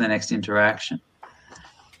for the next interaction.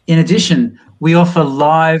 In addition, we offer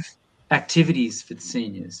live activities for the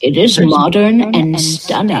seniors. It is modern and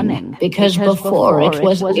stunning because before it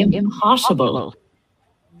was impossible.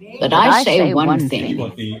 But I say one thing,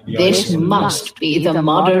 this must be the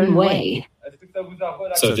modern way.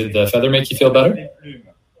 So did the feather make you feel better?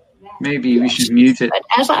 Maybe we should mute it. But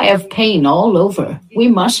as I have pain all over, we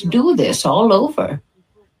must do this all over.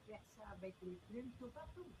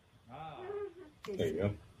 There you go.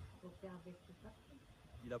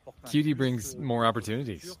 Qt brings more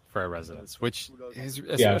opportunities for our residents, which is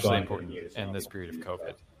especially important in this period of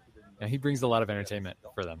COVID. And he brings a lot of entertainment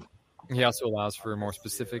for them. He also allows for more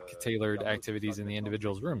specific, tailored activities in the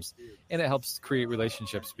individual's rooms, and it helps create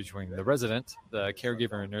relationships between the resident, the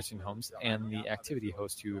caregiver in nursing homes, and the activity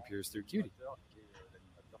host who appears through Qt.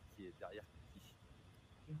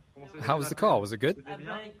 How was the call? Was it good?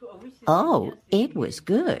 Oh, it was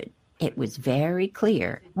good. It was very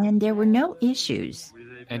clear, and there were no issues.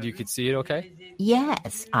 And you could see it okay?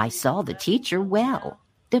 Yes, I saw the teacher well.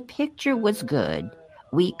 The picture was good.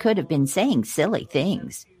 We could have been saying silly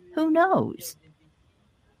things. Who knows?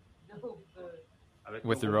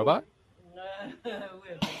 With the robot?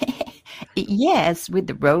 Yes, with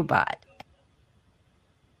the robot.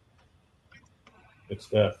 Good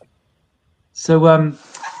stuff. So,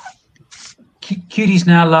 Qt's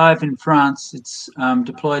now live in France. It's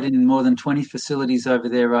deployed in more than 20 facilities over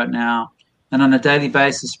there right now, and on a daily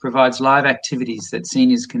basis provides live activities that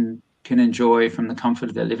seniors can enjoy from the comfort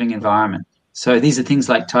of their living environment. So these are things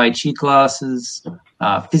like Tai Chi classes,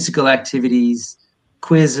 physical activities,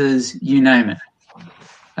 quizzes, you name it.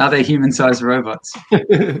 Are they human-sized robots?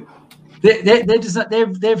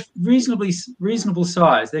 They're reasonable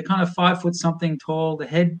size. They're kind of 5 foot something tall. The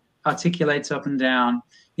head articulates up and down.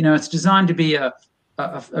 You know, it's designed to be a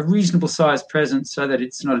reasonable sized presence so that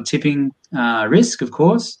it's not a tipping risk. Of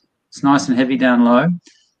course, it's nice and heavy down low,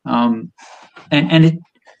 and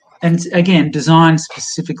it's again designed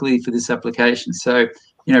specifically for this application. So,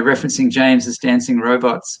 you know, referencing James's dancing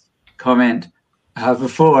robots comment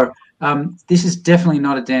before, this is definitely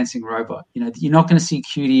not a dancing robot. You know, you're not going to see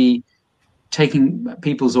Qt taking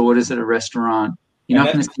people's orders at a restaurant. You're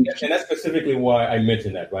not going to see. And that's specifically why I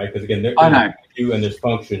mentioned that, right? Because again, there's you and there's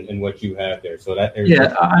function in what you have there. So that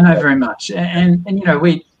I know very much, and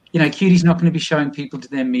Qt's not going to be showing people to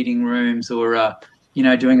their meeting rooms or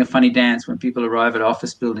doing a funny dance when people arrive at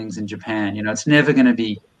office buildings in Japan. You know, it's never going to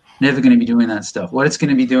be doing that stuff. What it's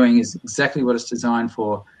going to be doing is exactly what it's designed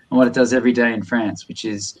for and what it does every day in France, which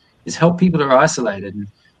is help people who are isolated. And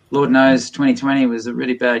Lord knows 2020 was a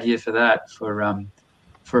really bad year for that for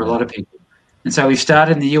a lot of people. And so we've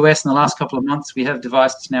started in the US in the last couple of months. We have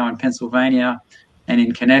devices now in Pennsylvania and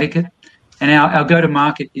in Connecticut. And our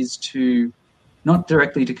go-to-market is to not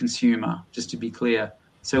directly to consumer, just to be clear.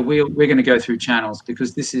 So we're going to go through channels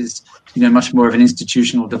because this is much more of an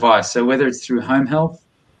institutional device. So whether it's through home health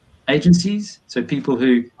agencies, so people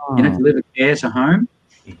who deliver care to home,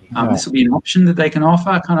 this will be an option that they can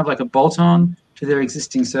offer, kind of like a bolt-on to their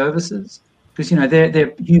existing services. Because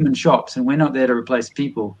they're human shops, and we're not there to replace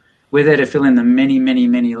people. We're there to fill in the many, many,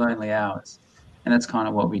 many lonely hours, and that's kind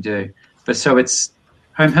of what we do. But so it's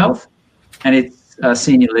home health, and it's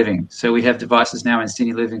senior living. So we have devices now in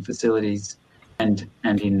senior living facilities and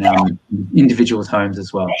in individuals' homes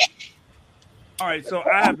as well. All right, so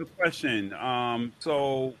I have a question.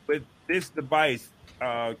 So with this device,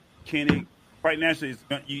 can it quite naturally?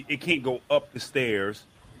 It can't go up the stairs.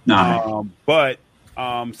 No. But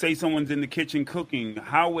say someone's in the kitchen cooking,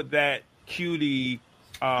 how would that Qt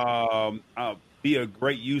be a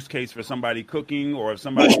great use case for somebody cooking, or if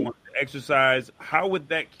somebody wants to exercise? How would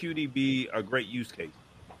that Qt be a great use case?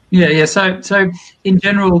 Yeah. So in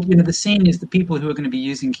general, the seniors, the people who are going to be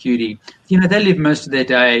using Qt, they live most of their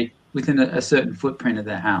day within a certain footprint of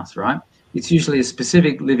their house, right? It's usually a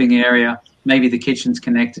specific living area. Maybe the kitchen's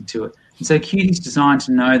connected to it. And so Qt's designed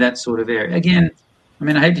to know that sort of area. Again,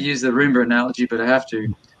 I hate to use the Roomba analogy, but I have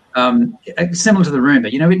to. Similar to the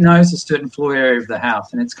Roomba, it knows a certain floor area of the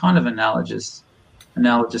house, and it's kind of analogous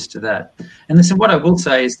to that. And listen, what I will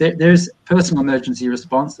say is there's personal emergency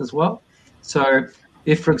response as well. So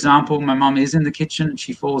if, for example, my mum is in the kitchen,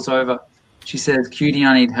 she falls over, she says, "Qt,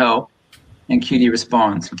 I need help," and Qt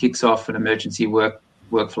responds and kicks off an emergency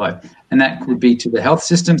workflow. And that could be to the health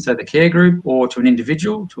system, so the care group, or to an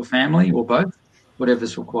individual, to a family, or both,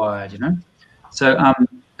 whatever's required, So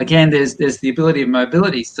again, there's the ability of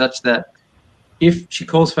mobility such that if she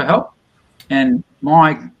calls for help and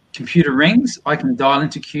my computer rings, I can dial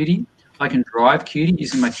into Qt. I can drive Qt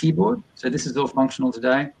using my keyboard. So this is all functional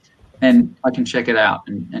today. And I can check it out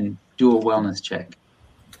and do a wellness check.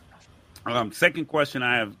 Second question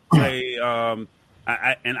I have,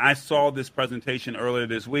 I saw this presentation earlier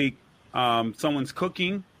this week. Someone's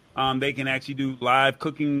cooking. They can actually do live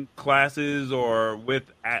cooking classes or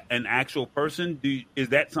with an actual person. Is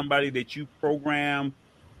that somebody that you program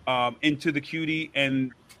into the Qt,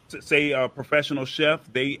 and say a professional chef,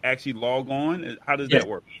 they actually log on? How does that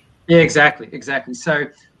work? Yeah, exactly. So,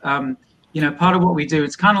 part of what we do,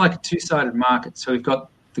 it's kind of like a two-sided market. So we've got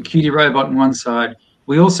the Qt robot on one side.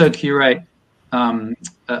 We also curate, a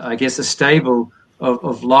stable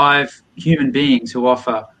of live human beings who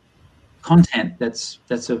offer content that's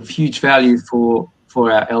of huge value for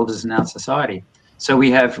our elders in our society. So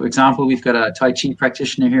we have, for example, we've got a Tai Chi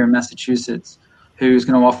practitioner here in Massachusetts who's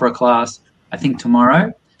going to offer a class, I think,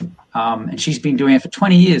 tomorrow. And she's been doing it for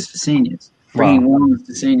 20 years for seniors, bringing wellness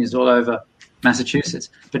to seniors all over Massachusetts.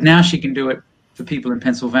 But now she can do it for people in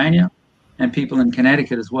Pennsylvania and people in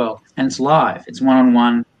Connecticut as well. And it's live. It's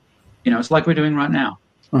one-on-one. It's like we're doing right now.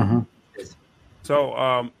 Mm-hmm.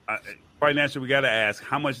 So, financially, we got to ask,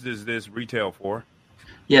 how much does this retail for?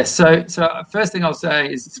 Yes. So first thing I'll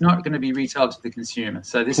say is it's not going to be retailed to the consumer.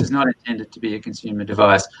 So this is not intended to be a consumer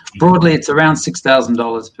device. Broadly, it's around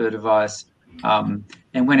 $6,000 per device.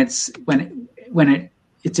 And when it's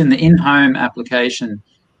in the in-home application,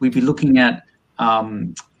 we'd be looking at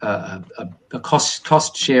a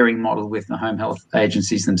cost sharing model with the home health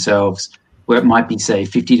agencies themselves, where it might be, say,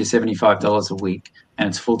 $50 to $75 a week, and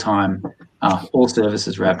it's full-time, all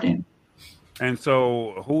services wrapped in. And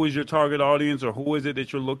so, who is your target audience, or who is it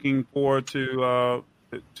that you're looking for to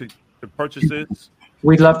purchase this?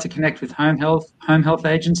 We'd love to connect with home health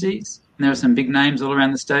agencies, and there are some big names all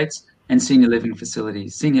around the states, and senior living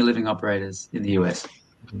facilities, senior living operators in the US.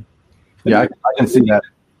 Yeah, I can see that.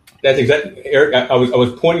 That's exactly, Eric. I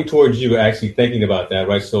was pointing towards you, actually thinking about that,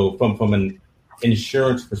 right? So from an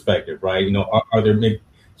insurance perspective, right? Are there maybe,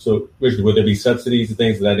 so Richard, would there be subsidies and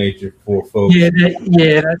things of that nature for folks?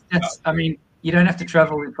 That's. I mean, you don't have to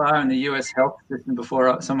travel far in the US health system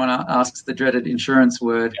before someone asks the dreaded insurance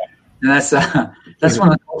word, and that's one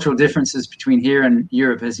of the cultural differences between here and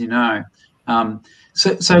Europe, as you know.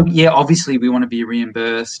 So obviously we want to be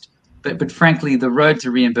reimbursed, but frankly, the road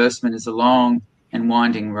to reimbursement is a long and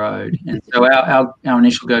winding road, and so our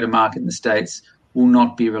initial go-to-market in the States will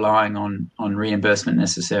not be relying on reimbursement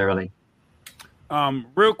necessarily.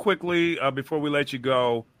 Real quickly, before we let you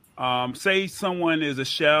go, say someone is a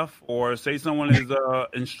chef or say someone is an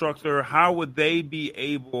instructor, how would they be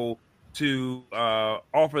able to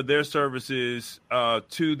offer their services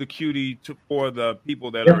to the Cutie for the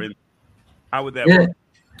people that are in? How would that work?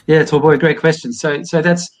 Yeah, Torboy, great question. So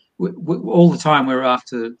that's all the time we're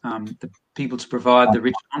after the people to provide the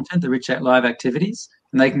rich content, the rich live activities,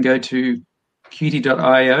 and they can go to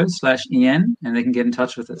cutie.io/en and they can get in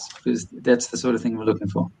touch with us because that's the sort of thing we're looking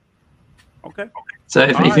for. Okay. So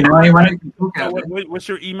if you know anyone who can talk out what's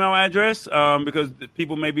your email address? Because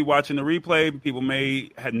people may be watching the replay. People may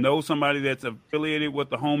know somebody that's affiliated with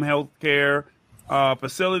the home health care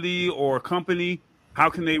facility or company. How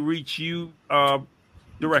can they reach you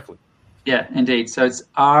directly? Yeah, indeed. So it's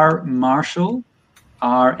rmarshall,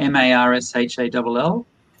 RMARSHALL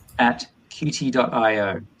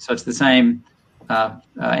 @qt.io. So it's the same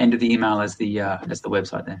end of the email as the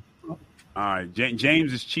website there. All right,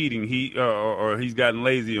 James is cheating. Or he's gotten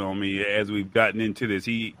lazy on me as we've gotten into this.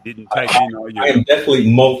 He didn't type in all your. I am definitely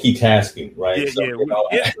multitasking, right?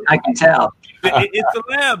 Yeah, I can tell. It's a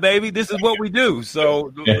lab, baby. This is what we do.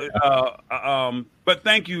 So, but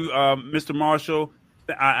thank you, Mr. Marshall.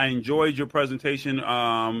 I enjoyed your presentation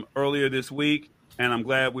earlier this week, and I'm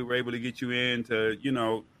glad we were able to get you in to,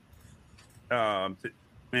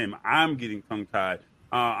 man, I'm getting tongue-tied.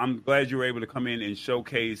 I'm glad you were able to come in and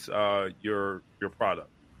showcase your product.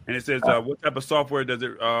 And it says, what type of software does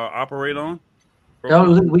it operate on?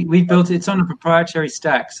 We built it's on a proprietary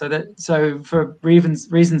stack. So for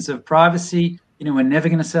reasons of privacy, we're never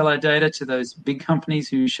going to sell our data to those big companies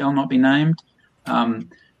who shall not be named.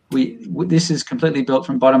 This is completely built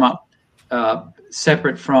from bottom up,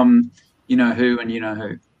 separate from who and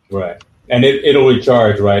who. Right. And it'll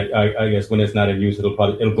recharge, right? I guess when it's not in use, it'll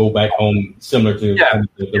go back home similar to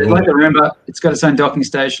the like a Roomba. It's got its own docking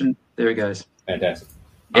station. There it goes. Fantastic.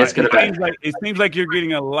 Yeah, it seems like you're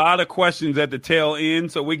getting a lot of questions at the tail end,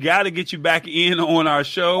 so we got to get you back in on our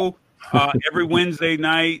show every Wednesday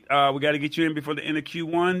night. We got to get you in before the end of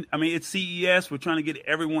Q1. I mean, it's CES. We're trying to get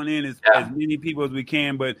everyone in, as many people as we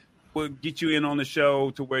can, but we'll get you in on the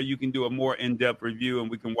show to where you can do a more in-depth review, and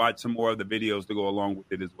we can watch some more of the videos to go along with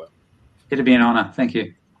it as well. It'll be an honor. Thank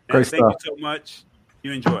you. Thank you so much.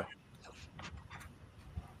 You enjoy.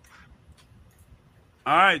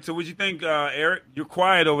 All right. So what you think, Eric? You're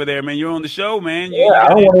quiet over there, man. You're on the show, man. I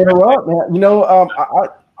don't want to interrupt, man. I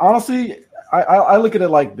honestly, I look at it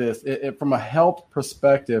like this. From a health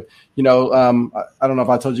perspective, I don't know if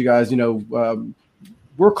I told you guys,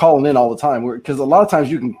 we're calling in all the time because a lot of times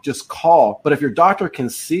you can just call, but if your doctor can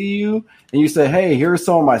see you and you say, hey, here's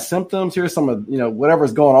some of my symptoms, here's some of,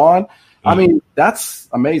 whatever's going on. I mean, that's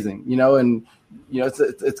amazing, and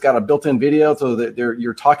it's got a built-in video so that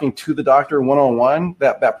you're talking to the doctor one-on-one,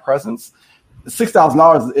 that presence.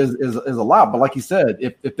 $6,000 is a lot, but like you said,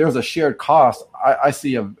 if there's a shared cost, I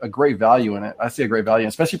see a great value in it. I see a great value,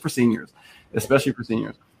 especially for seniors.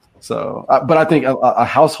 So, but I think a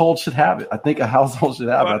household should have it. I think a household should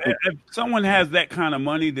have it. If someone has that kind of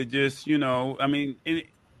money to just, I mean,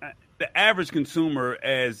 the average consumer,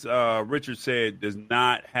 as Richard said, does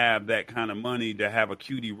not have that kind of money to have a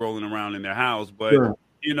cutie rolling around in their house. But,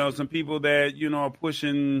 Sure. Some people that, are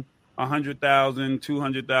pushing 100,000,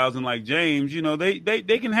 200,000 like James,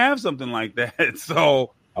 they can have something like that.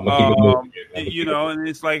 So, I'm gonna keep it moving. and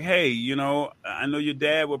it's like, hey, I know your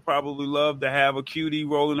dad would probably love to have a cutie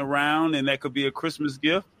rolling around, and that could be a Christmas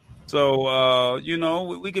gift. So,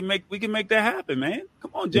 we can make that happen, man.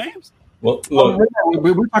 Come on, James. Well, look,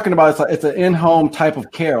 we're talking about it's an in-home type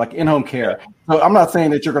of care, like in-home care. So I'm not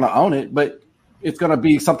saying that you're going to own it, but it's going to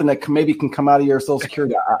be something that maybe can come out of your Social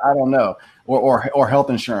Security. I don't know, or health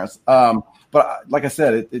insurance. But like I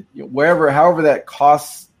said, however that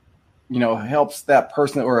costs, helps that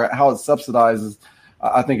person or how it subsidizes.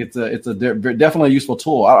 I think it's definitely a useful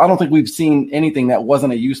tool. I don't think we've seen anything that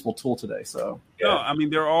wasn't a useful tool today. So no, I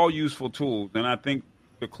mean they're all useful tools, and I think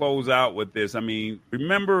to close out with this, I mean,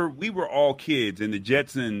 remember we were all kids, and the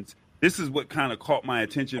Jetsons. This is what kind of caught my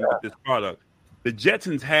attention with this product. The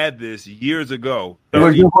Jetsons had this years ago,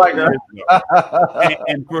 30 years ago.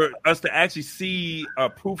 And for us to actually see a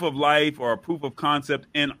proof of life or a proof of concept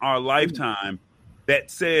in our lifetime that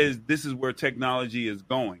says this is where technology is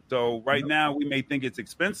going. So right now we may think it's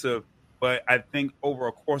expensive, but I think over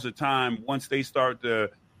a course of time, once they start to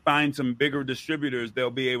find some bigger distributors, they'll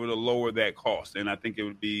be able to lower that cost. And I think it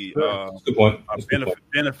would be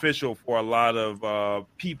beneficial for a lot of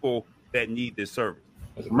people that need this service.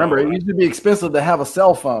 Remember, it used to be expensive to have a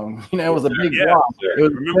cell phone. It was a big block. It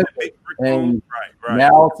was expensive. And right.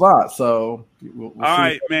 Now it's not. So we'll all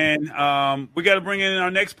right, man. We got to bring in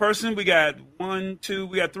our next person. We got we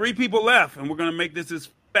got 3 people left, and we're going to make this as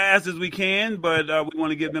fast as we can, but we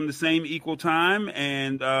want to give them the same equal time.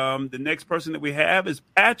 And the next person that we have is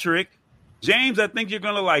Patrick. James, I think you're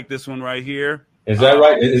going to like this one right here. Is that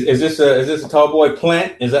right? Is this a tall boy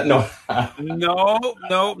plant? Is that no? No.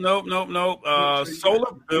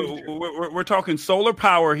 Solar. We're talking solar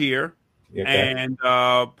power here, and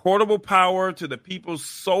portable power to the people's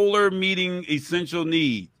solar meeting essential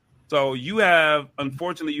needs. So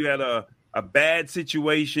unfortunately, you had a bad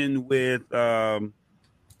situation with your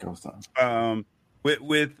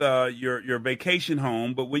vacation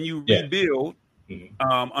home, but when you rebuild.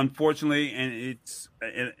 Unfortunately,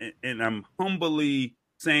 and I'm humbly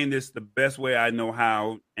saying this the best way I know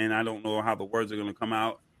how, and I don't know how the words are going to come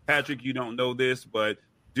out. Patrick, you don't know this, but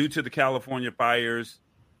due to the California fires,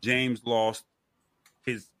 James lost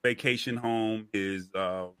his vacation home, his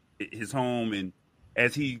home, and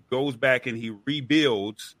as he goes back and he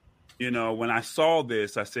rebuilds, when I saw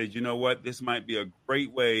this, I said, you know what, this might be a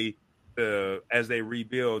great way to, as they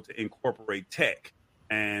rebuild, to incorporate tech.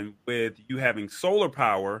 And with you having solar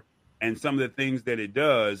power and some of the things that it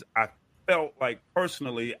does, I felt like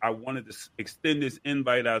personally I wanted to extend this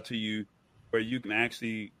invite out to you where you can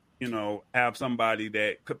actually, have somebody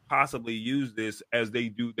that could possibly use this as they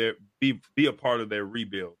do be a part of their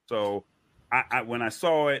rebuild. So I when I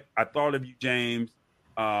saw it, I thought of you, James.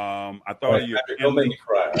 I thought of you. Don't make me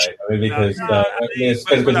cry, right? I mean,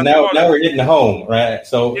 because now we're getting home, right?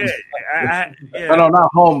 So no, not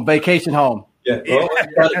home, vacation home. Yeah, well,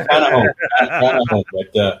 kind of home,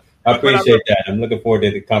 but I appreciate that. I'm looking forward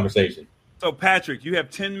to the conversation. So, Patrick, you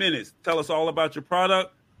have 10 minutes. Tell us all about your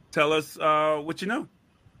product. Tell us what you know.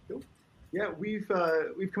 Yeah, we've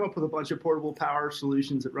come up with a bunch of portable power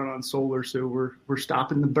solutions that run on solar, so we're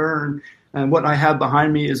stopping the burn. And what I have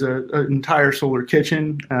behind me is an entire solar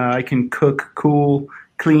kitchen. I can cook, cool,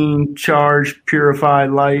 clean, charge, purify,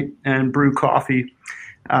 light, and brew coffee.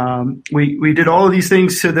 We did all of these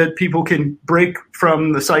things so that people can break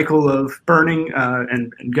from the cycle of burning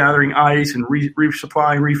and gathering ice and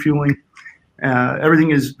resupplying, refueling.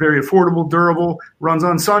 Everything is very affordable, durable, runs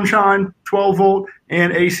on sunshine, 12 volt,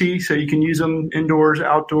 and AC, so you can use them indoors,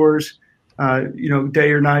 outdoors,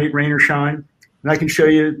 day or night, rain or shine. And I can show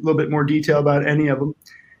you a little bit more detail about any of them.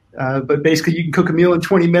 But basically, you can cook a meal in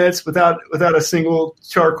 20 minutes without a single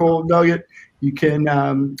charcoal nugget. We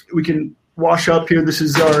can wash up here. This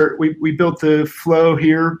is we built the flow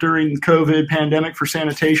here during the COVID pandemic for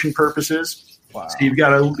sanitation purposes. Wow. So you've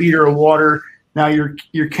got a liter of water. Now your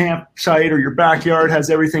campsite or your backyard has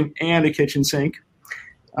everything and a kitchen sink.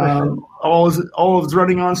 All of it's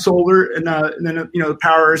running on solar, and then the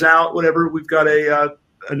power is out. Whatever, we've got a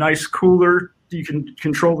nice cooler. You can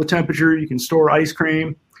control the temperature. You can store ice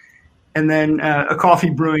cream, and then a coffee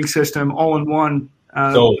brewing system all in one.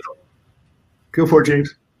 Go for it,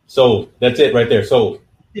 James. Sold. That's it right there. Sold.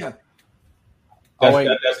 Yeah.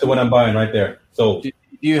 That's the one I'm buying right there. Sold. Do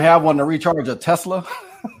you have one to recharge a Tesla?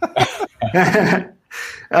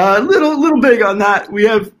 Little big on that. We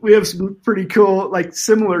have some pretty cool, like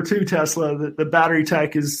similar to Tesla. The battery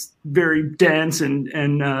tech is very dense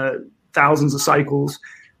and thousands of cycles.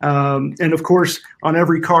 And of course, on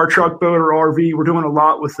every car, truck, boat, or RV, we're doing a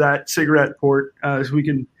lot with that cigarette port. So we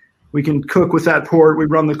can cook with that port. We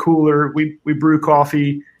run the cooler. We brew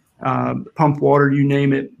coffee, pump water, you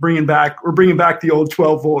name it. We're bringing back the old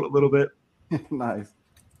 12 volt a little bit. Nice.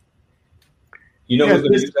 You know who's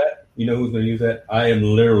going to use that? You know who's going to use that? I am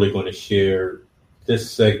literally going to share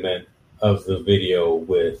this segment of the video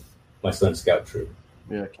with my son's scout troop.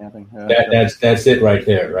 Yeah, camping. That's it right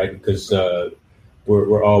there, right? Because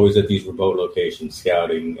we're always at these remote locations,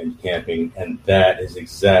 scouting and camping, and that is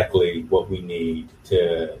exactly what we need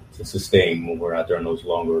to sustain when we're out there on those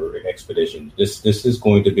longer expeditions. This is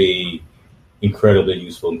going to be incredibly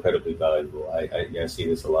useful, incredibly valuable. I see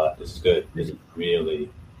this a lot. This is good. This is really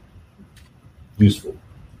useful.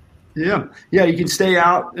 Yeah. You can stay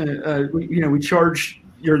out. We charge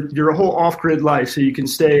your whole off-grid life, so you can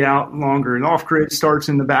stay out longer. And off-grid starts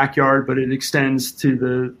in the backyard, but it extends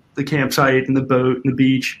to the campsite and the boat and the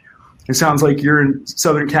beach. It sounds like you're in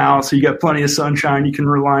Southern Cal, so you got plenty of sunshine. You can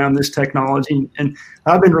rely on this technology. And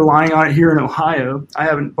I've been relying on it here in Ohio. I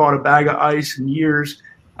haven't bought a bag of ice in years.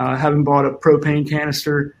 Haven't bought a propane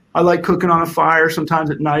canister. I like cooking on a fire sometimes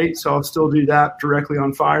at night, so I'll still do that directly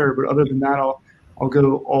on fire. But other than that, I'll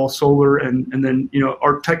go all solar, and then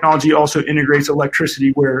our technology also integrates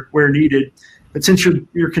electricity where needed. But since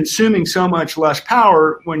you're consuming so much less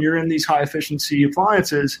power when you're in these high efficiency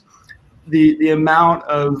appliances, the amount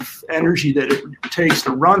of energy that it takes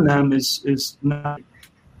to run them is not.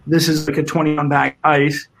 This is like a 20-pound bag of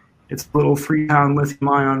ice. It's a little 3-pound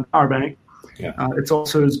lithium-ion power bank. Yeah. It's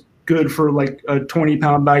also good for like a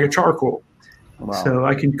 20-pound bag of charcoal. Wow. So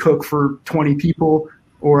I can cook for 20 people,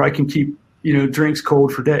 or I can keep drinks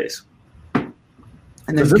cold for days. And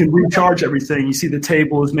then you can recharge everything. You see the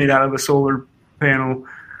table is made out of a solar panel.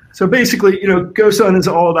 So basically, GoSun is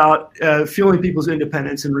all about fueling people's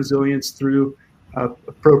independence and resilience through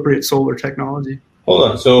appropriate solar technology.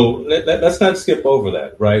 Hold on. So let's not skip over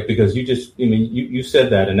that, right? Because you said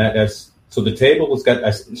that, and that's so the table has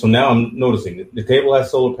got. So now I'm noticing the table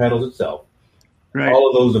has solar panels itself. Right. All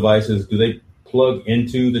of those devices, do they plug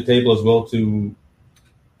into the table as well to?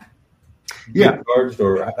 Yeah. Charged,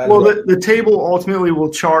 or well, the table ultimately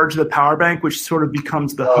will charge the power bank, which sort of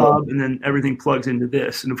becomes the hub, and then everything plugs into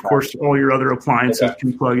this. And of course, all your other appliances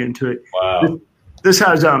can plug into it. Wow. This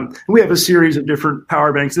has we have a series of different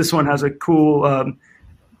power banks. This one has a cool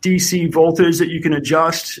DC voltage that you can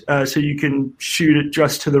adjust, so you can shoot it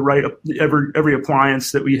just to the right. Every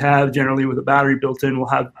appliance that we have, generally with a battery built in, will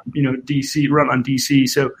have DC run on DC,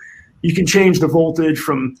 so you can change the voltage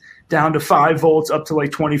from down to 5 volts up to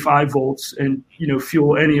like 25 volts, and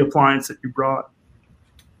fuel any appliance that you brought.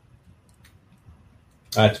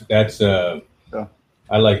 That's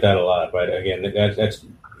I like that a lot. Right. Again, that's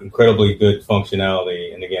incredibly good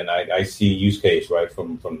functionality. And again, I see use case, right,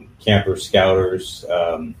 from campers, scouters,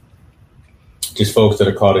 just folks that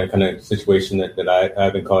are caught in kind of situation that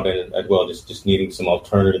I've been caught in as well, just needing some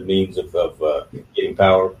alternative means of getting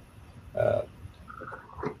power.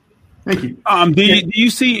 Thank you. Do you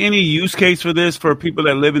see any use case for this for people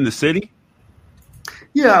that live in the city?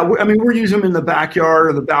 Yeah, I mean, we're using them in the backyard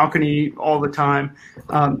or the balcony all the time.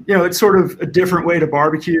 It's sort of a different way to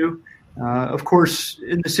barbecue. Of course,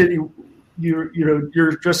 in the city,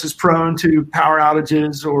 you're just as prone to power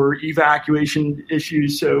outages or evacuation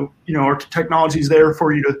issues. So, our technology is there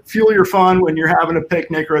for you to fuel your fun when you're having a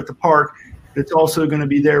picnic or at the park. It's also going to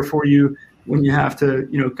be there for you when you have to,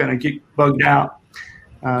 kind of get bugged out.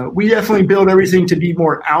 We definitely build everything to be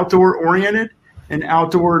more outdoor oriented, and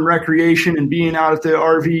outdoor and recreation and being out at the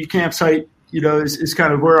RV campsite, is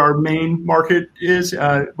kind of where our main market is.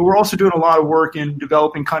 But we're also doing a lot of work in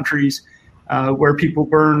developing countries where people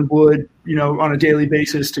burn wood, on a daily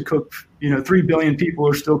basis to cook. 3 billion people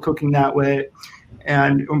are still cooking that way.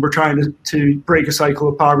 And we're trying to break a cycle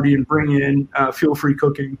of poverty and bring in fuel-free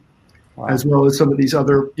cooking. Wow. As well as some of these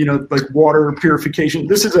other, like water purification.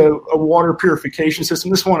 This is a water purification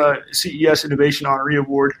system. This won a CES Innovation Honoree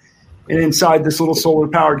Award. And inside this little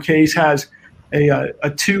solar-powered case has a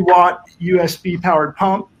 2-watt USB-powered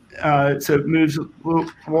pump. So it moves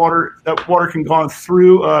water. That water can go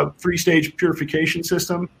through a 3-stage purification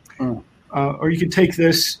system. Or you can take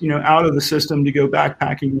this, out of the system to go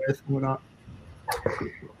backpacking with and whatnot.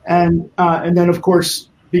 And then, of course,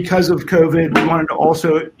 because of COVID, we wanted to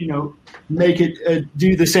also, make it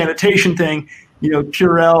do the sanitation thing.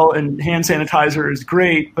 Purell and hand sanitizer is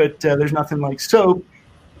great, but there's nothing like soap.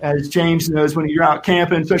 As James knows, when you're out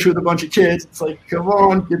camping, especially with a bunch of kids, it's like, come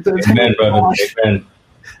on, get those hands washed.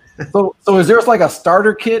 So is there like a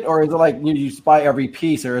starter kit, or is it like you just buy every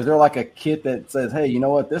piece, or is there like a kit that says, hey, you know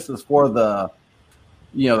what, this is for the,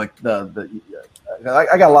 I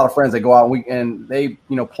got a lot of friends that go out and they,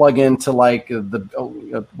 plug into like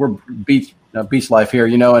we're beach life here,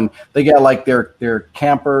 and they got like their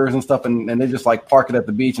campers and stuff, and they just like park it at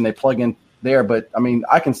the beach and they plug in there. But I mean,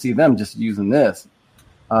 I can see them just using this.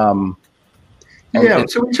 So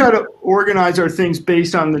we try to organize our things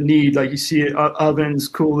based on the need, like you see it, ovens,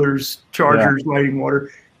 coolers, chargers, lighting,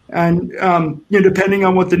 water, and depending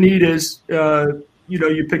on what the need is,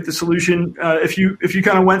 you pick the solution. If you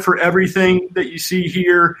kind of went for everything that you see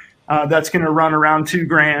here, that's going to run around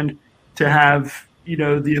 $2,000 to have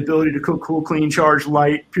the ability to cook, cool, clean, charge,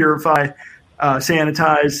 light, purify,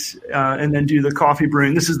 sanitize, and then do the coffee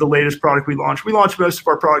brewing. This is the latest product we launched. We launched most of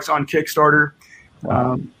our products on Kickstarter.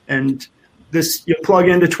 And this, you plug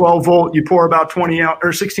into 12 volt, you pour about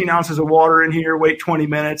 16 ounces of water in here, wait 20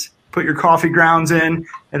 minutes, put your coffee grounds in.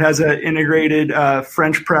 It has an integrated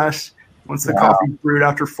French press. Once the coffee brewed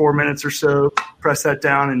after 4 minutes or so, press that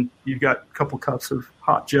down and you've got a couple cups of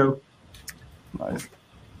hot Joe. Nice.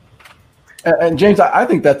 And James, I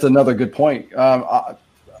think that's another good point. For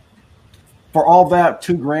all that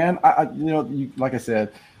 $2,000, like I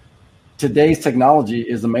said, today's technology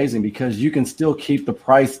is amazing because you can still keep the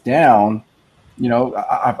price down.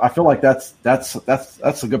 I feel like that's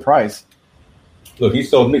a good price. Look, he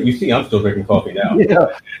sold me. You see, I'm still drinking coffee now.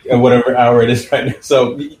 At whatever hour it is right now.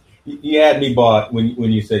 So you had me bought when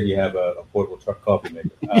you said you have a portable truck coffee maker.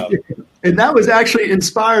 And that was actually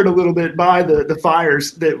inspired a little bit by the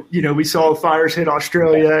fires that, we saw fires hit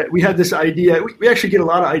Australia. We had this idea. We actually get a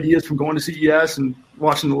lot of ideas from going to CES and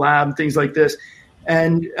watching the lab and things like this.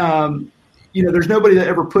 And, there's nobody that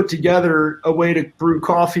ever put together a way to brew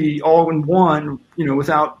coffee all in one,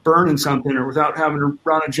 without burning something or without having to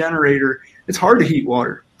run a generator. It's hard to heat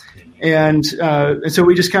water. And so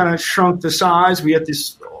we just kind of shrunk the size. We had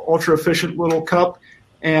this ultra efficient little cup,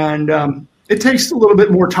 and it takes a little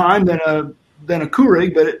bit more time than a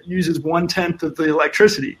Keurig, but it uses 1/10 of the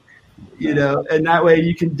electricity, and that way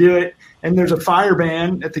you can do it. And there's a fire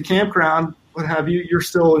ban at the campground, what have you, you're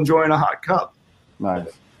still enjoying a hot cup. Nice.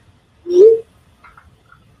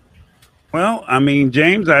 Well, I mean,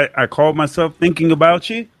 James, I called myself thinking about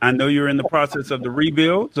you. I know you're in the process of the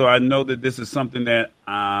rebuild, so I know that this is something that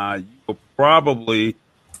you will probably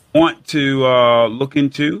want to look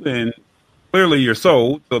into, and clearly you're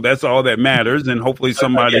sold, so that's all that matters. And hopefully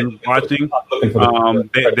somebody who's watching,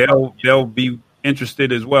 they'll be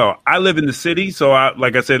interested as well. I live in the city, so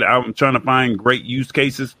like I said, I'm trying to find great use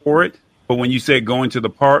cases for it. But when you said going to the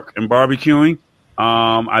park and barbecuing,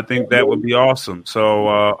 I think that would be awesome.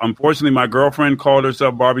 So unfortunately, my girlfriend called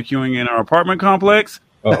herself barbecuing in our apartment complex,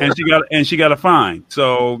 and she got a fine.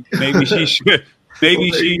 So maybe she should.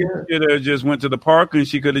 Maybe she should have just went to the park and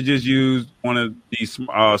she could have just used one of these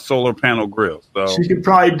solar panel grills. So she could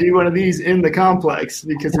probably do one of these in the complex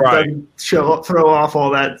because it doesn't throw off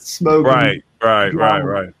all that smoke. Right.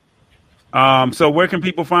 So where can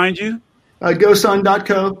people find you?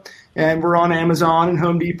 GoSun.co, and we're on Amazon and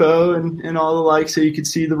Home Depot and all the like, so you can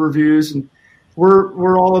see the reviews. And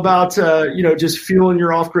we're all about just fueling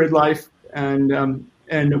your off-grid life, and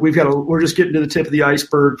we're just getting to the tip of the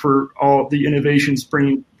iceberg for all the innovations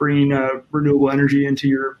bringing renewable energy into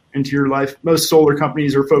your life. Most solar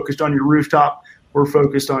companies are focused on your rooftop. We're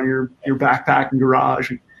focused on your backpack and garage,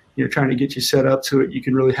 and trying to get you set up so that you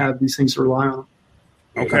can really have these things to rely on.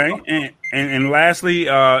 Okay, and lastly,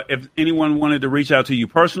 if anyone wanted to reach out to you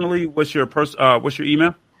personally, what's your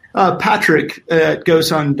email? Patrick at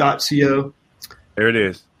gosun.co. There it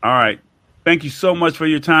is. All right. Thank you so much for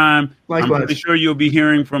your time. Likewise. I'm pretty sure you'll be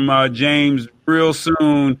hearing from James real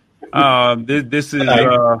soon. This is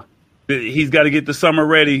he's got to get the summer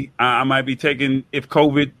ready. I might be taking, if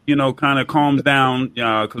COVID, kind of calms down,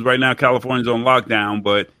 because right now California's on lockdown.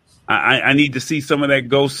 But I need to see some of that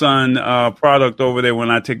GoSun product over there when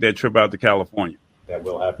I take that trip out to California. That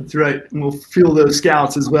will happen. That's right. And we'll fuel those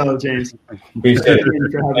scouts as well, James. Appreciate it.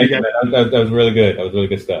 Thank you, man. That was really good. That was really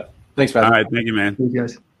good stuff. Thanks, Patrick. All right. Thank you, man. Thank you,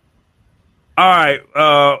 guys. All right.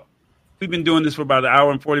 We've been doing this for about an hour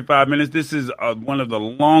and 45 minutes. This is one of the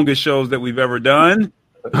longest shows that we've ever done.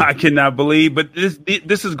 I cannot believe, but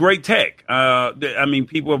this is great tech. I mean,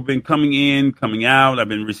 people have been coming in, coming out. I've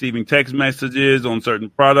been receiving text messages on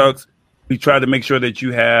certain products We try to make sure that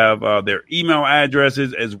you have their email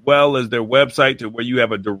addresses as well as their website, to where you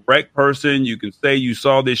have a direct person. You can say you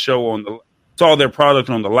saw this show saw their product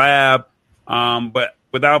on the lab. But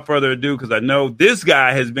without further ado, because I know this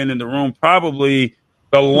guy has been in the room probably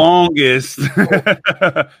the longest,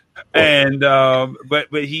 and but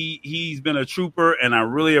he's been a trooper, and I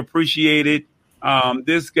really appreciate it.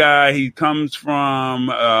 This guy, he comes from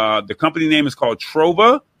the company name is called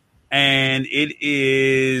Trova. And it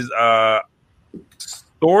is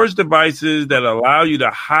storage devices that allow you to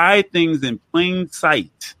hide things in plain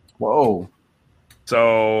sight. Whoa.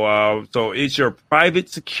 So it's your private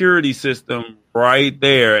security system right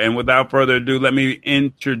there. And without further ado, let me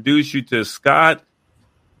introduce you to Scott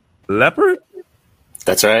Leopard.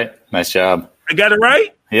 That's right. Nice job. I got it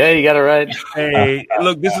right? Yeah, you got it right. Hey,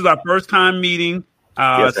 look, this is our first time meeting.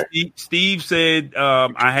 Yes, Steve said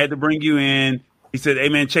I had to bring you in. He said, hey,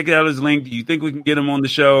 man, check out his link. Do you think we can get him on the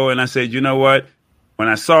show? And I said, you know what? When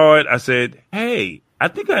I saw it, I said, hey, I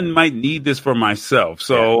think I might need this for myself.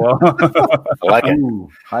 So I like it.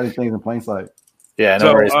 Hiding things in plain sight. Yeah,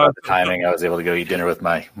 no worries about the timing. I was able to go eat dinner with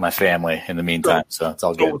my family in the meantime, so it's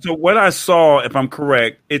all good. So what I saw, if I'm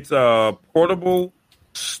correct, it's a portable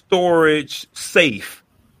storage safe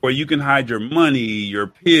where you can hide your money, your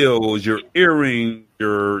pills, your earrings,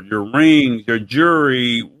 your rings, your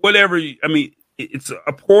jewelry, whatever. It's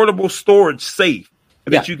a portable storage safe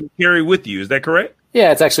that you can carry with you. Is that correct?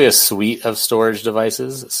 Yeah, it's actually a suite of storage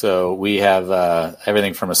devices. So we have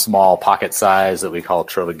everything from a small pocket size that we call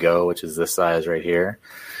Trova Go, which is this size right here,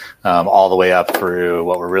 all the way up through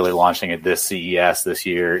what we're really launching at this CES this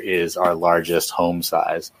year is our largest home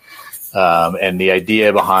size. And the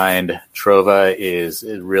idea behind Trova is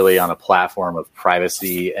really on a platform of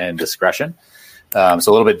privacy and discretion. So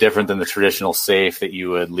a little bit different than the traditional safe that you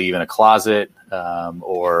would leave in a closet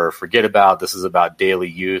or forget about. This is about daily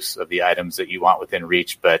use of the items that you want within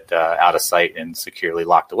reach, but out of sight and securely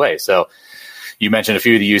locked away. So you mentioned a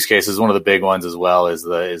few of the use cases. One of the big ones as well is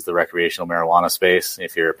the recreational marijuana space.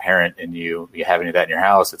 If you're a parent and you have any of that in your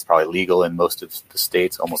house, it's probably legal in most of the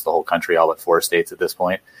states, almost the whole country, all but 4 states at this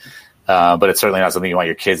point. But it's certainly not something you want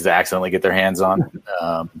your kids to accidentally get their hands on.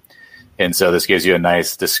 And so this gives you a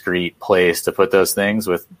nice, discreet place to put those things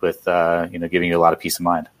with giving you a lot of peace of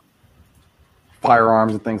mind.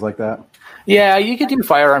 Firearms and things like that. Yeah, you could do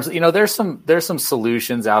firearms. There's some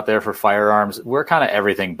solutions out there for firearms. We're kind of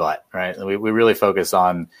everything but, right? We really focus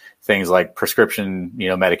on things like prescription,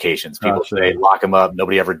 medications. People say lock them up.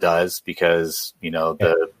 Nobody ever does because,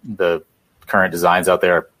 the current designs out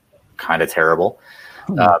there are kind of terrible.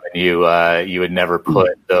 And you would never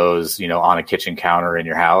put those, on a kitchen counter in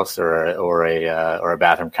your house or a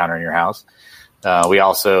bathroom counter in your house.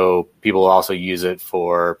 People also use it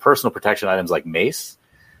for personal protection items like mace.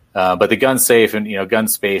 But the gun safe and, gun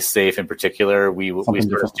space safe in particular, we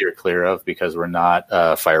sort of steer clear of because we're not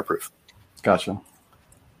fireproof. Gotcha.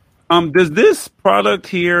 Does this product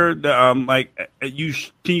here, can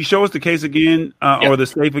you show us the case again or the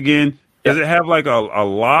safe again? Does it have like a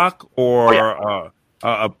lock or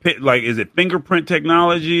a pit? Like, is it fingerprint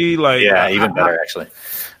technology? Even better actually.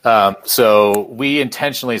 So we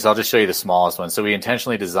intentionally, I'll just show you the smallest one. So we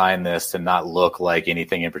intentionally designed this to not look like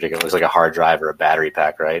anything in particular. It looks like a hard drive or a battery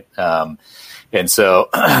pack, right? And so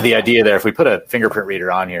the idea there, if we put a fingerprint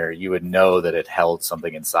reader on here, you would know that it held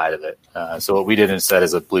something inside of it. So what we did instead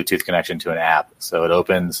is a Bluetooth connection to an app. So it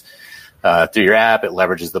opens through your app. It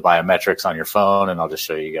leverages the biometrics on your phone, and I'll just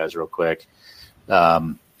show you guys real quick.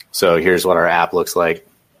 So here's what our app looks like.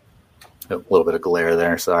 A little bit of glare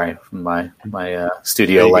there. Sorry, from my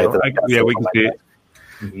studio light. We can see it.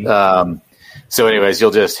 Mm-hmm. So anyways,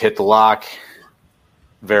 you'll just hit the lock,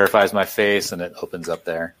 verifies my face, and it opens up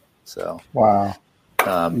there. So wow,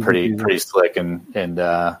 pretty slick and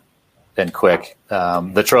quick.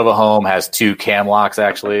 The Trova Home has 2 cam locks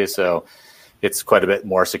actually, so it's quite a bit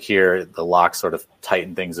more secure. The locks sort of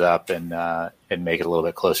tighten things up and make it a little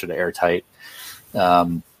bit closer to airtight.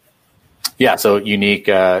 So unique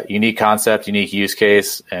concept, unique use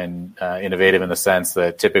case, and innovative in the sense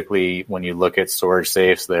that typically when you look at storage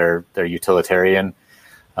safes, they're utilitarian.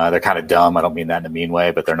 They're kind of dumb. I don't mean that in a mean way,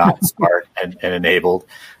 but they're not smart and enabled.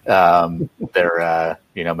 They're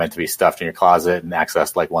meant to be stuffed in your closet and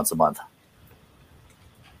accessed like once a month.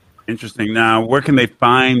 Interesting. Now, where can they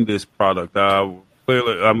find this product?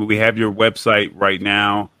 Clearly, we have your website right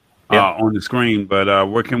now on the screen, but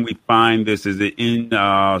where can we find this? Is it in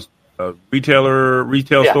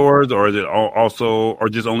retail stores, or is it also, or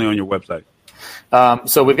just only on your website?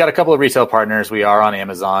 So we've got a couple of retail partners. We are on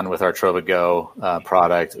Amazon with our Trova Go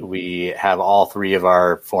product. We have all three of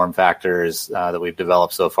our form factors that we've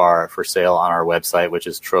developed so far for sale on our website, which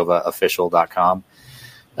is trovaofficial.com.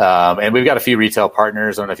 And we've got a few retail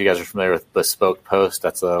partners. I don't know if you guys are familiar with Bespoke Post.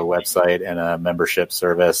 That's a website and a membership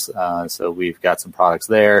service. So we've got some products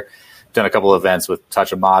there. Done a couple of events with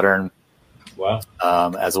Touch of Modern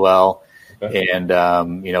as well. Okay. And,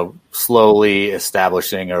 slowly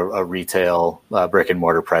establishing a retail brick and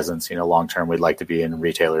mortar presence. Long term, we'd like to be in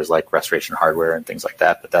retailers like Restoration Hardware and things like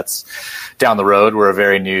that. But that's down the road. We're a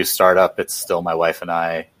very new startup. It's still my wife and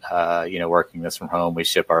I, working this from home. We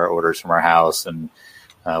ship our orders from our house, and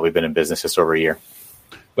we've been in business just over a year.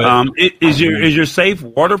 But is your safe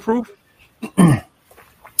waterproof?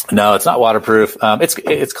 No, it's not waterproof.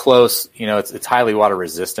 It's close. It's highly water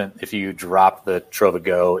resistant. If you drop the Trova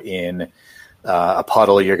Go in a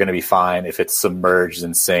puddle, you're going to be fine. If it's submerged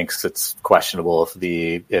and sinks, it's questionable if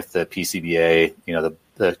the PCBA,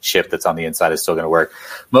 the chip that's on the inside, is still going to work.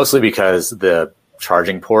 Mostly because the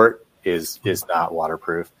charging port is not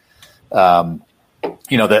waterproof. The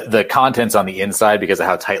contents on the inside, because of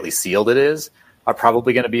how tightly sealed it is, are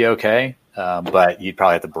probably going to be okay. But you'd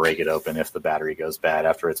probably have to break it open if the battery goes bad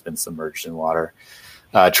after it's been submerged in water.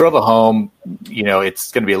 Trova Home,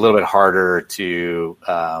 it's going to be a little bit harder to,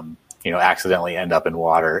 accidentally end up in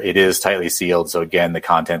water. It is tightly sealed. So again, the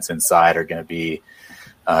contents inside are going to be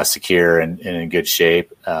secure and in good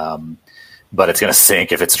shape. But it's going to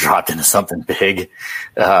sink if it's dropped into something big,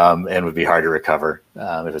 and would be hard to recover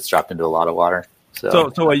if it's dropped into a lot of water.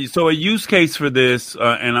 So a use case for this,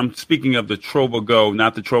 and I'm speaking of the Trova Go,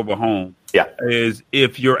 not the Trova Home. Yeah, is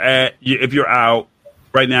if you're out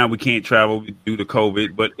right now, we can't travel due to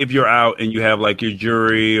COVID. But if you're out and you have like your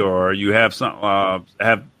jewelry, or you have some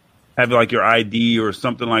have like your ID or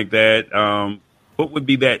something like that, what would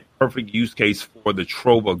be that perfect use case for the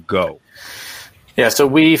Trova Go? Yeah, so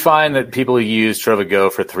we find that people use Trova Go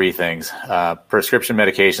for three things. Prescription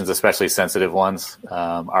medications, especially sensitive ones,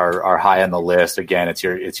 are high on the list. Again, it's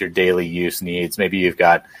your daily use needs. Maybe you've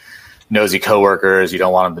got nosy coworkers. You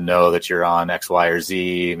don't want them to know that you're on X, Y, or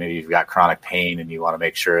Z. Maybe you've got chronic pain and you want to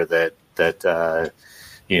make sure that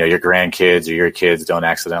your grandkids or your kids don't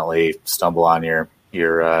accidentally stumble on your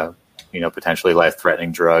potentially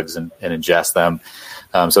life-threatening drugs and ingest them.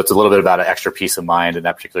 So it's a little bit about an extra peace of mind in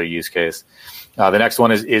that particular use case. The next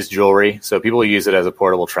one is jewelry. So people use it as a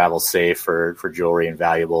portable travel safe for jewelry and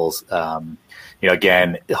valuables.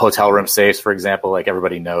 Again, hotel room safes, for example, like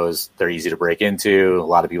everybody knows, they're easy to break into. A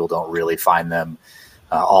lot of people don't really find them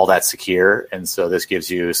all that secure. And so this gives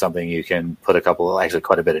you something you can put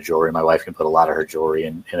quite a bit of jewelry. My wife can put a lot of her jewelry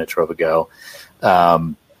in a Trova Go,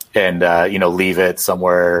 and leave it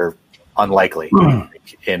somewhere unlikely,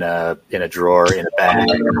 in a drawer, in a bag.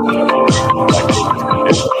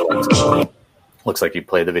 Looks like you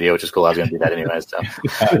played the video, which is cool. I was going to do that anyways. So.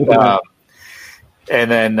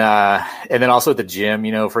 And then also at the gym,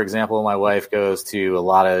 for example, my wife goes to a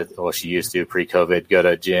lot of, she used to pre-COVID, go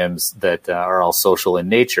to gyms that are all social in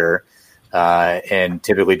nature, and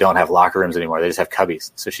typically don't have locker rooms anymore. They just have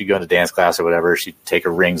cubbies. So she'd go into dance class or whatever. She'd take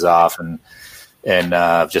her rings off and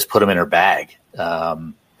just put them in her bag.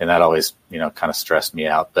 And that always, kind of stressed me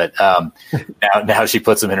out. But now she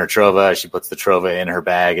puts them in her Trova. She puts the Trova in her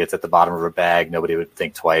bag. It's at the bottom of her bag. Nobody would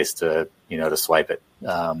think twice to swipe it.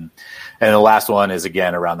 And the last one is,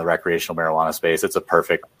 again, around the recreational marijuana space. It's a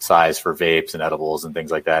perfect size for vapes and edibles and things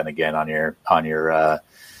like that. And again, on your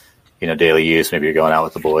daily use, maybe you're going out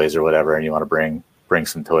with the boys or whatever, and you want to bring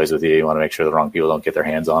some toys with you. You want to make sure the wrong people don't get their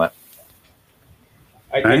hands on it.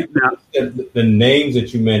 The names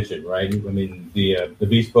that you mentioned, right? I mean, the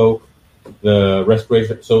bespoke, the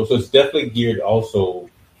restoration. So it's definitely geared also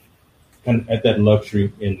kind of at that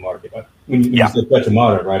luxury in market. When you say Touch of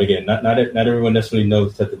Modern, right? Again, not everyone necessarily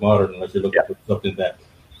knows Touch of Modern unless you're looking for something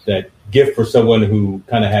that gift for someone who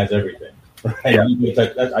kind of has everything. Right? Yeah.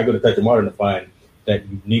 I go to Touch of Modern to find that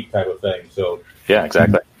unique type of thing. So yeah,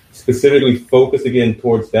 exactly. Specifically focus again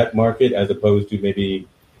towards that market as opposed to maybe.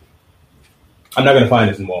 I'm not going to find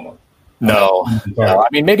this in Walmart. No. I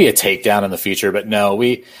mean, maybe a takedown in the future, but no,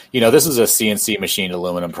 this is a CNC machined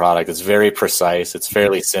aluminum product. It's very precise. It's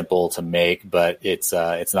fairly simple to make, but it's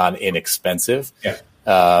not inexpensive. Yeah.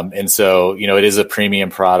 And so, it is a premium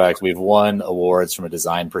product. We've won awards from a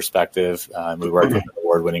design perspective. We worked with an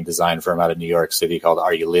award-winning design firm out of New York City called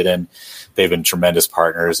Are You Litten? They've been tremendous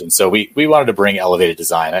partners. And so we wanted to bring elevated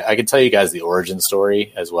design. I can tell you guys the origin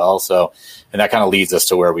story as well. So, and that kind of leads us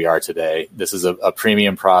to where we are today. This is a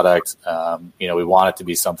premium product. We want it to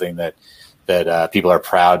be something that that people are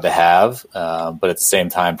proud to have, but at the same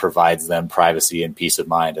time provides them privacy and peace of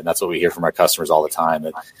mind. And that's what we hear from our customers all the time,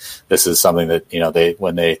 that this is something that,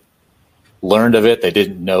 when they learned of it, they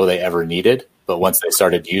didn't know they ever needed, but once they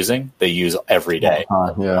started using, they use every day.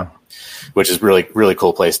 Which is really, really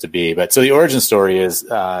cool place to be. But so the origin story is,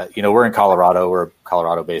 we're in Colorado. We're a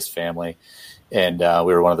Colorado-based family, and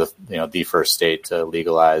we were one of the first state to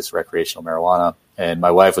legalize recreational marijuana. And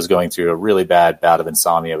my wife was going through a really bad bout of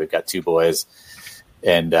insomnia. We've got 2 boys,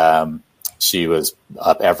 and she was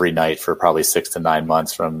up every night for probably 6 to 9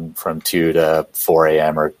 months, from 2 to 4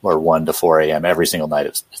 a.m. or 1 to 4 a.m. every single night.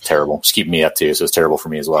 It was terrible. She's keeping me up too, so it's terrible for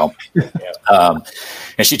me as well.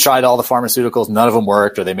 And she tried all the pharmaceuticals. None of them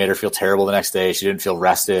worked, or they made her feel terrible the next day. She didn't feel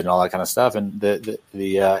rested and all that kind of stuff. And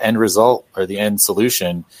the end result, or the end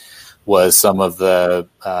solution, was some of the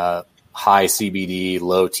high CBD,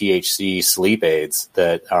 low THC sleep aids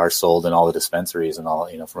that are sold in all the dispensaries and all,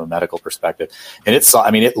 from a medical perspective. And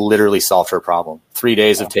it literally solved her problem. 3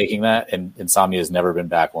 days of taking that, and insomnia has never been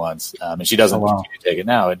back once. And she doesn't continue to take it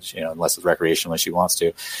now, unless it's recreationally she wants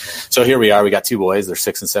to. So here we are. We got 2 boys. They're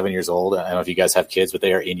 6 and 7 years old. I don't know if you guys have kids, but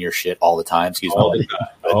they are in your shit all the time. All the time.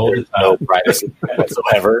 No privacy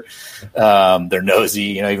whatsoever. They're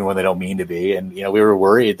nosy, even when they don't mean to be. And, we were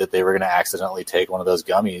worried that they were going to accidentally take one of those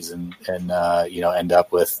gummies and end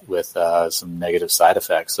up with some negative side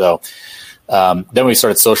effects. So then we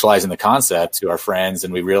started socializing the concept to our friends,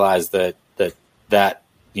 and we realized that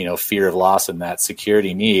fear of loss and that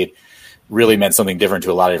security need really meant something different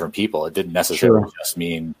to a lot of different people. It didn't necessarily just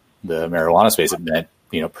mean the marijuana space. It meant,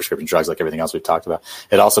 prescription drugs, like everything else we've talked about.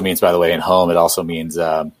 It also means, by the way, in home, it also means,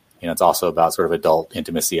 it's also about sort of adult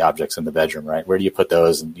intimacy objects in the bedroom, right? Where do you put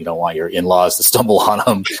those? And you don't want your in-laws to stumble on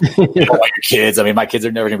them. You don't want your kids. I mean, my kids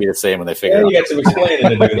are never going to be the same when they figure it out. You got some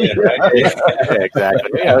explaining to do then, right? Yeah,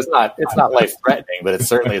 exactly. It's not life-threatening, but it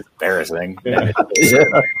certainly is embarrassing. Stay with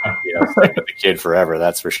the kid forever,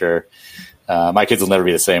 that's for sure. My kids will never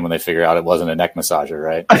be the same when they figure out it wasn't a neck massager,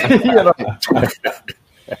 right? I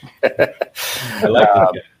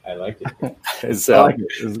like it. So,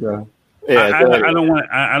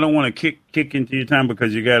 I don't want to kick into your time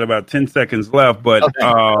because you got about 10 seconds left. But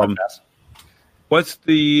what's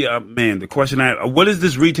the the question? What is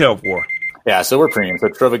this retail for? Yeah, so we're premium. So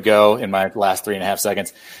Trova Go, in my last 3.5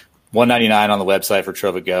 seconds, $199 on the website for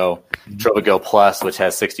Trova Go. Trova Go Plus, which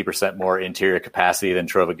has 60% more interior capacity than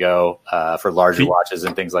Trova Go for larger watches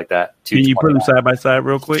and things like that. Can you put them side by side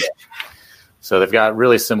real quick? So they've got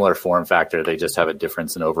really similar form factor. They just have a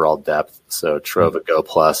difference in overall depth. So Trova Go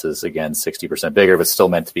Plus is, again, 60% bigger, but still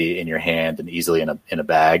meant to be in your hand and easily in a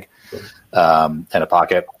bag and a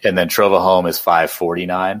pocket. And then Trova Home is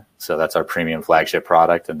 $549. So that's our premium flagship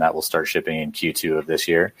product, and that will start shipping in Q2 of this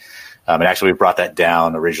year. And actually, we brought that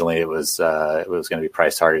down. Originally, it was going to be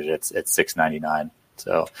price targeted at $699.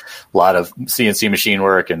 So a lot of CNC machine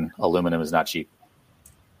work, and aluminum is not cheap.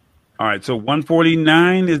 All right, so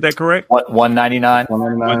 $149, is that correct? $199.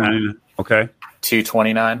 $199. Okay.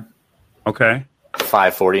 $229. Okay.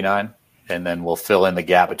 $549, and then we'll fill in the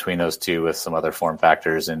gap between those two with some other form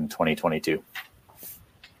factors in 2022.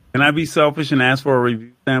 Can I be selfish and ask for a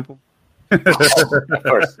review sample? Of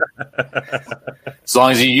course. As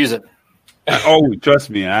long as you use it. Oh, trust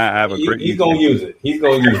me, I have a great. He's gonna use it. He's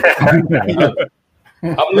gonna use it.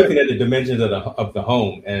 I'm looking at the dimensions of the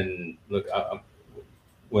home, and look,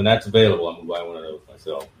 when that's available, I'm gonna buy one of those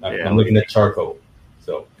myself. I'm looking at charcoal.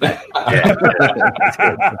 So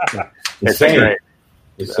it's same.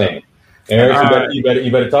 It's same. Eric, you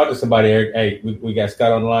better talk to somebody, Eric. Hey, we got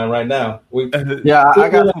Scott on the line right now. I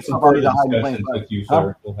got some further discussions with you,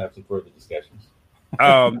 sir. We'll have some further discussions.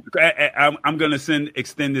 I'm going to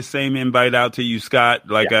extend the same invite out to you, Scott,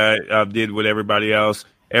 like I did with everybody else.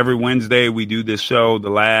 Every Wednesday we do this show, The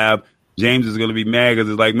Lab. James is going to be mad because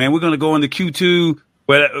it's like, man, we're going to go into Q2,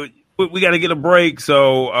 but we got to get a break.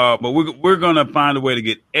 So, but we're going to find a way to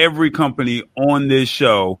get every company on this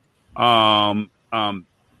show to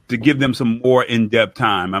give them some more in-depth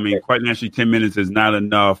time. I mean, quite naturally, 10 minutes is not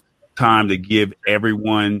enough time to give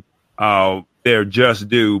everyone their just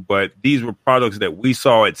due, but these were products that we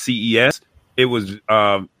saw at CES. It was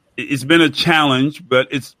it's been a challenge, but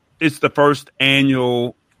it's the first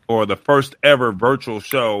annual or the first ever virtual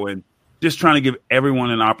show, and just trying to give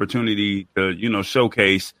everyone an opportunity to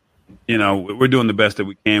showcase. We're doing the best that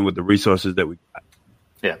we can with the resources that we got.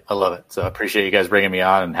 Yeah, I love it. So I appreciate you guys bringing me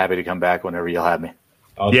on, and happy to come back whenever you'll have me.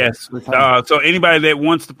 Awesome. Yes. So anybody that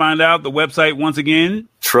wants to find out, the website once again,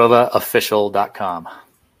 TrovaOfficial.com.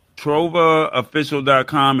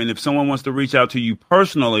 TrovaOfficial.com. And if someone wants to reach out to you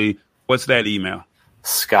personally, what's that email?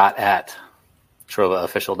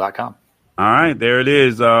 Scott@TrovaOfficial.com. All right, there it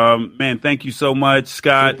is. Man, thank you so much,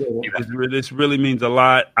 Scott. This really means a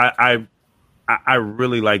lot. I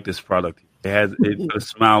really like this product. It put a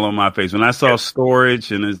smile on my face when I saw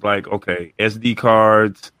storage, and it's like, okay, SD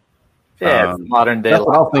cards. Yeah, it's modern day. That's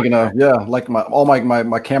what I was thinking of. Yeah, like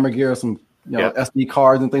my camera gear, some SD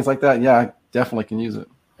cards and things like that. Yeah, I definitely can use it.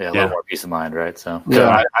 Yeah, a little more peace of mind, right? So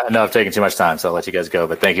I know I've taken too much time, so I'll let you guys go.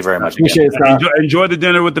 But thank you very much. Appreciate it. Enjoy the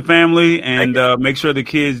dinner with the family, and make sure the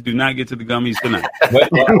kids do not get to the gummies tonight.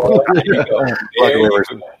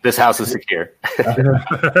 This house is secure.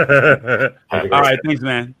 All right, thanks,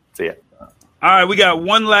 man. See ya. All right, we got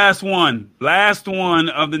one last one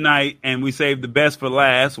of the night, and we saved the best for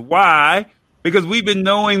last. Why? Because we've been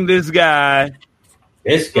knowing this guy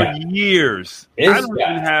for years. I don't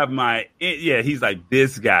even have my he's like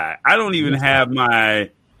this guy. I don't even have my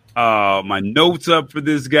my notes up for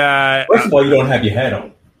this guy. First of all, you don't have your hat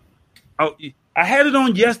on. Oh, I had it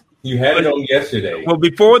on yesterday. You had it on yesterday. Well,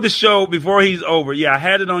 before the show, before he's over, I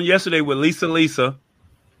had it on yesterday with Lisa.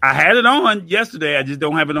 I had it on yesterday. I just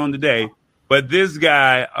don't have it on today. But this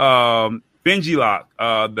guy, Benji Lock,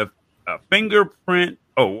 the fingerprint.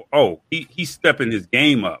 He's stepping his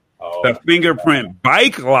game up. The fingerprint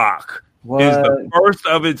bike lock is the first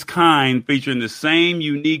of its kind, featuring the same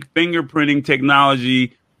unique fingerprinting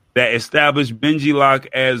technology that established Benji Lock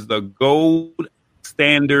as the gold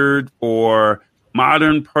standard for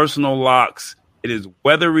modern personal locks. It is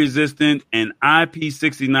weather resistant and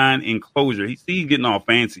IP69 enclosure. He's getting all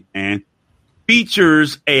fancy, man.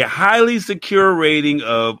 Features a highly secure rating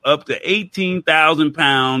of up to 18,000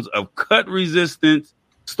 pounds of cut resistance,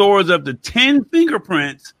 stores up to 10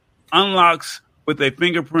 fingerprints, unlocks with a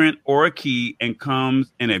fingerprint or a key, and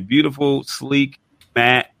comes in a beautiful, sleek,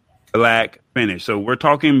 matte black finish. So we're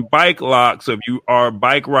talking bike locks if you are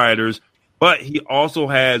bike riders, but he also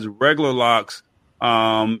has regular locks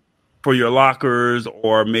for your lockers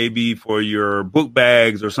or maybe for your book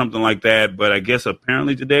bags or something like that. But I guess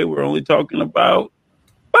apparently today we're only talking about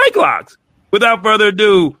bike locks. Without further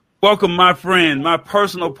ado, welcome my friend, my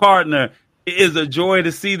personal partner. It is a joy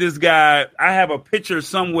to see this guy. I have a picture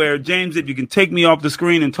somewhere. James, if you can take me off the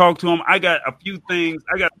screen and talk to him. I got a few things.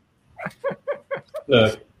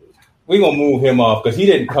 Look, we're going to move him off because he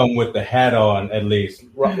didn't come with the hat on, at least.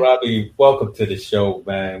 Robbie, welcome to the show,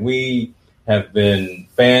 man. We have been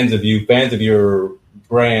fans of you, fans of your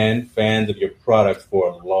brand, fans of your products for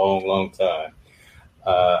a long, long time.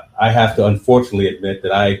 I have to unfortunately admit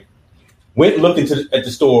that I went looking at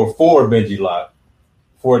the store for a Benji Lock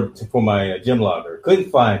for my gym locker.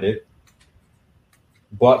 Couldn't find it.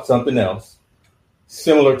 Bought something else.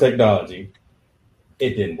 Similar technology.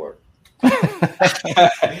 It didn't work.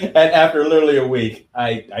 And after literally a week,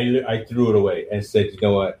 I threw it away and said, you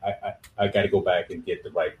know what? I got to go back and get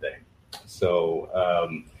the right thing. So,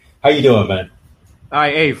 how you doing, man?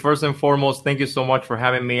 Hi, hey, first and foremost, thank you so much for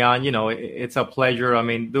having me on. You know, it's a pleasure. I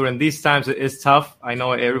mean, during these times, it's tough. I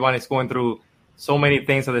know everyone is going through so many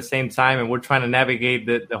things at the same time, and we're trying to navigate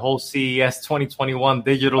the whole CES 2021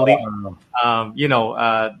 digitally.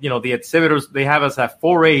 The exhibitors, they have us at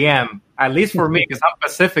 4 a.m., at least for me, because I'm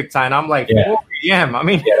Pacific time. I'm like, 4 a.m. I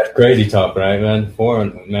mean, that's crazy talk, right, man? 4,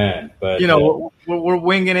 man. But we're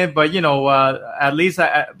winging it. But at least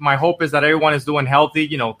my hope is that everyone is doing healthy.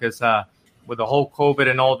 Because with the whole COVID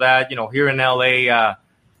and all that, here in LA,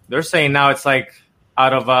 they're saying now it's like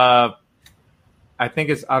out of I think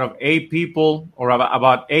it's out of 8 people or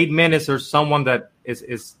about 8 minutes there's someone that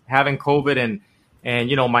is having COVID.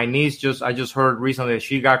 And my niece I just heard recently that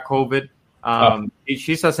she got COVID.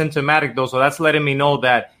 She's asymptomatic though. So that's letting me know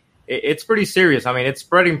that it's pretty serious. I mean, it's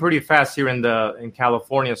spreading pretty fast here in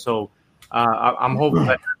California. So I'm hoping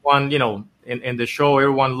that everyone, in the show,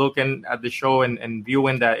 everyone looking at the show and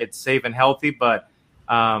viewing that it's safe and healthy, but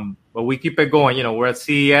we keep it going. We're at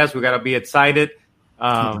CES. We got to be excited.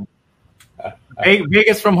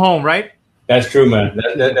 Vegas from home, right? That's true, man.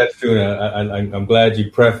 That's true. I'm glad you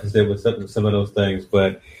prefaced it with some of those things,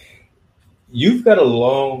 but you've got a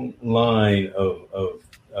long line of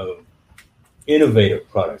innovative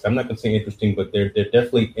products. I'm not going to say interesting, but they're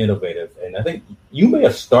definitely innovative. And I think you may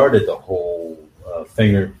have started the whole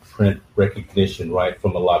fingerprint recognition, right,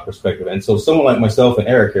 from a lock perspective. And so someone like myself and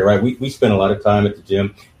Eric here, right, we spend a lot of time at the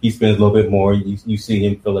gym. He spends a little bit more. You see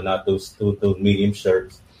him filling out those medium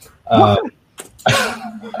shirts. But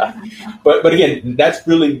again, that's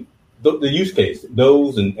really the use case.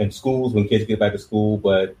 Those and schools when kids get back to school.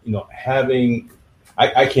 But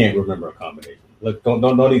I can't remember a combination. Look,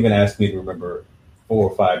 don't even ask me to remember 4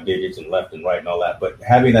 or 5 digits and left and right and all that. But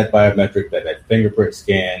having that biometric, that fingerprint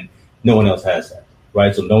scan, no one else has that,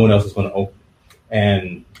 right? So no one else is going to open.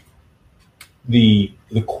 And the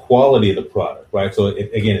quality of the product, right? So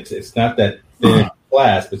it's not that thin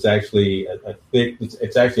clasp. It's actually a thick.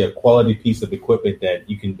 It's actually a quality piece of equipment that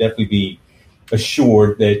you can definitely be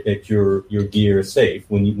assured that your gear is safe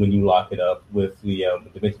when you lock it up with the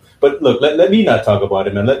dimension. But look, let me not talk about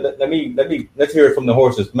it, man. Let's hear it from the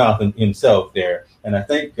horse's mouth himself there. And I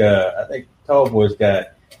think Tallboy's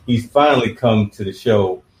he's finally come to the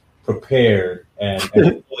show prepared and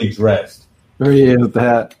fully dressed. There he is with the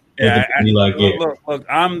hat. Yeah, look,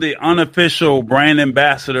 I'm the unofficial brand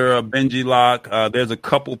ambassador of Benji Lock. There's a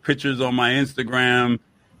couple pictures on my Instagram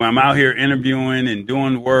where I'm out here interviewing and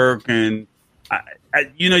doing work, and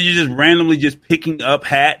you're just randomly just picking up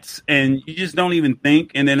hats, and you just don't even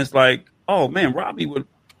think, and then it's like, oh man, Robbie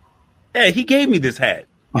he gave me this hat,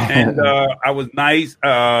 and I was nice.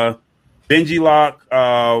 Benji Lock,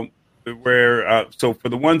 so for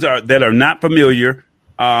the ones that are not familiar,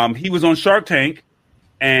 he was on Shark Tank.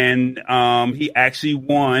 And he actually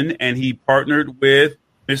won, and he partnered with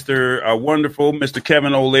Mr. Wonderful, Mr.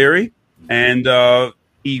 Kevin O'Leary, and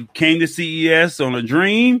he came to CES on a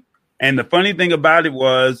dream. And the funny thing about it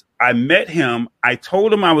was I met him. I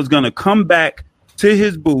told him I was going to come back to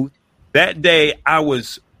his booth. That day I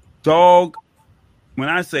was when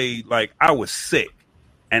I say like I was sick.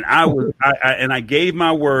 And I gave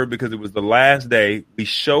my word because it was the last day. We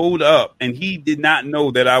showed up, and he did not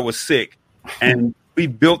know that I was sick. And we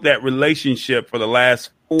built that relationship for the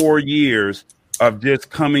last 4 years of just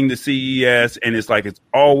coming to CES. And it's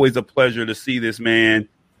always a pleasure to see this man.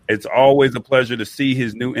 It's always a pleasure to see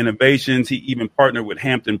his new innovations. He even partnered with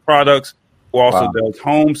Hampton Products, who also does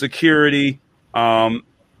home security. I'm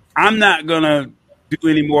not going to do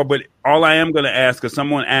any more, but all I am going to ask, because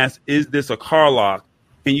someone asked, is this a car lock?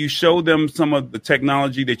 Can you show them some of the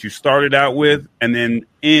technology that you started out with and then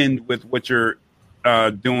end with what you're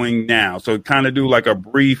doing now? So kind of do like a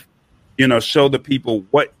brief, show the people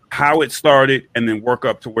how it started and then work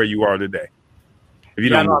up to where you are today. If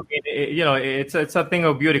you it's a thing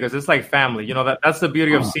of beauty because it's like family. That's the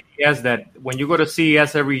beauty of CES, that when you go to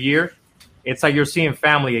CES every year, it's like you're seeing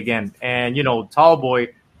family again. And,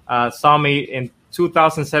 Tallboy saw me in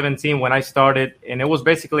 2017 when I started, and it was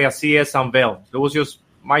basically a CES unveil. It was just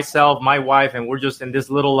myself, my wife, and we're just in this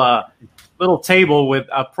little table with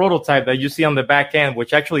a prototype that you see on the back end,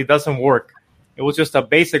 which actually doesn't work. It was just a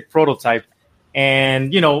basic prototype.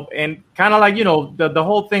 And, and kind of like, the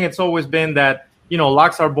whole thing, it's always been that,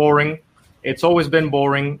 locks are boring. It's always been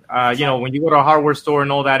boring. When you go to a hardware store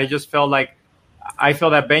and all that, it just felt like, I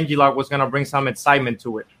felt that Benji Lock was going to bring some excitement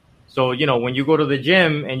to it. So, when you go to the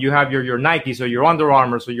gym and you have your Nikes or your Under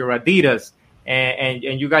Armour or your Adidas and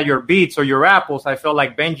you got your Beats or your Apples, I felt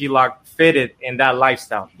like Benji Lock fitted in that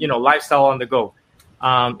lifestyle, lifestyle on the go.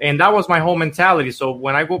 And that was my whole mentality. So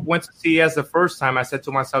when I went to CES the first time, I said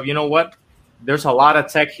to myself, you know what? There's a lot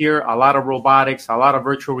of tech here, a lot of robotics, a lot of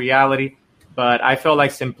virtual reality, but I felt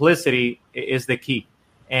like simplicity is the key.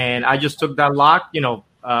 And I just took that lock,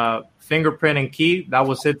 fingerprint and key. That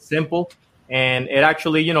was it, simple. And it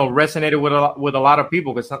actually, resonated with a lot of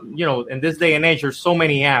people because, in this day and age, there's so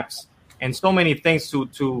many apps and so many things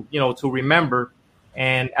to remember.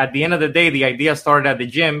 And at the end of the day, the idea started at the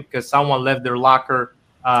gym because someone left their locker,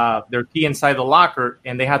 their key inside the locker,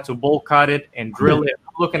 and they had to bolt cut it and drill it.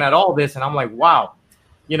 I'm looking at all this, and I'm like, wow.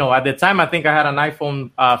 At the time, I think I had an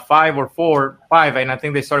iPhone 5 or 5, and I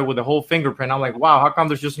think they started with the whole fingerprint. I'm like, wow, how come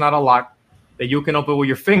there's just not a lock that you can open with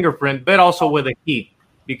your fingerprint, but also with a key?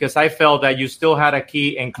 Because I felt that you still had a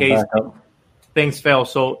key in case things fail.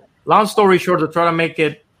 So long story short, to try to make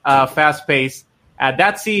it fast-paced, at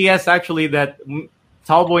that CES, actually, that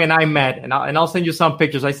Tallboy and I met, and I'll send you some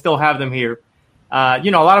pictures. I still have them here. A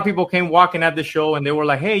lot of people came walking at the show, and they were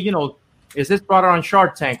like, hey, is this product on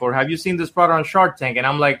Shark Tank? Or have you seen this product on Shark Tank? And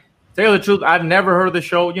I'm like, tell you the truth, I've never heard the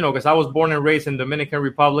show, because I was born and raised in Dominican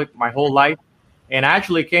Republic my whole life. And I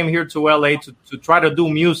actually came here to LA to try to do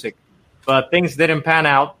music. But things didn't pan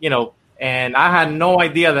out, and I had no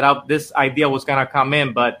idea that this idea was going to come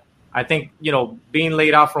in. But I think, being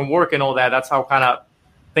laid off from work and all that, that's how kind of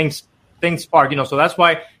things spark, So that's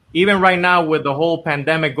why even right now with the whole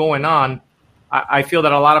pandemic going on, I feel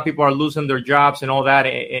that a lot of people are losing their jobs and all that.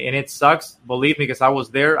 And it sucks. Believe me, because I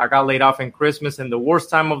was there. I got laid off in Christmas in the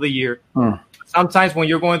worst time of the year. Sometimes when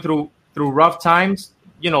you're going through rough times,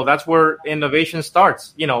 that's where innovation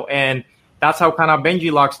starts, and that's how kind of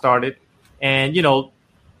Benji Lock started. And,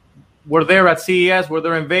 we're there at CES, we're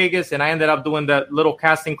there in Vegas, and I ended up doing that little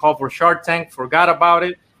casting call for Shark Tank, forgot about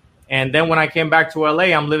it. And then when I came back to LA,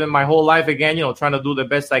 I'm living my whole life again, trying to do the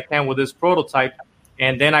best I can with this prototype.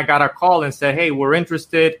 And then I got a call and said, hey, we're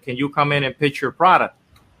interested. Can you come in and pitch your product?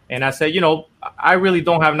 And I said, I really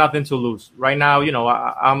don't have nothing to lose right now.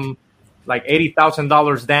 I'm like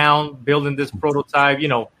 $80,000 down building this prototype.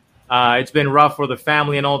 It's been rough for the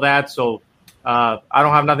family and all that. So I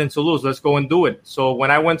don't have nothing to lose. Let's go and do it. So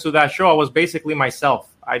when I went to that show, I was basically myself.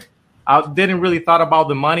 I didn't really thought about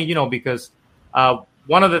the money, because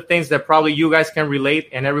one of the things that probably you guys can relate,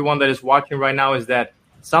 and everyone that is watching right now, is that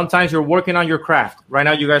sometimes you're working on your craft. Right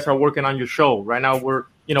now, you guys are working on your show. Right now, we're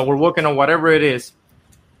working on whatever it is.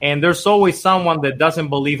 And there's always someone that doesn't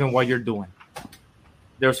believe in what you're doing.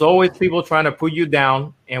 There's always people trying to put you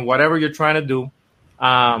down in whatever you're trying to do.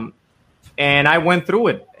 And I went through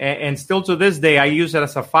it. And still to this day, I use it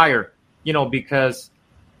as a fire, because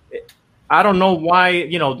I don't know why,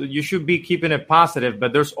 you should be keeping it positive,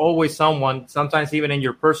 but there's always someone, sometimes even in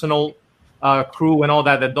your personal crew and all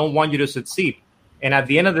that don't want you to succeed. And at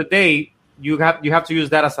the end of the day, you have to use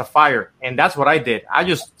that as a fire. And that's what I did. I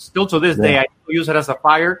just still to this day, I still use it as a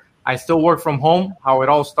fire. I still work from home, how it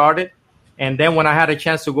all started. And then when I had a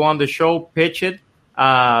chance to go on the show, pitch it,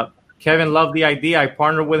 Kevin loved the idea. I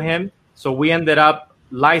partnered with him. So we ended up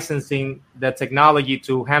licensing the technology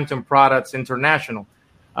to Hampton Products International.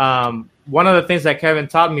 One of the things that Kevin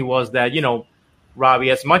taught me was that,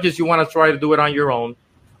 Robbie, as much as you want to try to do it on your own,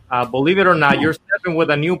 believe it or not, you're stepping with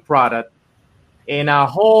a new product in a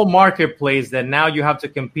whole marketplace that now you have to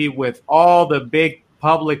compete with all the big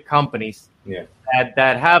public companies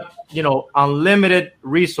that have, unlimited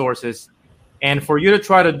resources. And for you to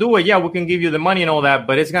try to do it, we can give you the money and all that,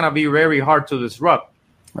 but it's going to be very hard to disrupt.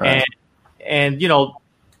 Right. And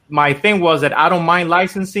my thing was that I don't mind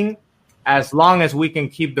licensing as long as we can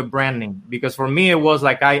keep the brand name. Because for me, it was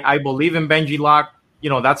like I believe in Benji Lock.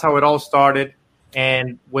 That's how it all started.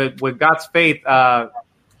 And with God's faith,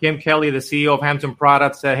 Kim Kelly, the CEO of Hampton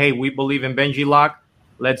Products, said, hey, we believe in Benji Lock.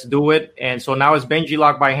 Let's do it. And so now it's Benji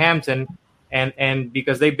Lock by Hampton. And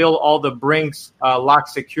because they build all the Brinks lock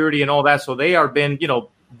security and all that. So they are been,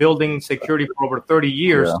 building security for over 30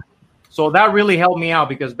 years. Yeah. So that really helped me out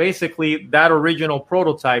because basically that original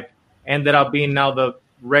prototype ended up being now the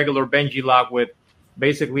regular Benji Lock with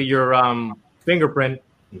basically your fingerprint,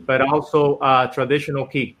 but also traditional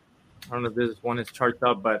key. I don't know if this one is charged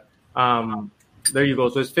up, but there you go.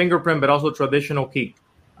 So it's fingerprint, but also traditional key.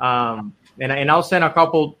 And I'll send a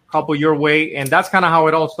couple your way. And that's kind of how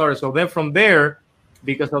it all started. So then from there,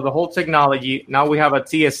 because of the whole technology, now we have a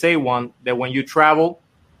TSA one that when you travel,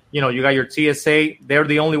 you got your TSA. They're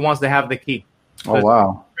the only ones that have the key. So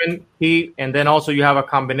wow. Key, and then also you have a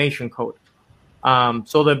combination code.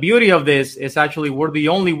 So the beauty of this is actually we're the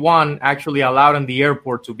only one actually allowed in the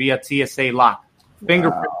airport to be a TSA lock,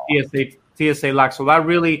 fingerprint TSA lock. So that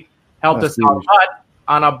really helped us out. But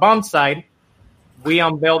on a bump side, we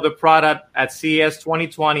unveiled the product at CES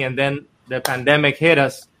 2020, and then the pandemic hit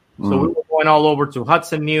us. So we were going all over to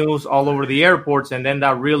Hudson News, all over the airports, and then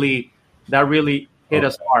that really hit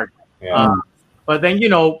us hard. Yeah. But then,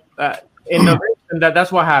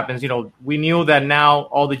 that's what happens. We knew that now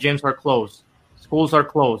all the gyms are closed. Schools are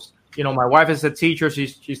closed. My wife is a teacher.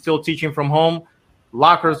 She's still teaching from home.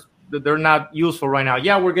 Lockers, they're not useful right now.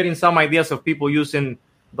 Yeah, we're getting some ideas of people using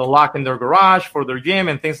the lock in their garage for their gym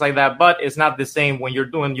and things like that. But it's not the same when you're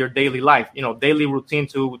doing your daily life, daily routine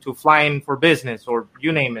to fly in for business or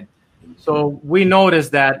you name it. So we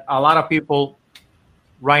noticed that a lot of people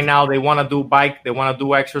right now, they want to do bike. They want to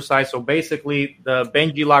do exercise. So basically, the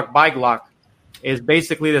Benji Lock bike lock is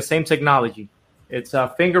basically the same technology. It's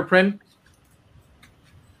a fingerprint,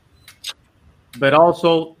 but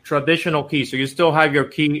also traditional key. So you still have your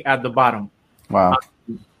key at the bottom. Wow.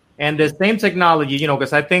 And the same technology,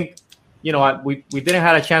 because I think, we didn't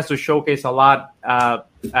have a chance to showcase a lot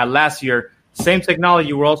last year. Same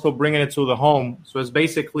technology, we're also bringing it to the home. So it's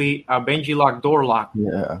basically a Benji Lock door lock.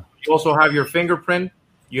 Yeah. You also have your fingerprint,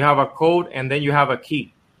 you have a code, and then you have a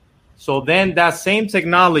key. So then that same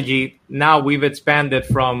technology, now we've expanded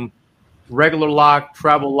from regular lock,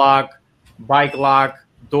 travel lock, bike lock,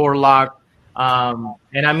 door lock.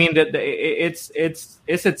 And I mean that it's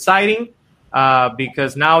exciting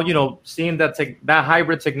because now, seeing that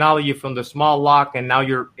hybrid technology from the small lock, and now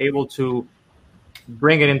you're able to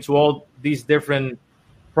bring it into all these different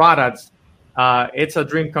products. It's a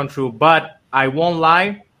dream come true, but I won't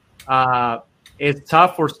lie. It's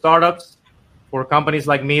tough for startups, for companies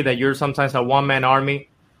like me that you're sometimes a one-man army,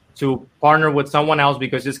 to partner with someone else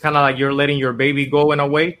because it's kind of like you're letting your baby go in a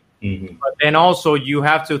way. Mm-hmm. But then also you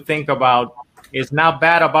have to think about, it's not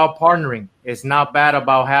bad about partnering. It's not bad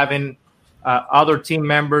about having other team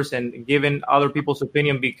members and giving other people's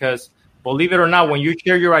opinion, because believe it or not, when you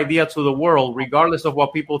share your idea to the world, regardless of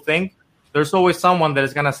what people think, there's always someone that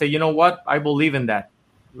is going to say, you know what, I believe in that.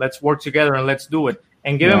 Let's work together and let's do it.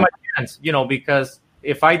 and give him a chance, because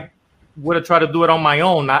if I would have tried to do it on my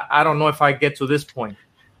own, I don't know if I get to this point.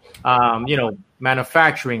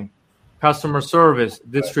 Manufacturing, customer service,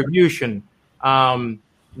 distribution.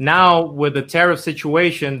 Now with the tariff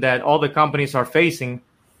situation that all the companies are facing,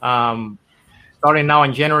 starting now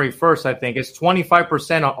on January 1st, I think it's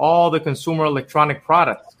 25% of all the consumer electronic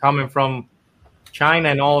products coming from China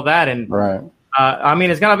and all of that. And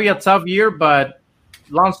it's going to be a tough year, but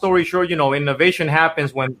long story short, innovation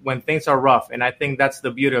happens when things are rough. And I think that's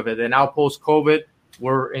the beauty of it. And now post-COVID,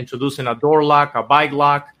 we're introducing a door lock, a bike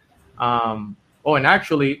lock. And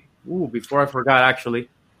actually, before I forgot,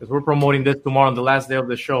 because we're promoting this tomorrow on the last day of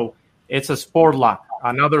the show, it's a sport lock,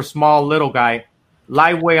 another small little guy,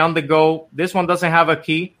 lightweight on the go. This one doesn't have a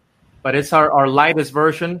key, but it's our lightest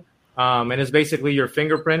version. And it's basically your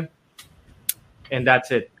fingerprint. And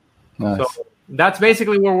that's it. Nice. So that's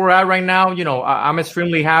basically where we're at right now. I'm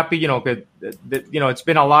extremely happy, because, it's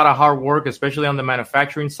been a lot of hard work, especially on the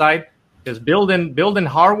manufacturing side, because building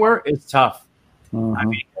hardware is tough. Mm-hmm. I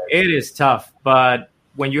mean, it is tough, but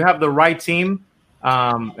when you have the right team,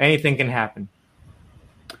 anything can happen.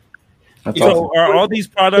 So are all these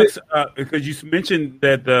products, because you mentioned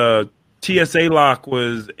that the TSA lock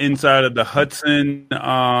was inside of the Hudson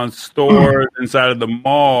store, inside of the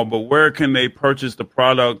mall, but where can they purchase the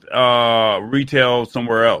product retail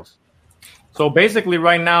somewhere else? So basically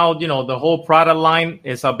right now, the whole product line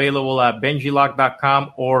is available at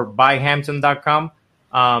benjilock.com or byhampton.com.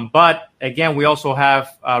 But again, we also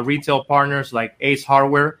have retail partners like Ace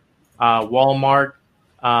Hardware, Walmart,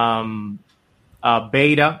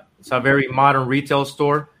 Beta. It's a very modern retail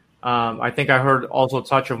store. I think I heard also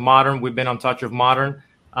Touch of Modern. We've been on Touch of Modern.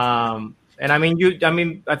 And I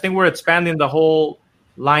think we're expanding the whole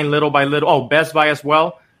line little by little. Oh, Best Buy as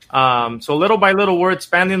well. So little by little, we're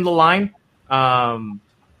expanding the line.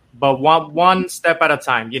 But one step at a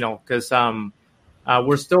time, because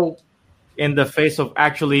we're still in the phase of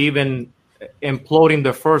actually even imploding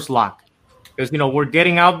the first lock. Because, we're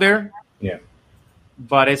getting out there. Yeah.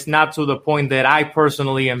 But it's not to the point that I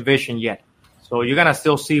personally envision yet. So you're gonna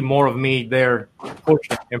still see more of me there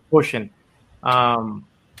pushing. And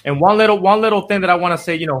one little thing that I want to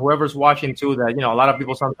say, whoever's watching too, that a lot of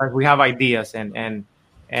people sometimes we have ideas and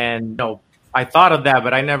I thought of that,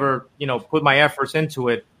 but I never put my efforts into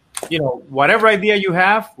it. Whatever idea you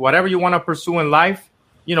have, whatever you want to pursue in life,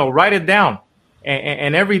 write it down,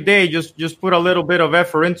 and every day just put a little bit of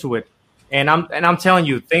effort into it. And I'm telling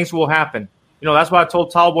you, things will happen. That's why I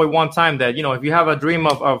told Tallboy one time that, if you have a dream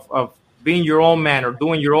of being your own man or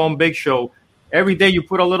doing your own big show, every day you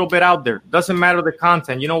put a little bit out there. Doesn't matter the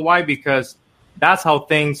content. You know why? Because that's how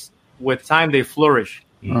things, with time, they flourish.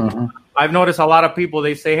 Mm-hmm. I've noticed a lot of people,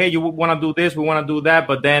 they say, hey, you want to do this, we want to do that.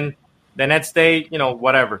 But then the next day,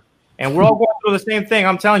 whatever. And we're all going through the same thing.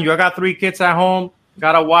 I'm telling you, I got 3 kids at home,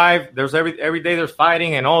 got a wife. There's every day there's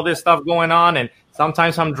fighting and all this stuff going on. And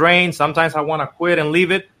sometimes I'm drained. Sometimes I want to quit and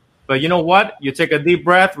leave it. But you know what? You take a deep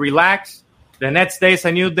breath, relax. The next day is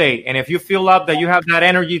a new day. And if you feel up that you have that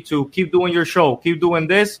energy to keep doing your show, keep doing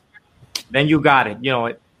this, then you got it.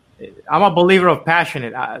 I'm a believer of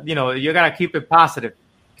passionate. You got to keep it positive.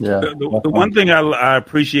 Yeah. The one thing I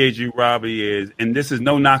appreciate you, Robbie, is, and this is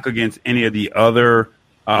no knock against any of the other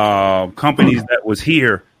companies that was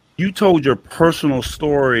here, you told your personal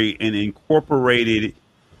story and incorporated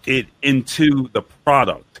it into the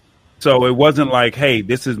product. So it wasn't like, hey,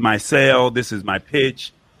 this is my sale, this is my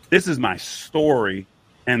pitch, this is my story.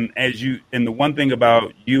 And the one thing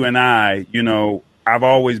about you and I, I've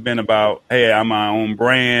always been about, hey, I'm my own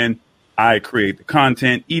brand. I create the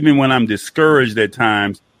content. Even when I'm discouraged at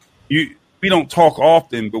times, we don't talk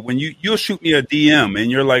often, but when you'll shoot me a DM and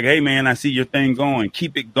you're like, hey, man, I see your thing going.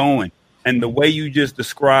 Keep it going. And the way you just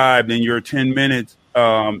described in your 10 minutes,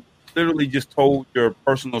 literally just told your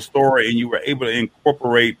personal story, and you were able to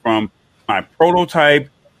incorporate from my prototype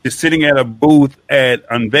to sitting at a booth at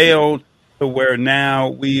Unveiled to where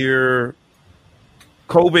now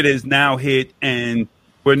COVID is now hit and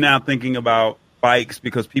we're now thinking about bikes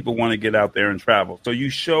because people want to get out there and travel. So you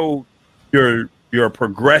showed your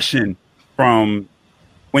progression from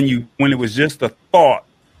when it was just a thought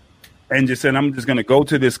and just said, I'm just going to go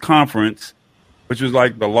to this conference, which was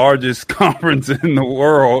like the largest conference in the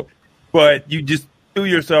world, but you just threw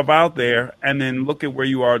yourself out there, and then look at where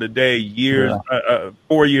you are today,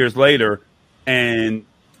 4 years later, and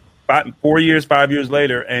 5 years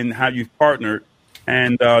later, and how you've partnered,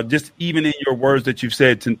 and just even in your words that you've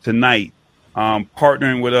said tonight,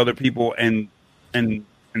 partnering with other people and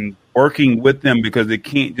working with them, because it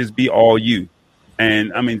can't just be all you.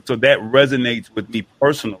 And so that resonates with me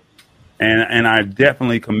personally, and I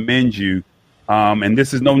definitely commend you and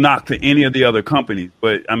this is no knock to any of the other companies,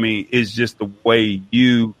 but I mean, it's just the way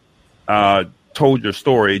you told your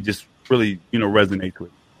story. It just really, resonates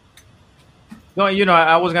with me. No,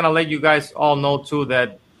 I was gonna let you guys all know too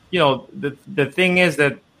that the thing is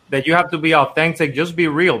that you have to be authentic. Just be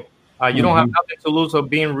real. You don't have nothing to lose of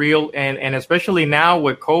being real, and especially now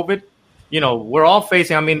with COVID, we're all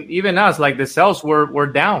facing. I mean, even us, like the sales were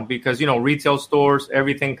down because retail stores,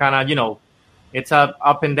 everything kind of it's a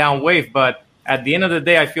up and down wave. But at the end of the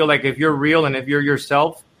day, I feel like if you're real and if you're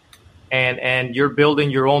yourself, and you're building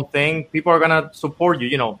your own thing, people are gonna support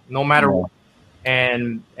you. No matter what.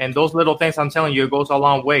 And those little things, I'm telling you, it goes a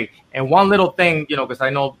long way. And one little thing, because I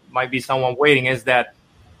know might be someone waiting, is that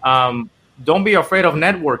don't be afraid of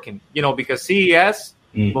networking. Because CES,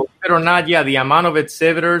 believe it or not, the amount of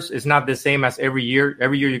exhibitors is not the same as every year.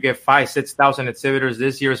 Every year you get 5,000-6,000 exhibitors.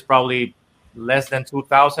 This year is probably less than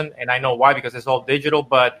 2,000, and I know why, because it's all digital.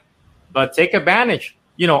 But take advantage.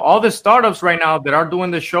 All the startups right now that are doing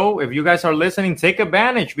the show, if you guys are listening, take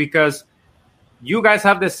advantage, because you guys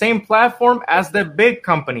have the same platform as the big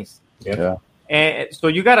companies. Yeah. And so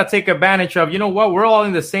you got to take advantage of, we're all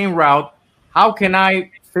in the same route. How can I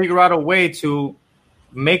figure out a way to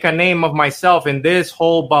make a name of myself in this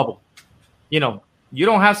whole bubble? You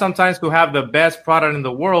don't have sometimes to have the best product in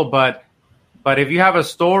the world, but if you have a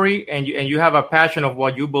story and you have a passion of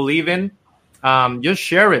what you believe in, just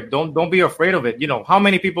share it. Don't be afraid of it. How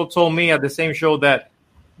many people told me at the same show that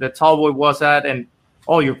Tallboy was at, and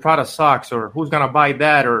oh, your product sucks, or who's gonna buy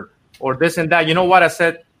that, or this and that. You know what? I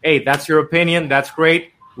said, hey, that's your opinion. That's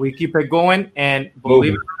great. We keep it going, and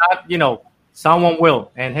believe it or not, someone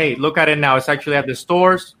will. And hey, look at it now. It's actually at the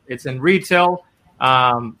stores. It's in retail,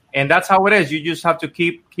 and that's how it is. You just have to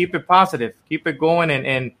keep it positive, keep it going,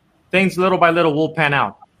 and things little by little will pan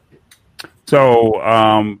out. So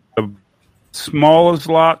the smallest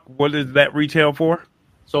lock, what is that retail for?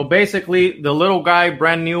 So basically, the little guy,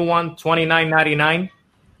 brand new one, $29.99.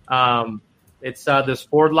 It's the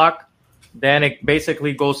sport lock. Then it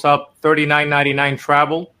basically goes up $39.99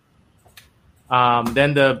 travel.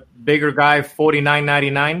 Then the bigger guy,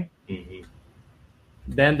 $49.99. Mm-hmm.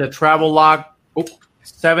 Then the travel lock,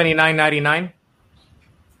 $79.99.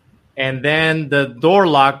 And then the door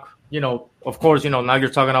lock, of course, now you're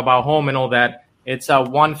talking about home and all that. It's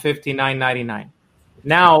 $159.99.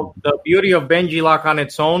 Now, the beauty of Benji Lock on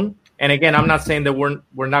its own, and again, I'm not saying that we're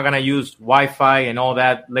not going to use Wi-Fi and all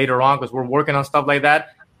that later on, because we're working on stuff like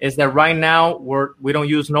that, is that right now we don't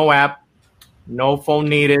use no app, no phone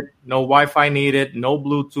needed, no Wi-Fi needed, no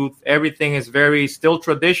Bluetooth. Everything is very still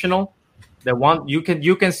traditional. The one you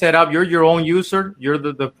can set up. You're your own user. You're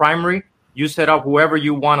the primary. You set up whoever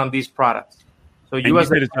you want on these products. So you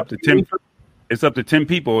said it's up to 10. It's up to 10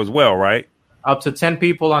 people as well, right? Up to 10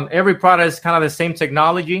 people on every product is kind of the same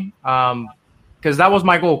technology. Because that was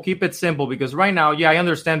my goal. Keep it simple. Because right now, I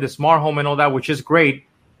understand the smart home and all that, which is great.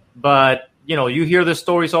 But, you hear the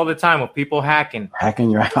stories all the time of people hacking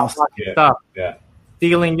your house, stuff,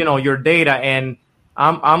 stealing, your data. And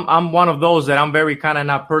I'm one of those that I'm very kind of in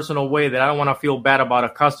a personal way that I don't want to feel bad about a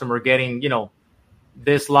customer getting,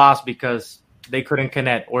 this lost because they couldn't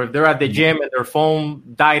connect, or if they're at the gym and their phone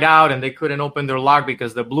died out and they couldn't open their lock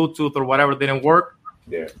because the Bluetooth or whatever didn't work.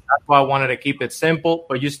 Yeah, that's why I wanted to keep it simple,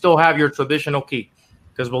 but you still have your traditional key.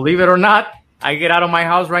 Because believe it or not, I get out of my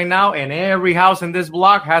house right now and every house in this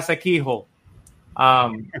block has a keyhole. I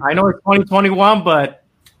know it's 2021, but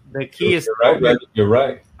the key is right. You're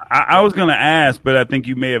right. I was going to ask, but I think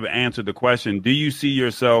you may have answered the question. Do you see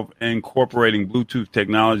yourself incorporating Bluetooth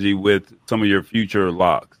technology with some of your future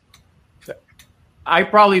locks? I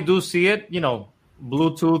probably do see it,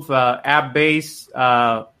 Bluetooth, app-based,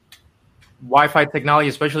 Wi-Fi technology,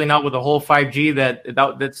 especially now with the whole 5G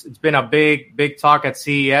that's it's been a big talk at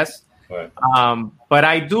CES. Right. But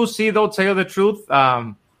I do see, though, to tell you the truth,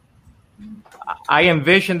 I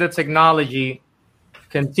envision the technology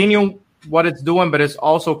continue what it's doing, but it's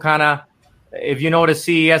also kind of, if you notice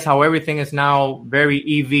CES, how everything is now very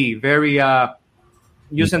EV, very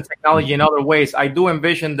using technology in other ways. I do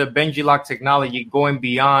envision the Benji Lock technology going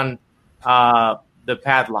beyond the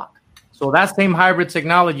padlock. So that same hybrid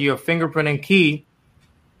technology of fingerprint and key,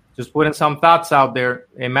 just putting some thoughts out there.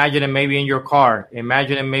 Imagine it maybe in your car.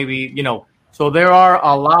 Imagine it maybe, So there are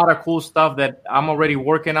a lot of cool stuff that I'm already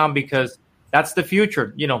working on because that's the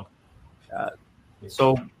future,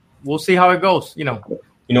 So we'll see how it goes,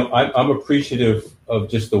 I'm appreciative of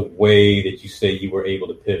just the way that you say you were able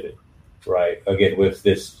to pivot. Right. Again, with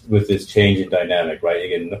this change in dynamic, right?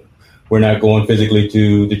 Again, we're not going physically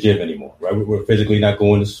to the gym anymore, right? We're physically not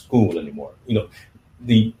going to school anymore.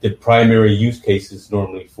 The primary use case is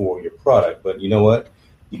normally for your product, but you know what?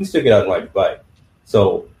 you can still get out and ride your bike.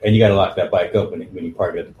 So, and you got to lock that bike up when you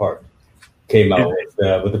park it at the park. Came out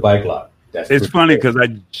with the bike lock. It's funny because I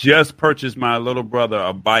just purchased my little brother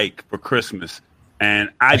a bike for Christmas, and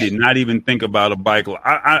I did not even think about a bike lock.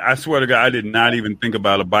 I swear to God, I did not even think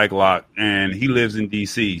about a bike lock, and he lives in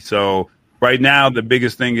D.C. So right now, the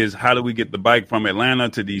biggest thing is how do we get the bike from Atlanta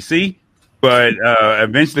to D.C.? But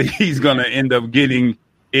eventually he's going to end up getting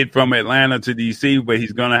it from Atlanta to D.C., but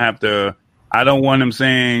he's going to have to – I don't want him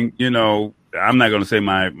saying, you know, I'm not going to say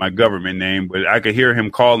my government name, but I could hear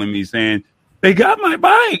him calling me saying, they got my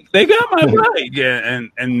bike. They got my bike. Yeah,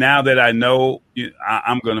 and now that I know,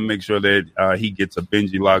 I'm going to make sure that he gets a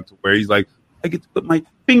Benji lock to where he's like, I get to put my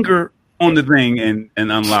finger on the thing and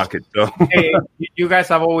unlock it. So, hey, you guys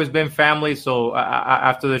have always been family. So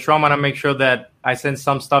after the show, I'm going to make sure that I send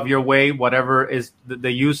some stuff your way, whatever is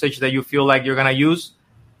the usage that you feel like you're going to use.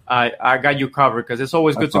 I got you covered because it's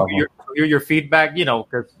always good to hear your feedback, you know,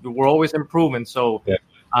 because we're always improving. So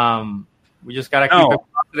we just got to keep it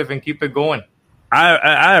positive and keep it going.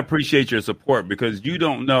 I appreciate your support because you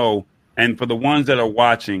don't know. And for the ones that are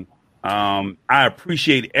watching, I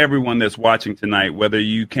appreciate everyone that's watching tonight, whether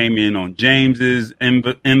you came in on James's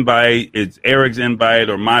invite, it's Eric's invite,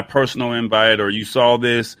 or my personal invite, or you saw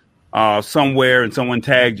this somewhere and someone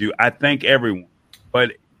tagged you. I thank everyone.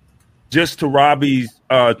 But just to Robbie's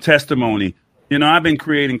testimony, you know, I've been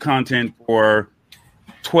creating content for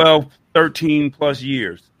 12, 13 plus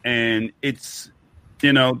years, and it's,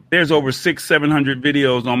 you know, there's over 600-700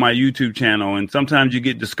 videos on my YouTube channel. And sometimes you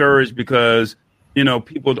get discouraged because, you know,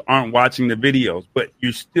 people aren't watching the videos, but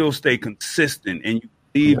you still stay consistent and you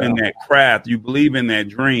believe in that craft. You believe in that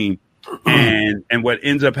dream. And what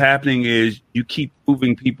ends up happening is you keep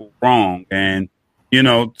proving people wrong. And, you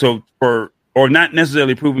know, or not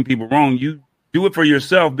necessarily proving people wrong, you do it for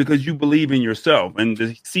yourself because you believe in yourself. And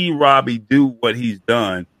to see Robbie do what he's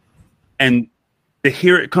done and to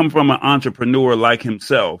hear it come from an entrepreneur like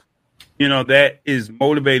himself, you know, that is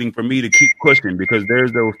motivating for me to keep pushing because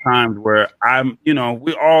there's those times where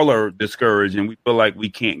we all are discouraged and we feel like we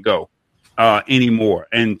can't go anymore.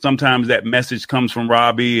 And sometimes that message comes from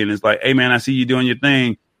Robbie and it's like, hey, man, I see you doing your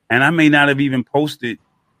thing. And I may not have even posted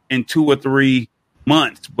in 2 or 3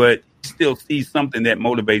 months, but he still sees something that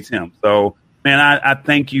motivates him. So, man, I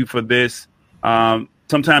thank you for this.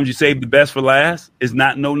 Sometimes you save the best for last. It's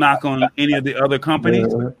not no knock on any of the other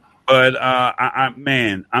companies, but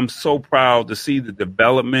I'm so proud to see the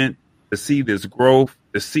development, to see this growth,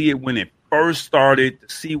 to see it when it first started, to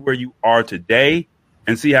see where you are today,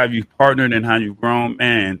 and see how you've partnered and how you've grown.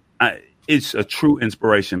 Man, it's a true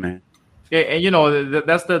inspiration, man. Yeah, and you know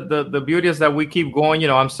that's the beauty is that we keep going. You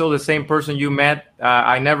know, I'm still the same person you met.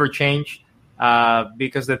 I never change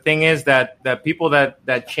because the thing is that people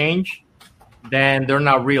that change, then they're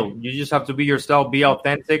not real. You just have to be yourself, be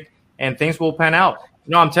authentic, and things will pan out.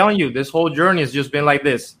 You know, I'm telling you, this whole journey has just been like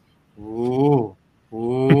this. Ooh.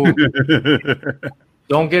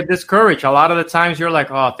 Don't get discouraged. A lot of the times you're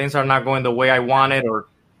like, oh, things are not going the way I wanted, or,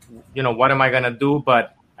 you know, what am I going to do?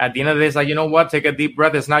 But at the end of the day, it's like, you know what? Take a deep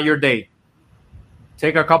breath. It's not your day.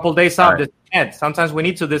 Take a couple days off. Right. Disconnect. Sometimes we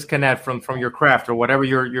need to disconnect from your craft or whatever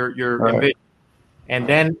you're right. Envisioning. And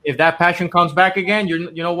then if that passion comes back again,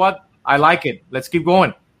 you know what? I like it. Let's keep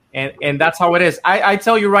going. And that's how it is. I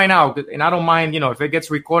tell you right now, and I don't mind, you know, if it gets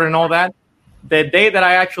recorded and all that, the day that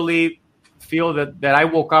I actually feel that I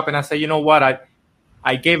woke up and I say, you know what,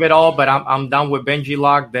 I gave it all, but I'm done with Benji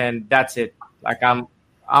Lock, then that's it. Like I'm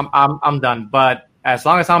done. But as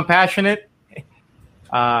long as I'm passionate,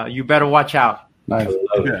 you better watch out. Nice.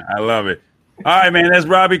 I love it. All right, man. That's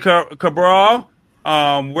Robbie Cabral.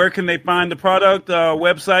 Where can they find the product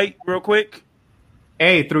website real quick?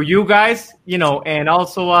 Hey, through you guys, you know, and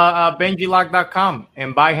also benjilock.com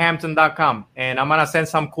and buyhampton.com. And I'm going to send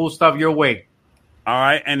some cool stuff your way. All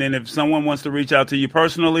right. And then if someone wants to reach out to you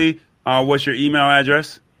personally, what's your email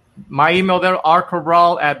address? My email there,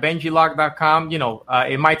 rcabral@benjilock.com. You know,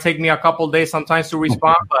 it might take me a couple days sometimes to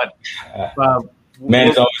respond, but man,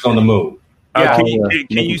 it's always on the move. Yeah. Can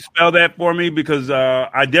you spell that for me? Because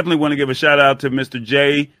I definitely want to give a shout out to Mr.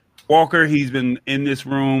 Jay Walker. He's been in this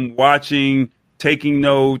room watching, taking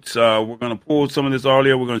notes. We're going to pull some of this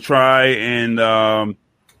audio. We're going to try and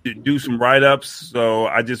do some write-ups. So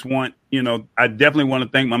I just want, you know, I definitely want to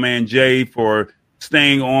thank my man Jay for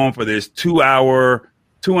staying on for this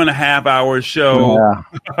 2.5 hour show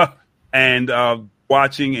and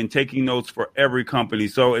watching and taking notes for every company.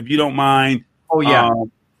 So if you don't mind. Oh, yeah.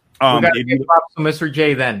 We got to give props to Mr.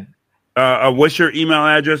 J then. What's your email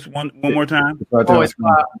address one more time? It's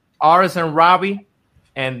R as in Robbie,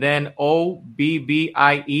 and then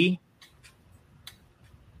OBBIE.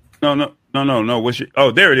 No. No.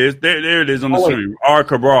 There it is. There it is on the screen. R.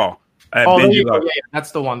 Cabral. There you go. Yeah,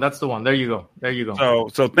 that's the one. There you go.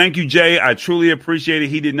 So thank you, Jay. I truly appreciate it.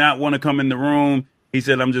 He did not want to come in the room. He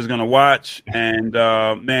said, "I'm just gonna watch." And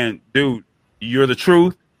man, dude, you're the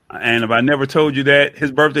truth. And if I never told you that,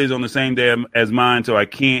 his birthday is on the same day as mine, so I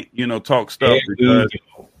can't, talk stuff because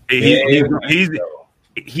he's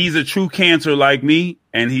a true Cancer like me,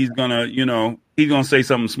 and he's gonna say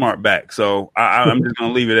something smart back. So I'm just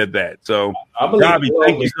gonna leave it at that. So Robbie,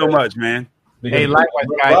 thank you so much, man. Hey, likewise,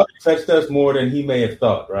 guys. Robbie touched us more than he may have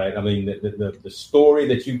thought, right? I mean, the story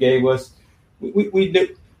that you gave us, we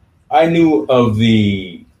did. I knew of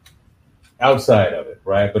the outside of it,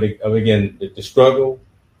 right? But again, the struggle,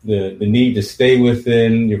 the need to stay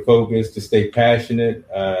within your focus, to stay passionate.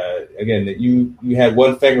 Again, that you had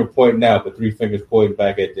one finger pointing out, but three fingers pointing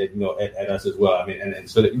back at us as well. I mean, and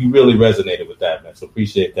so that you really resonated with that, man. So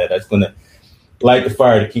appreciate that. That's going to light the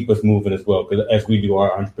fire to keep us moving as well, because as we do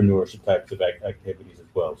our entrepreneurship types of activities as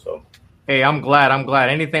well. So, hey, I'm glad.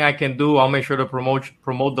 Anything I can do, I'll make sure to promote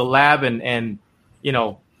the lab, and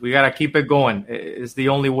we gotta keep it going. It's the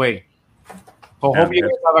only way. So hope you guys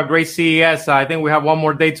have a great CES. I think we have one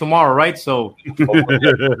more day tomorrow, right? So, want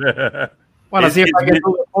to see if I can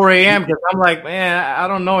do it at 4 a.m. because I'm like, man, I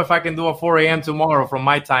don't know if I can do a 4 a.m. tomorrow from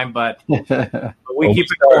my time, but we keep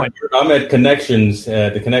it going. I'm at Connections,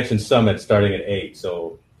 the Connections Summit starting at 8,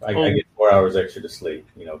 so I get 4 hours extra to sleep,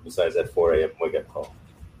 besides that 4 a.m. wake up call.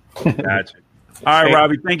 Gotcha. All right,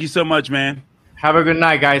 Robbie, thank you so much, man. Have a good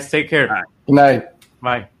night, guys. Take care. Right. Good night.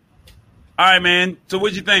 Bye. All right, man. So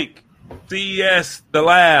what'd you think? CES, the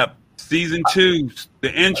lab, season 2,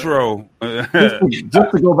 the intro.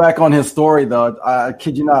 just to go back on his story, though, I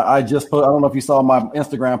kid you not, I don't know if you saw my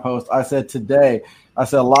Instagram post. I said a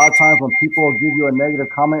lot of times when people give you a negative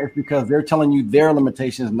comment, it's because they're telling you their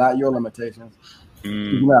limitations, not your limitations. Kid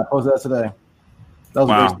you not, I posted that today. That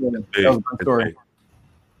was a great story.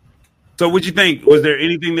 So what'd you think? Was there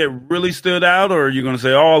anything that really stood out, or are you going to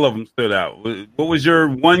say all of them stood out? What was your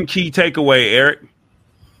one key takeaway, Eric?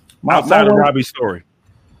 Outside of Robbie's story.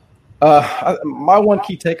 My one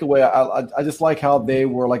key takeaway, I just like how they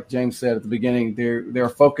were, like James said at the beginning, they're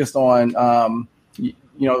focused on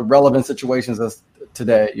relevant situations as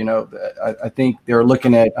today. I think they're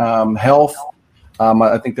looking at health.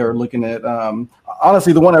 I think they're looking at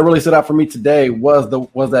honestly, the one that really stood out for me today was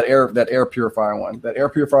that air purifier one. That air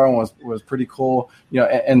purifier one was pretty cool,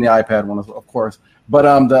 and the iPad one, of course. But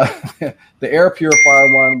the the air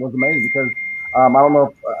purifier one was amazing because I don't know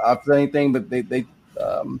if I've said anything, but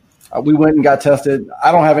we went and got tested.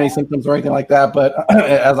 I don't have any symptoms or anything like that, but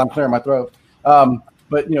as I'm clearing my throat.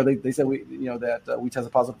 But they said that we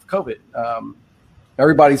tested positive for COVID.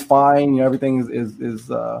 Everybody's fine. Everything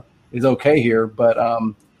is okay here. But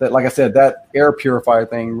that, like I said, that air purifier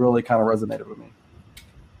thing really kind of resonated with me.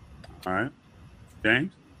 All right,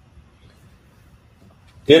 James.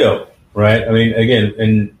 Ditto. Right. I mean, again,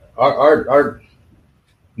 and our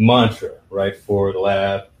mantra, right, for the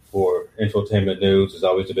lab, for infotainment news has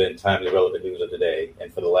always been timely, relevant news of the day.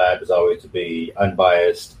 And for the lab is always to be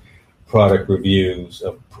unbiased product reviews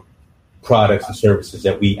of products and services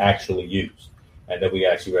that we actually use and that we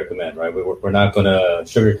actually recommend, right? We're not going to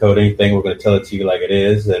sugarcoat anything. We're going to tell it to you like it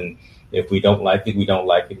is. And if we don't like it, we don't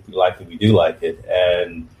like it. If we like it, we do like it.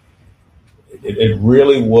 And it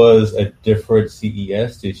really was a different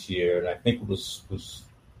CES this year. And I think it was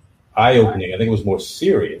eye-opening. I think it was more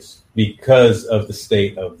serious because of the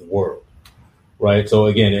state of the world, right? So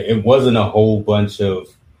again, it wasn't a whole bunch of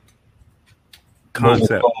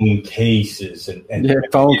concept phone cases and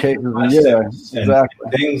phone cases,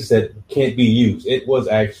 exactly, things that can't be used. It was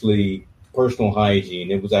actually personal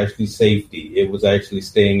hygiene. It was actually safety. It was actually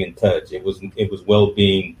staying in touch. It was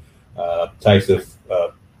well-being types of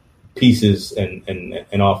pieces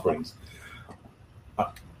and offerings.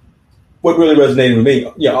 What really resonated with me,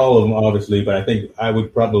 all of them, obviously, but I think I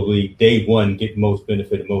would probably day one get most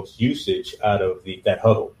benefit and most usage out of that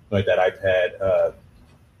Hubble, like that iPad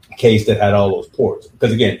case that had all those ports.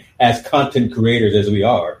 Because again, as content creators as we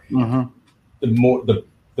are, the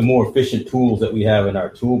more efficient tools that we have in our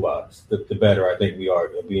toolbox, the better I think we are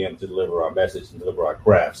to be able to deliver our message and deliver our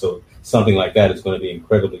craft. So something like that is going to be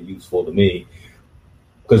incredibly useful to me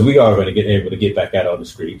because we are going to able to get back out on the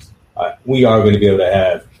streets. We are going to be able to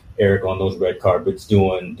have Eric on those red carpets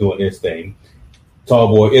doing his thing.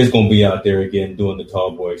 Tallboy is going to be out there again doing the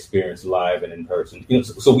Tallboy experience live and in person.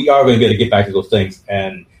 So we are going to be able to get back to those things.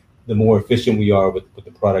 And the more efficient we are with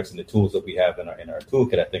the products and the tools that we have in our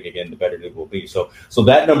toolkit, I think again the better it will be. So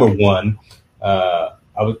that number one, I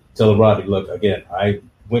was telling Robbie, look, again, I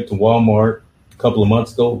went to Walmart, couple of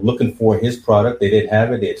months ago looking for his product. They didn't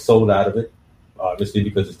have it. They had sold out of it, obviously,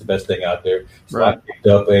 because it's the best thing out there. So right. I picked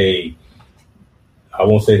up I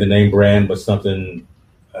won't say the name brand, but something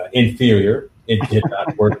inferior. It did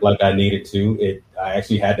not work like I needed to. I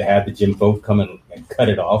actually had to have the gym folks come in and cut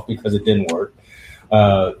it off because it didn't work.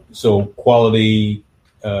 So quality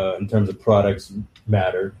in terms of products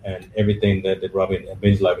matter, and everything that Robin and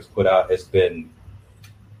Binge Life has put out has been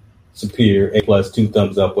superior, A+, 2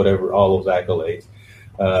 thumbs up, whatever, all those accolades.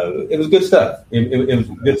 It was good stuff. It was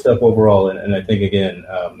good stuff overall, and I think, again,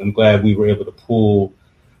 I'm glad we were able to pull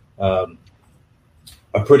a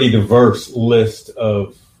pretty diverse list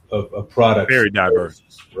of products. Very diverse.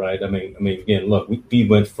 Right? I mean, again, look, we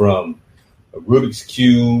went from a Rubik's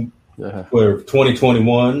Cube for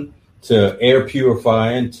 2021 to air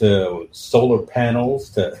purifying to solar panels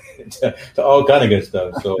to all kind of good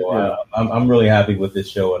stuff. So I'm really happy with this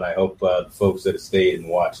show, and I hope the folks that have stayed and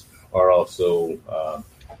watched are also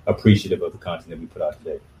appreciative of the content that we put out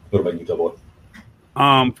today. What about you, Double?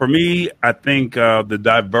 For me, I think the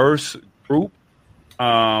diverse group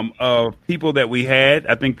of people that we had,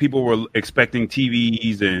 I think people were expecting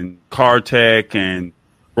TVs and car tech and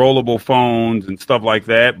rollable phones and stuff like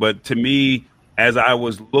that. But to me, as I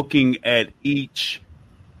was looking at each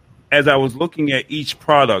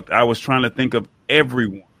product, I was trying to think of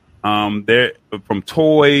everyone. There, from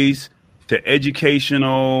toys to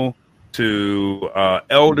educational to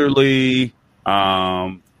elderly, guy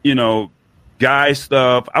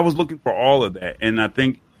stuff. I was looking for all of that, and I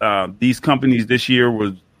think these companies this year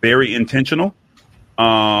was very intentional.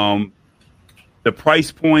 The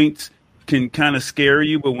price points can kind of scare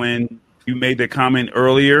you, but when you made the comment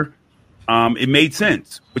earlier, it made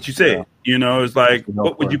sense. What you said, it's like,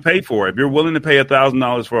 what would you pay for? If you're willing to pay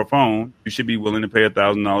 $1,000 for a phone, you should be willing to pay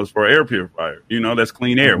 $1,000 for an air purifier. That's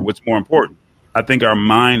clean air. Mm-hmm. What's more important? I think our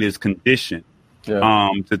mind is conditioned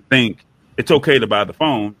to think it's okay to buy the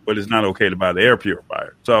phone, but it's not okay to buy the air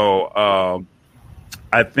purifier. So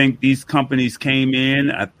I think these companies came in.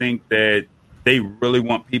 I think that they really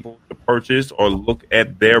want people to purchase or look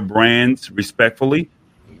at their brands respectfully.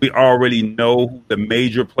 We already know who the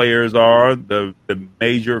major players are, the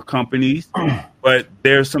major companies, but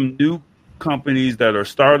there's some new companies that are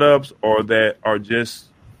startups or that are just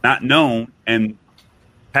not known, and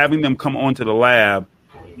having them come onto the lab,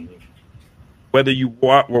 whether you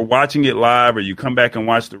were watching it live or you come back and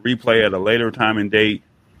watch the replay at a later time and date,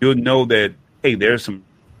 you'll know that, hey, there's some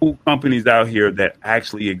cool companies out here that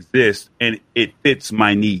actually exist, and it fits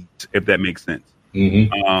my needs, if that makes sense.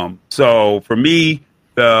 Mm-hmm. So for me,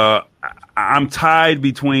 I'm tied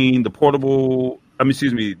between the portable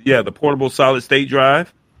solid state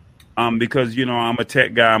drive, because, I'm a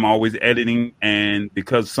tech guy. I'm always editing. And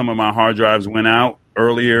because some of my hard drives went out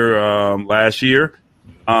earlier last year,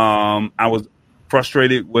 I was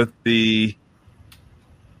frustrated with the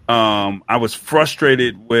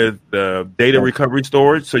data recovery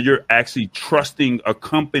storage. So you're actually trusting a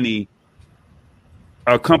company's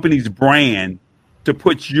brand to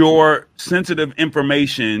put your sensitive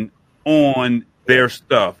information on their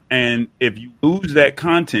stuff. And if you lose that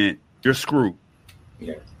content, you're screwed.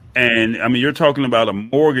 Yeah. And you're talking about a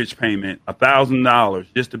mortgage payment, $1,000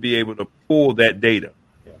 just to be able to pull that data.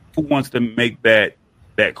 Yeah. Who wants to make that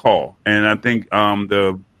call? And I think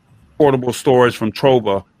the portable storage from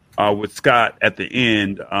Trova with Scott at the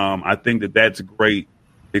end, I think that's great,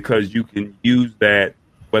 because you can use that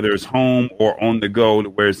whether it's home or on the go,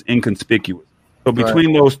 to where it's inconspicuous. So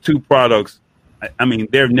between those two products,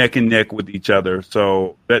 they're neck and neck with each other.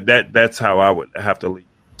 So that's how I would have to leave.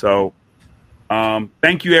 So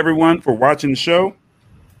thank you, everyone, for watching the show.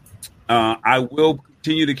 I will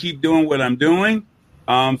continue to keep doing what I'm doing.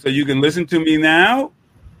 So you can listen to me now,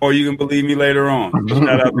 or you can believe me later on.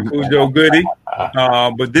 Shout out to Cujo Goody.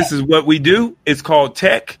 But this is what we do. It's called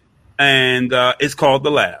Tech, and it's called The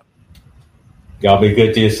Lab. Y'all be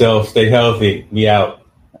good to yourself. Stay healthy. We out.